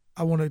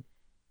to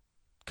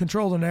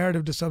control the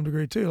narrative to some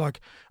degree too.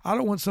 Like I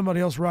don't want somebody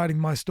else writing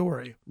my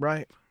story,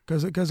 Right.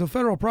 because a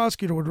federal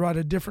prosecutor would write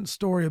a different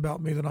story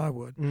about me than I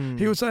would.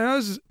 He would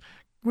say,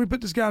 we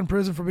put this guy in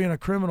prison for being a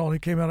criminal and he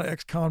came out an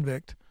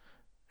ex-convict.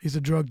 He's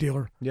a drug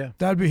dealer. Yeah.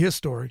 That'd be his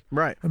story.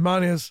 Right. And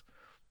mine is,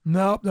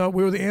 no,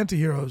 we were the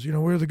anti-heroes. We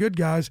were the good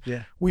guys.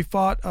 Yeah. We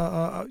fought,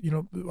 a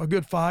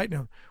good fight.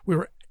 We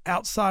were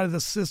outside of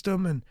the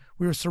system, and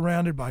we were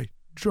surrounded by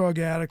drug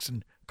addicts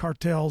and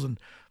cartels and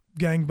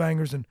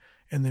gangbangers and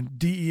then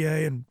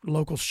DEA and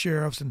local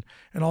sheriffs and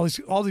all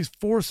these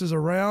forces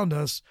around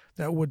us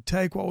that would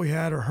take what we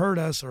had or hurt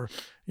us or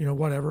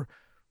whatever,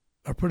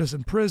 or put us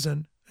in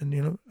prison,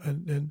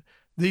 and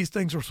these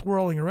things are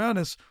swirling around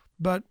us.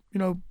 But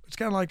it's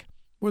kind of like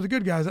we're the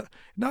good guys.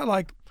 Not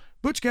like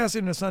Butch Cassidy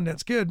and the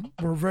Sundance Kid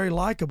were very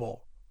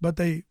likable, but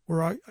they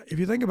were. If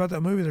you think about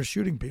that movie, they're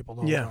shooting people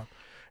the whole time.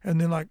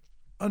 And then like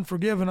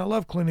Unforgiven, I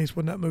love Clint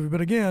Eastwood in that movie, but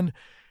again,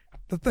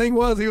 the thing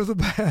was he was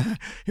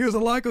a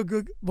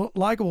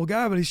likable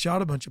guy, but he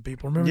shot a bunch of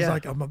people.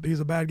 Remember, he's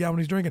a bad guy when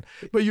he's drinking,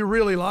 but you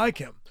really like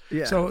him.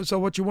 Yeah. So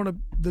what you want to,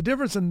 the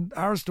difference in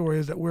our story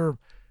is that we're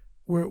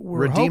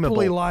Redeemable.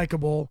 hopefully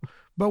likable,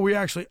 but we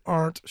actually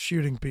aren't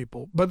shooting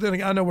people. But then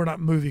again, I know we're not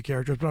movie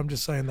characters, but I'm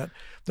just saying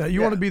that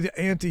you want to be the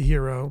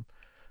anti-hero,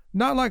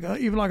 not like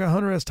even like a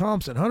Hunter S.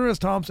 Thompson. Hunter S.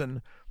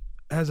 Thompson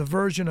has a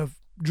version of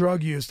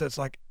drug use that's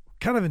like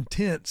kind of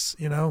intense,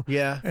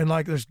 Yeah. and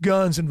like there's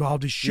guns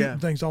involved. He's shooting Yeah.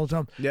 things all the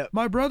time. Yeah.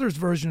 My brother's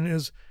version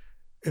is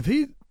if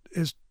he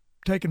is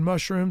taking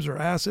mushrooms or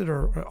acid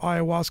or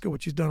ayahuasca,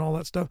 which he's done all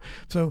that stuff.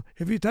 So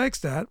if he takes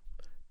that,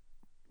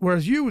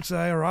 whereas you would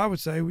say, or I would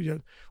say,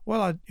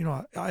 well,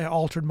 I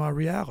altered my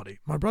reality.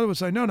 My brother would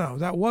say, no,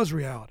 that was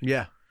reality.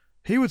 Yeah.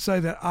 He would say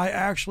that I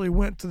actually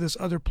went to this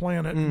other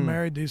planet and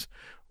married these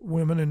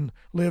women and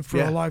lived for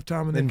a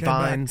lifetime and then came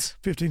vines.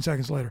 back 15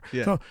 seconds later.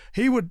 Yeah. So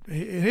he would,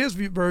 in his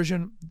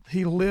version,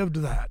 he lived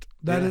that.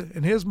 That is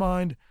in his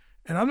mind,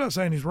 and I'm not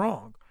saying he's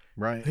wrong.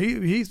 Right.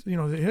 He's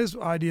his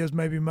ideas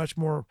may be much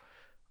more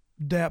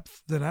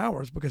depth than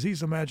ours because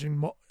he's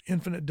imagining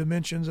infinite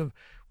dimensions of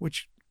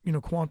which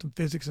quantum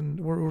physics and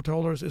we're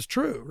told us is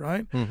true,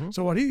 right? Mm-hmm.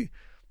 So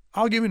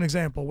I'll give you an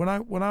example. When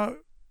I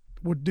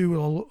would do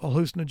a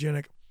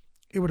hallucinogenic,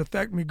 it would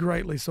affect me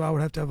greatly, so I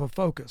would have to have a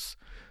focus.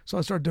 So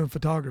I started doing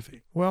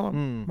photography. Well,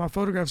 my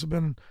photographs have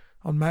been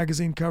on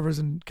magazine covers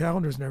and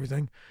calendars and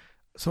everything.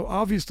 So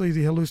obviously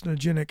the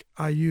hallucinogenic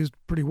I used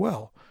pretty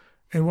well.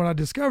 And what I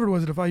discovered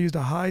was that if I used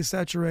a high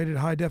saturated,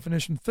 high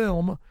definition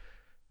film,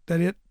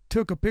 that it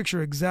took a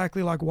picture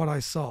exactly like what I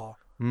saw,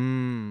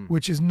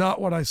 which is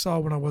not what I saw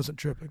when I wasn't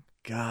tripping.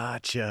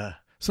 Gotcha.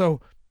 So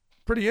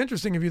pretty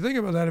interesting if you think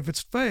about that. If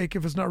it's fake,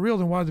 if it's not real,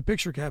 then why did the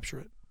picture capture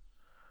it?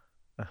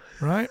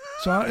 Right?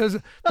 So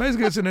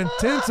basically it's an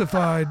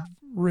intensified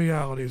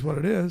reality is what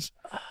it is.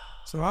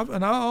 So I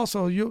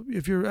also,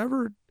 if you're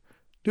ever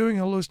doing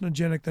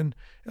hallucinogenic, then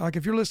like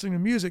if you're listening to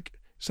music,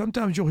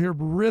 sometimes you'll hear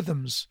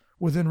rhythms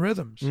within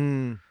rhythms,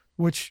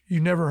 which you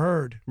never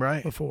heard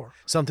before.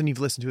 Something you've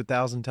listened to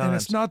 1,000 times. And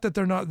it's not that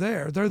they're not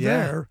there. They're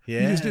there.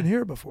 Yeah. You just didn't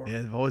hear it before.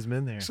 Yeah, they've always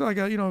been there. It's like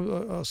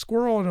a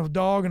squirrel and a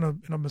dog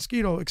and a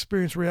mosquito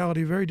experience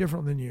reality very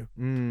different than you.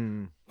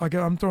 Like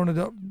I'm throwing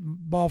a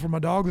ball for my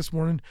dog this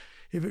morning.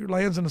 If it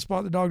lands in a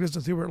spot the dog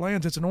doesn't see where it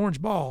lands, it's an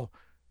orange ball.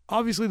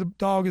 Obviously, the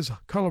dog is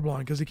colorblind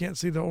because he can't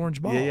see the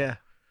orange ball. Yeah.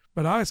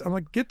 But I'm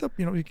like, get the,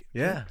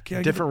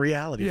 different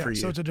reality for you.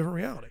 So it's a different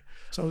reality.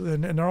 So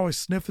and they're always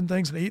sniffing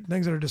things and eating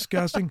things that are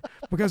disgusting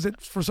because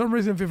for some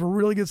reason, if you have a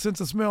really good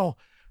sense of smell,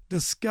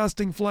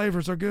 disgusting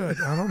flavors are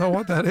good. I don't know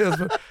what that is,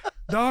 but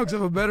dogs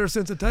have a better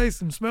sense of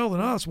taste and smell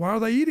than us. Why are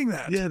they eating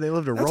that? Yeah, they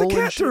love to That's roll. That's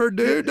a cat turd,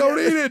 dude. Don't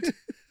eat it.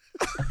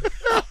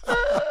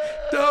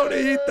 Don't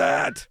eat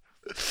that.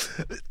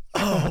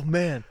 Oh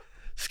man,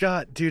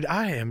 Scott, dude,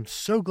 I am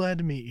so glad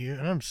to meet you,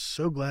 and I'm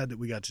so glad that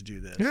we got to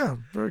do this. Yeah,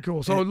 very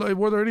cool. So,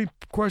 were there any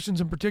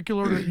questions in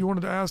particular that you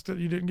wanted to ask that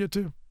you didn't get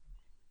to?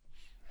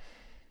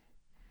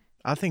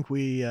 I think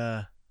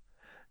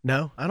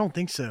no, I don't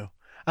think so.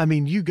 I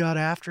mean, you got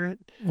after it.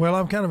 Well,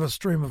 I'm kind of a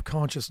stream of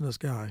consciousness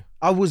guy.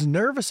 I was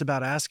nervous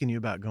about asking you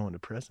about going to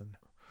prison.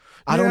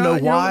 I don't know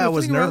why I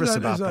was nervous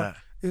about that.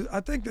 I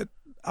think that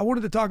I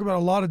wanted to talk about a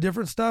lot of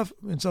different stuff,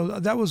 and so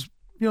that was,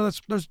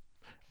 there's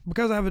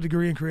because I have a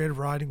degree in creative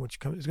writing, which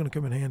is going to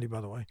come in handy,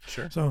 by the way.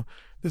 Sure. So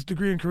this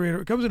degree in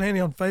it comes in handy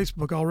on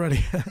Facebook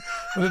already. But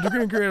the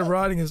degree in creative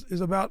writing is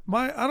about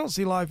I don't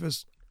see life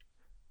as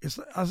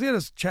I see it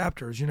as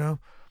chapters,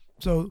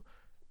 So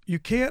you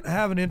can't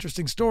have an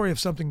interesting story if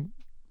something,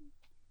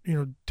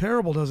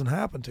 terrible doesn't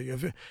happen to you.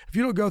 If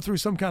you don't go through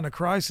some kind of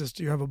crisis,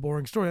 you have a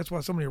boring story. That's why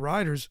so many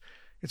writers,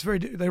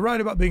 they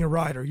write about being a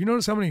writer. You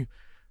notice how many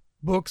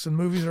books and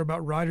movies are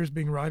about writers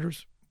being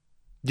writers?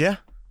 Yeah.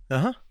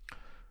 Uh-huh.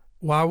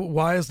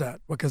 Why is that?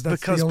 Because the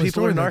only people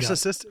story are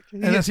narcissistic.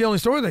 And that's the only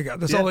story they got.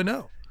 That's all they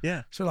know.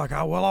 Yeah. So like,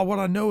 what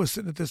I know is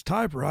sitting at this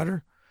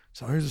typewriter.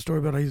 So here's a story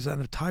about how he's at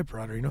a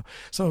typewriter,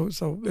 So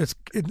it's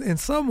in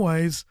some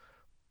ways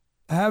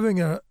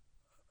having a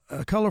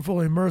colorful,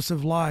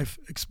 immersive life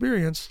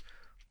experience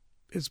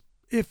is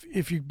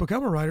if you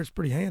become a writer, it's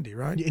pretty handy,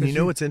 right? And you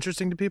know what's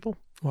interesting to people?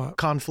 What?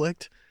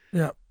 Conflict.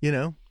 Yeah.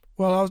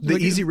 Well, the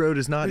easy road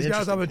is not these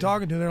interesting. guys I've been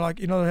talking to, they're like,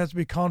 there has to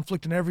be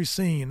conflict in every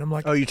scene. I'm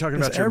like, oh, you're talking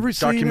about your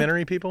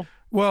documentary people?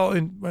 Well,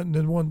 and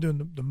then one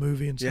doing the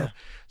movie and stuff.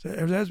 Yeah. So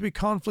there has to be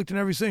conflict in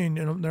every scene,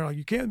 and they're like,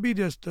 you can't be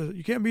the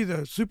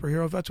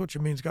superhero if that's what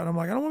you mean, Scott. I'm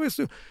like, I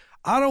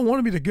don't want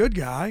to be the good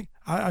guy.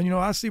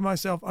 I see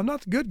myself. I'm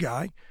not the good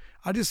guy.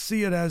 I just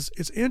see it as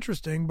it's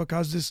interesting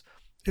because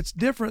it's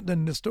different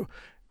than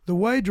the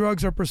way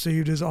drugs are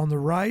perceived is on the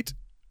right.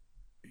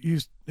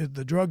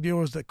 The drug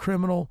dealers, the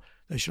criminal,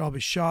 they should all be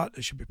shot.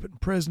 They should be put in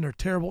prison. They're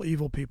terrible,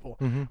 evil people.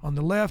 Mm-hmm. On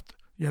the left,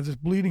 you have this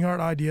bleeding heart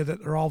idea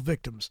that they're all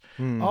victims.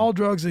 All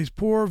drugs, these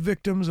poor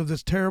victims of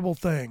this terrible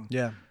thing.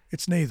 Yeah.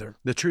 It's neither.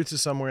 The truth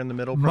is somewhere in the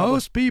middle, probably.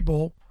 Most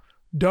people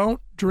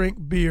don't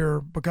drink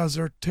beer because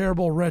they're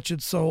terrible,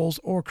 wretched souls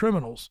or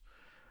criminals.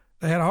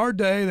 They had a hard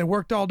day. They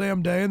worked all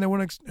damn day, and they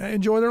want to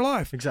enjoy their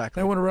life. Exactly.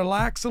 They want to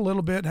relax a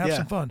little bit and have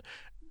some fun.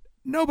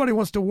 Nobody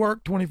wants to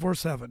work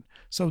 24/7.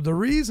 So the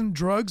reason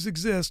drugs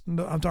exist,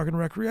 and I'm talking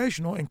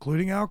recreational,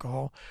 including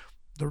alcohol,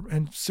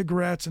 and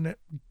cigarettes and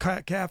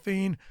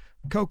caffeine,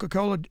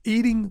 Coca-Cola,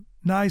 eating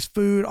nice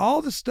food,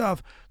 all this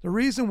stuff, the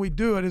reason we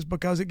do it is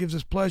because it gives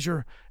us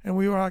pleasure. And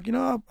we were like,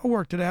 I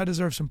worked today. I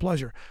deserve some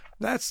pleasure.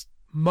 That's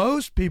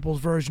most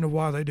people's version of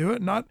why they do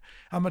it. Not,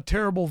 I'm a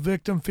terrible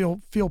victim,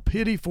 feel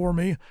pity for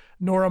me,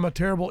 nor I'm a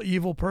terrible,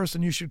 evil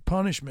person, you should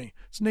punish me.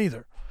 It's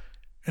neither.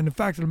 And the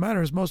fact of the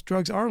matter is most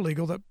drugs are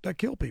legal that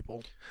kill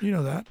people. You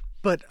know that.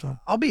 But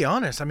I'll be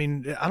honest. I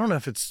mean, I don't know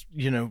if it's,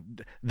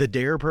 the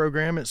DARE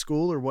program at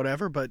school or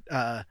whatever, but,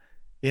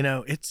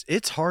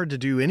 it's hard to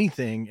do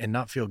anything and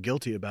not feel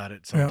guilty about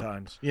it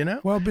sometimes,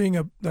 Well,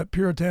 being that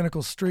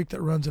puritanical streak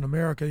that runs in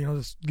America,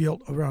 this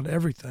guilt around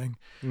everything.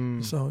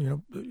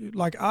 So,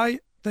 like I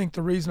think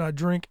the reason I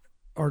drink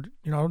I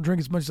don't drink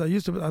as much as I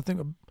used to, but I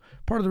think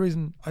part of the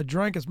reason I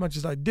drank as much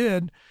as I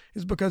did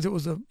is because it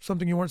was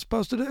something you weren't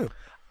supposed to do.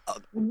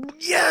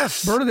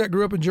 Yes. Bernadette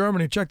grew up in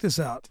Germany. Check this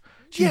out.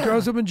 She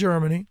grows up in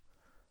Germany.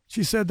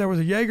 She said there was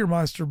a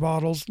Jägermeister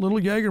bottles, little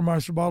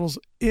Jägermeister bottles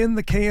in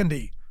the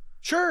candy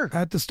Sure.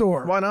 at the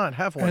store. Why not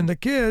have one? And the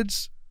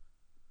kids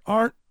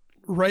aren't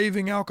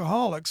raving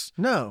alcoholics.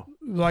 No.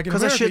 Like in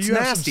Because that America, shit's you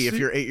have nasty if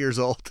you're 8 years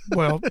old.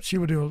 Well, she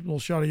would do a little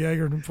shot of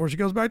Jaeger before she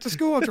goes back to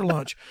school after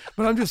lunch.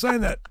 But I'm just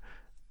saying that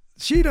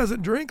she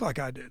doesn't drink like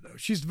I do, though.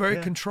 She's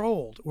very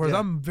controlled, whereas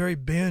I'm very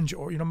binge,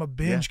 or I'm a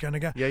binge kind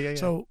of guy. Yeah.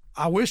 So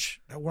I wish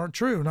that weren't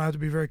true, and I have to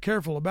be very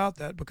careful about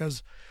that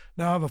because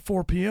now I have a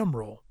 4 p.m.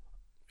 rule.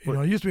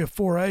 It used to be a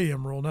 4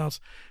 a.m. rule. Now it's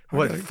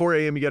 4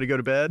 a.m. you got to go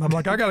to bed? I'm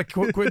like, I got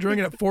to quit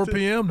drinking at 4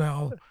 p.m.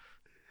 now.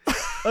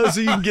 Oh,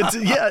 so you can get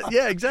to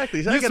yeah,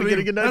 exactly. So I got to get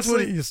a good night's That's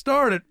sleep. when you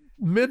start at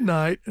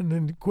midnight and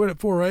then quit at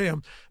 4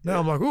 a.m. Now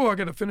I'm like, I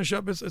got to finish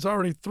up. It's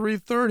already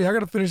 3:30. I got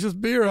to finish this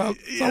beer up.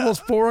 It's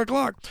almost 4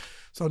 o'clock.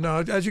 So no,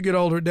 as you get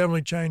older, it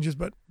definitely changes.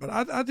 But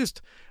I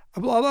just, a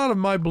lot of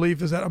my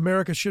belief is that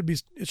America should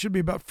be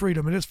about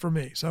freedom. It is for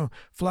me. So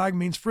flag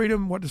means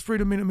freedom. What does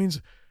freedom mean? It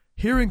means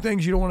hearing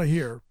things you don't want to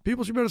hear.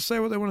 People should be able to say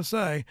what they want to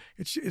say.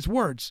 It's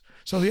words.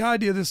 So the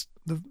idea of this,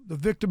 the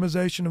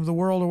victimization of the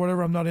world or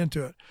whatever, I'm not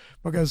into it,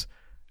 because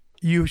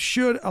you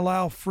should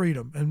allow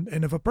freedom.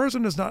 And if a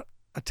person is not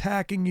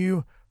attacking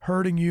you,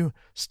 hurting you,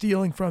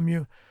 stealing from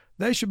you,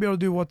 they should be able to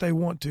do what they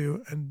want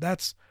to. And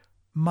that's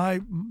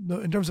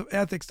in terms of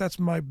ethics, that's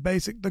my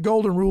basic, the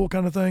golden rule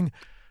kind of thing.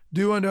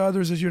 Do unto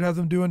others as you'd have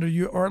them do unto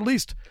you, or at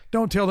least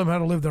don't tell them how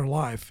to live their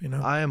life.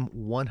 I am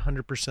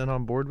 100%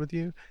 on board with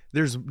you.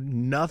 There's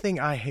nothing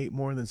I hate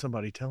more than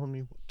somebody telling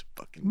me what to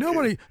fucking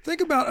Nobody. do.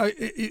 Think about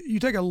you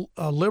take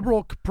a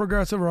liberal,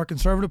 progressive, or a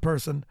conservative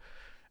person,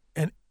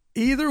 and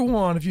either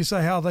one, if you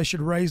say how they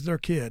should raise their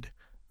kid,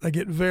 they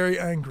get very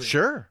angry.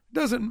 Sure.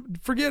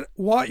 Forget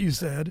what you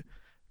said.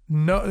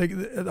 No,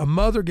 a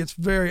mother gets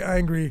very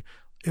angry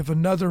if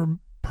another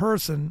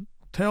person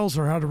tells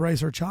her how to raise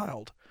her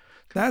child.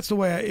 That's the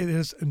way it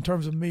is in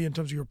terms of me, in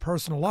terms of your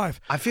personal life.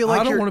 I feel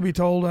like I don't want to be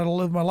told how to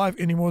live my life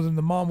any more than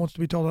the mom wants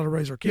to be told how to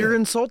raise her kid. You're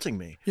insulting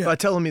me by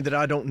telling me that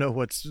I don't know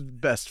what's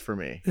best for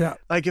me. Yeah.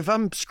 Like if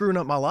I'm screwing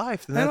up my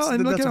life, then that's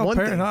and one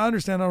thing. And I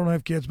understand I don't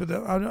have kids, but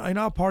I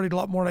partied a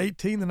lot more at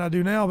 18 than I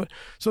do now. But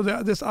so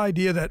this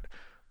idea that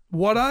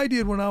what I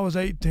did when I was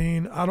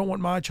 18, I don't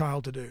want my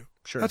child to do.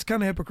 Sure. That's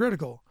kind of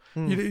hypocritical.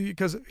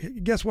 Because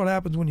guess what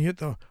happens when you hit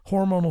the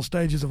hormonal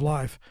stages of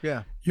life?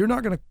 Yeah. You're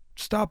not going to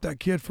stop that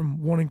kid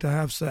from wanting to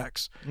have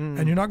sex,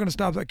 and you're not going to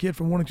stop that kid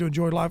from wanting to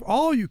enjoy life.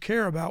 All you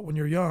care about when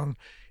you're young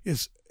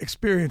is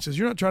experiences.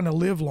 You're not trying to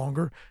live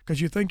longer because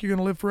you think you're going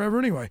to live forever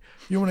anyway.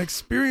 You want to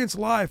experience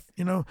life.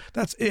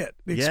 That's it.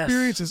 The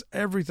experience is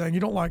everything. You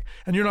don't like,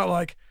 and you're not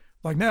like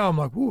now I'm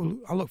like,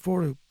 ooh, I look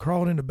forward to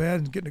crawling into bed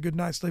and getting a good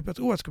night's sleep. That's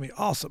going to be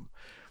awesome.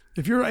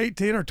 If you're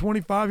 18 or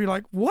 25, you're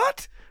like,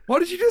 what? What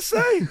did you just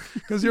say?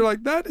 Because you're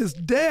like, that is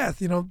death.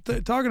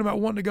 Talking about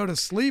wanting to go to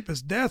sleep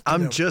is death.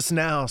 I'm just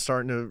now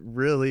starting to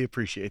really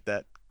appreciate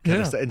that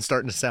kind of stuff and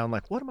starting to sound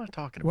like, what am I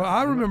talking about? Well,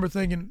 I remember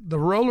thinking the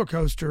roller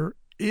coaster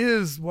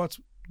is what's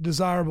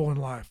desirable in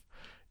life.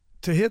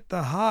 To hit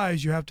the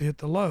highs, you have to hit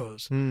the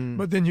lows.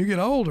 But then you get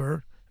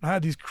older. I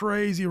had these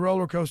crazy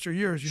roller coaster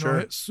years. I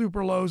hit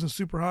super lows and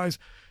super highs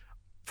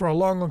for a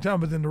long, long time,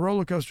 but then the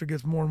roller coaster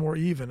gets more and more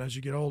even as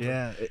you get older.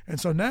 Yeah. And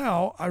so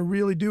now I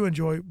really do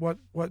enjoy what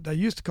they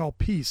used to call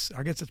peace.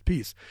 I guess it's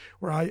peace,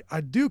 where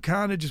I do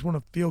kind of just want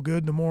to feel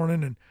good in the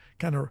morning and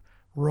kind of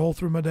roll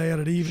through my day at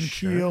an even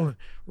keel and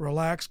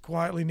relax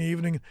quietly in the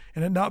evening,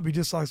 and it not be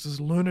just like these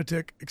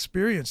lunatic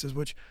experiences,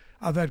 which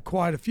I've had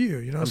quite a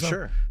few, I'm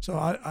sure. So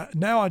I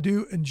now I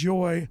do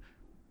enjoy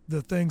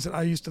the things that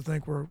I used to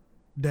think were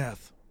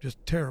death,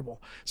 just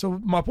terrible.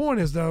 So my point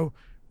is, though,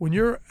 when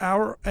you're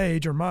our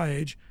age or my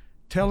age,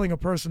 telling a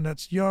person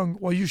that's young,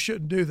 well, you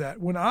shouldn't do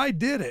that. When I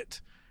did it,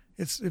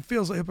 it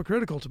feels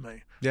hypocritical to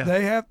me.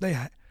 Yeah.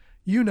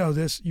 You know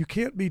this. You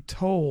can't be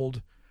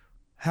told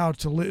how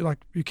to live. Like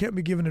you can't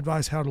be given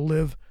advice how to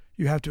live.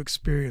 You have to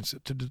experience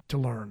it to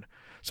learn.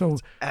 So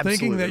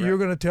thinking that you're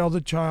going to tell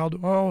the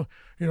child,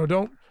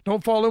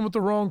 don't fall in with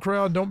the wrong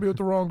crowd, don't be with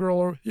the wrong girl,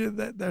 or you're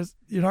not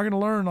going to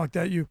learn like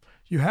that. You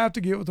have to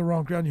get with the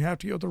wrong crowd, and you have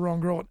to get with the wrong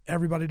girl, and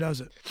everybody does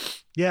it.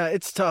 Yeah,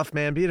 it's tough,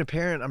 man. Being a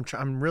parent,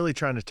 I'm really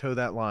trying to toe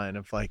that line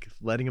of like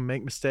letting them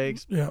make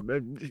mistakes, but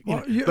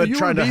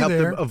trying to help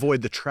them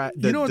avoid the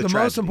tragedies. You know what the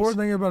most important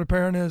thing about a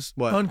parent is?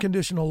 What?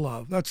 Unconditional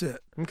love. That's it.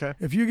 Okay.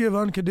 If you give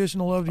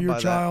unconditional love to your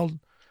child,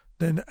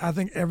 then I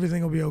think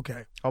everything will be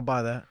okay. I'll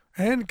buy that.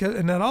 And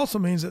that also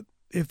means that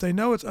if they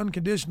know it's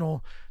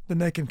unconditional, then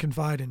they can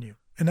confide in you,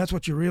 and that's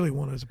what you really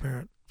want as a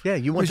parent. Yeah,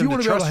 you want them to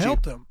be trust able to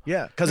help them.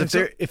 Yeah, because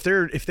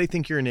if they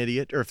think you're an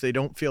idiot, or if they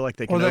don't feel like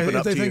they can open up to you,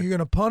 if they think you're going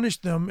to punish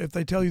them if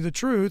they tell you the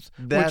truth,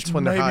 that's which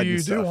when they're maybe hiding you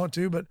stuff. do want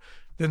to, but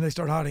then they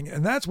start hiding,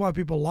 and that's why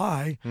people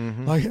lie.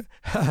 Mm-hmm. Like,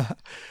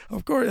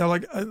 of course,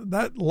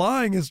 that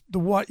lying is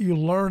what you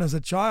learn as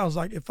a child. It's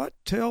like if I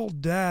tell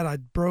Dad I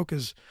broke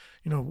his,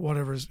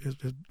 his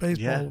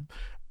baseball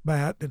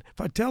bat, and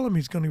if I tell him,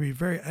 he's going to be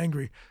very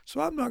angry,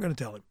 so I'm not going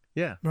to tell him.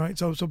 Yeah. Right.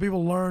 So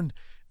people learn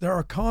there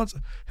are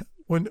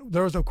when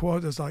there was a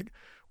quote that's like,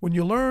 when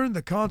you learn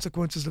the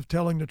consequences of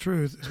telling the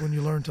truth is when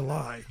you learn to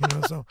lie. You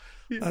know, so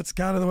that's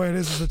kind of the way it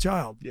is as a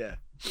child. Yeah.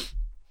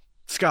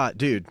 Scott,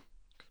 dude.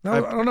 Now,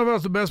 I don't know if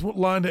that's the best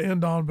line to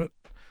end on, but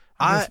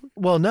I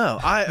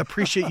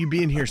appreciate you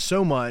being here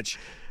so much,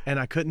 and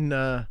I couldn't.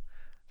 I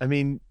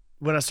mean,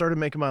 when I started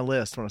making my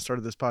list, when I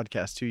started this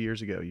podcast 2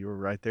 years ago, you were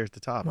right there at the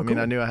top. Well, I mean,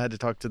 cool. I knew I had to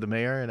talk to the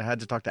mayor, and I had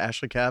to talk to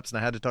Ashley Capps, and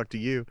I had to talk to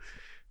you,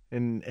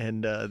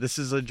 and this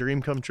is a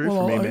dream come true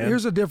for me, man.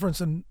 Here's a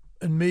difference in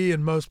me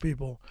and most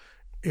people.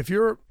 If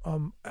you're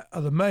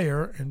the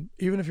mayor, and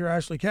even if you're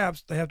Ashley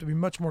Capps, they have to be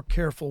much more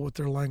careful with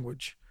their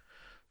language.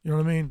 You know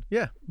what I mean?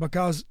 Yeah.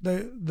 Because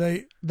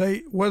they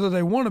whether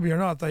they want to be or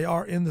not, they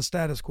are in the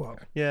status quo.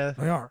 Yeah.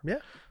 They are. Yeah.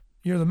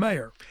 You're the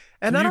mayor.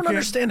 And So I you don't can't-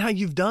 understand how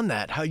you've done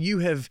that, how you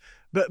have,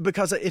 but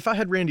because if I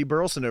had Randy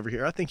Burleson over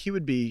here, I think he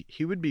would be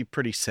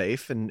pretty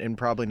safe and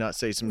probably not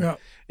say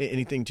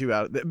anything too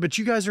out. But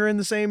you guys are in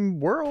the same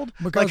world.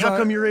 Because like, how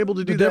come you're able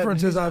to do the that? The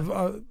difference is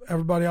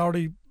everybody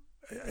already,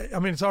 I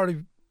mean, it's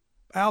already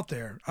out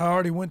there. I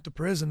already went to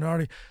prison.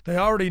 They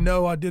already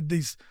know I did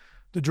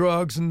the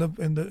drugs and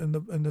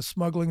the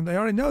smuggling. They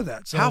already know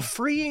that. So how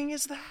freeing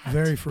is that?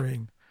 Very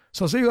freeing.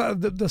 So see,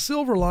 the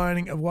silver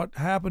lining of what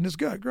happened is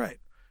good. Great.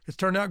 It's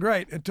turned out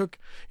great. It took,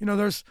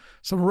 there's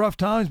some rough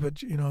times,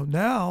 but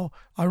now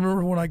I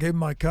remember when I gave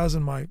my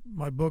cousin my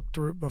book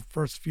my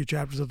first few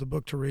chapters of the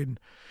book to read, and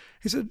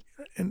he said,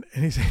 and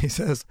he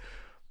says,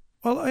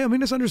 well, I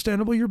mean, it's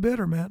understandable. You're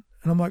bitter, man.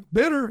 And I'm like,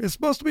 bitter? It's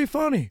supposed to be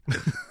funny.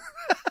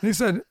 And he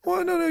said,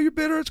 well, no, you're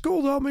bitter. It's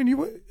cool though. I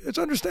mean, it's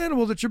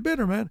understandable that you're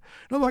bitter, man.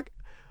 And I'm like,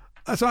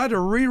 so I had to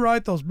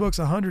rewrite those books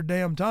 100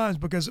 damn times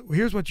because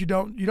here's what you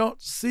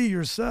don't see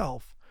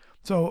yourself.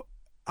 So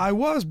I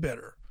was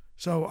bitter.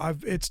 So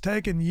it's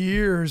taken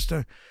years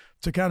to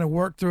kind of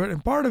work through it.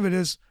 And part of it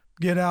is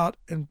get out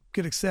and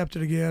get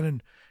accepted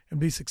again and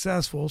be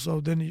successful.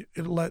 So then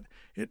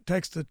it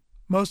takes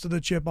most of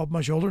the chip off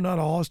my shoulder. Not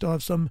all. I still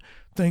have some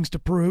things to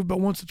prove, but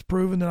once it's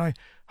proven, then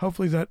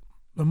hopefully that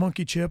the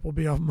monkey chip will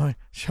be off my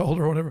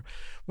shoulder or whatever.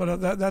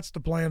 But that's the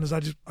plan. Is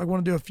I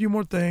want to do a few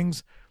more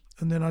things,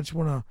 and then I just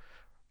want to,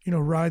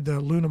 ride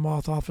the Luna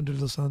moth off into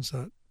the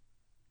sunset.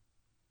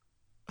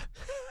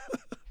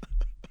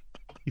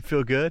 You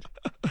feel good?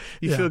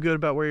 You feel good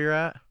about where you're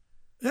at?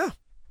 Yeah.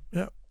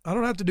 I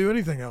don't have to do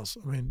anything else.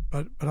 I mean,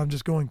 but I'm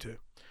just going to.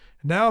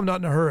 Now I'm not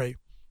in a hurry.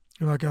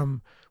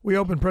 We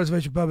opened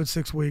Preservation Pub in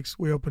 6 weeks.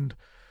 We opened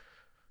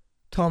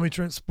Tommy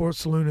Trent Sports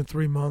Saloon in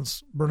 3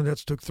 months.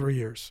 Bernadette's took 3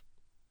 years.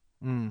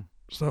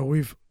 So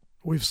we've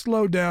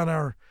slowed down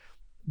our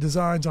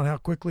designs on how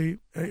quickly,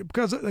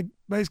 because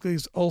basically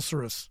it's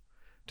ulcerous.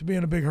 To be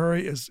in a big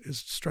hurry is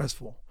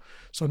stressful.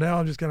 So now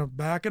I'm just kind of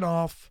backing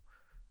off,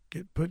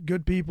 put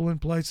good people in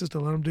places to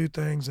let them do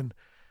things and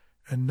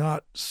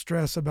not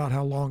stress about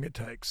how long it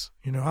takes.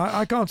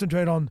 I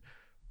concentrate on,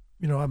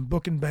 I'm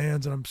booking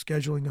bands and I'm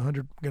scheduling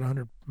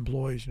 100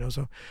 employees,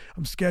 so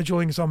I'm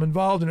scheduling, so I'm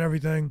involved in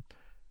everything,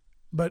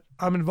 but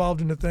I'm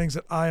involved in the things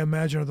that I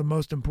imagine are the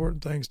most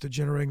important things to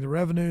generating the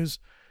revenues,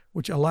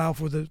 which allow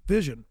for the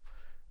vision.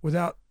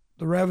 Without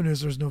the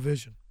revenues, there's no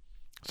vision.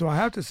 So I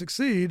have to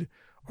succeed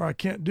or I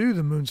can't do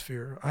the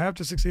Moonsphere. I have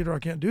to succeed or I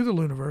can't do the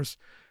Luniverse.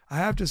 I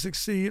have to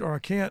succeed or I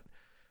can't,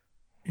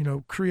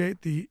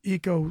 create the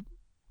ecosphere,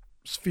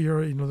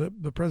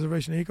 the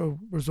preservation eco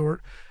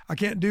resort. I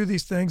can't do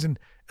these things, and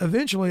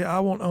eventually I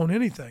won't own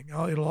anything.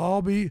 It'll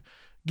all be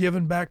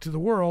given back to the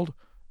world,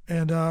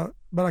 and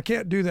but I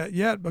can't do that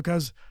yet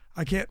because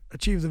I can't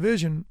achieve the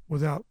vision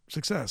without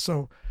success.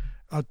 So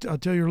I'll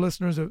tell your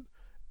listeners that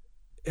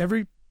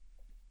every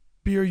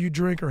beer you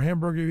drink or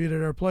hamburger you eat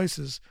at our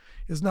places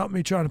is not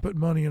me trying to put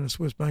money in a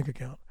Swiss bank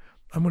account.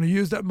 I'm going to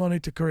use that money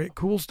to create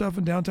cool stuff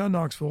in downtown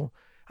Knoxville.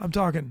 I'm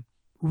talking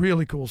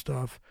really cool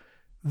stuff.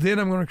 Then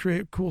I'm going to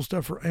create cool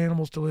stuff for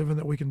animals to live in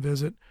that we can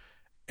visit.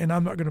 And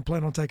I'm not going to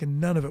plan on taking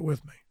none of it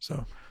with me.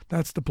 So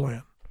that's the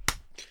plan.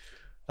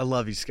 I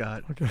love you,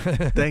 Scott.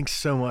 Okay. Thanks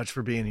so much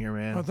for being here,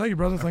 man. Oh, thank you,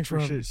 brother. Thanks for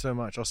having me. Appreciate it so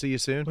much. I'll see you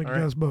soon. Thank All you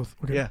right? guys both.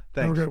 Okay. Yeah,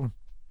 thanks. Have a great one.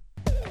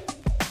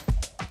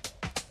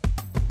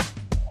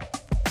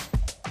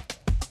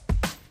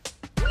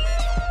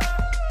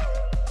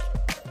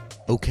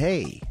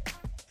 Okay.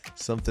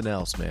 Something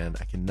else, man.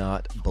 I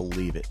cannot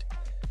believe it.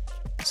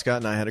 Scott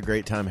and I had a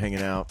great time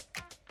hanging out.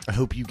 I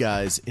hope you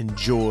guys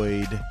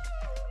enjoyed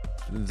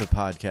the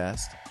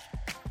podcast.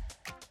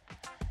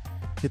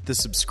 Hit the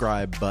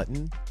subscribe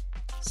button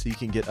so you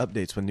can get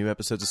updates when new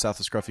episodes of South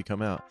of Scruffy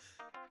come out.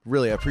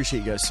 Really, I appreciate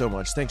you guys so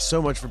much. Thanks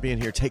so much for being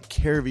here. Take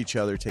care of each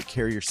other. Take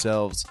care of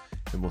yourselves.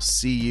 And we'll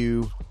see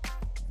you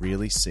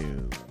really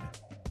soon.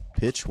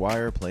 Pitch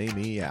Wire, play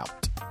me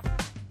out.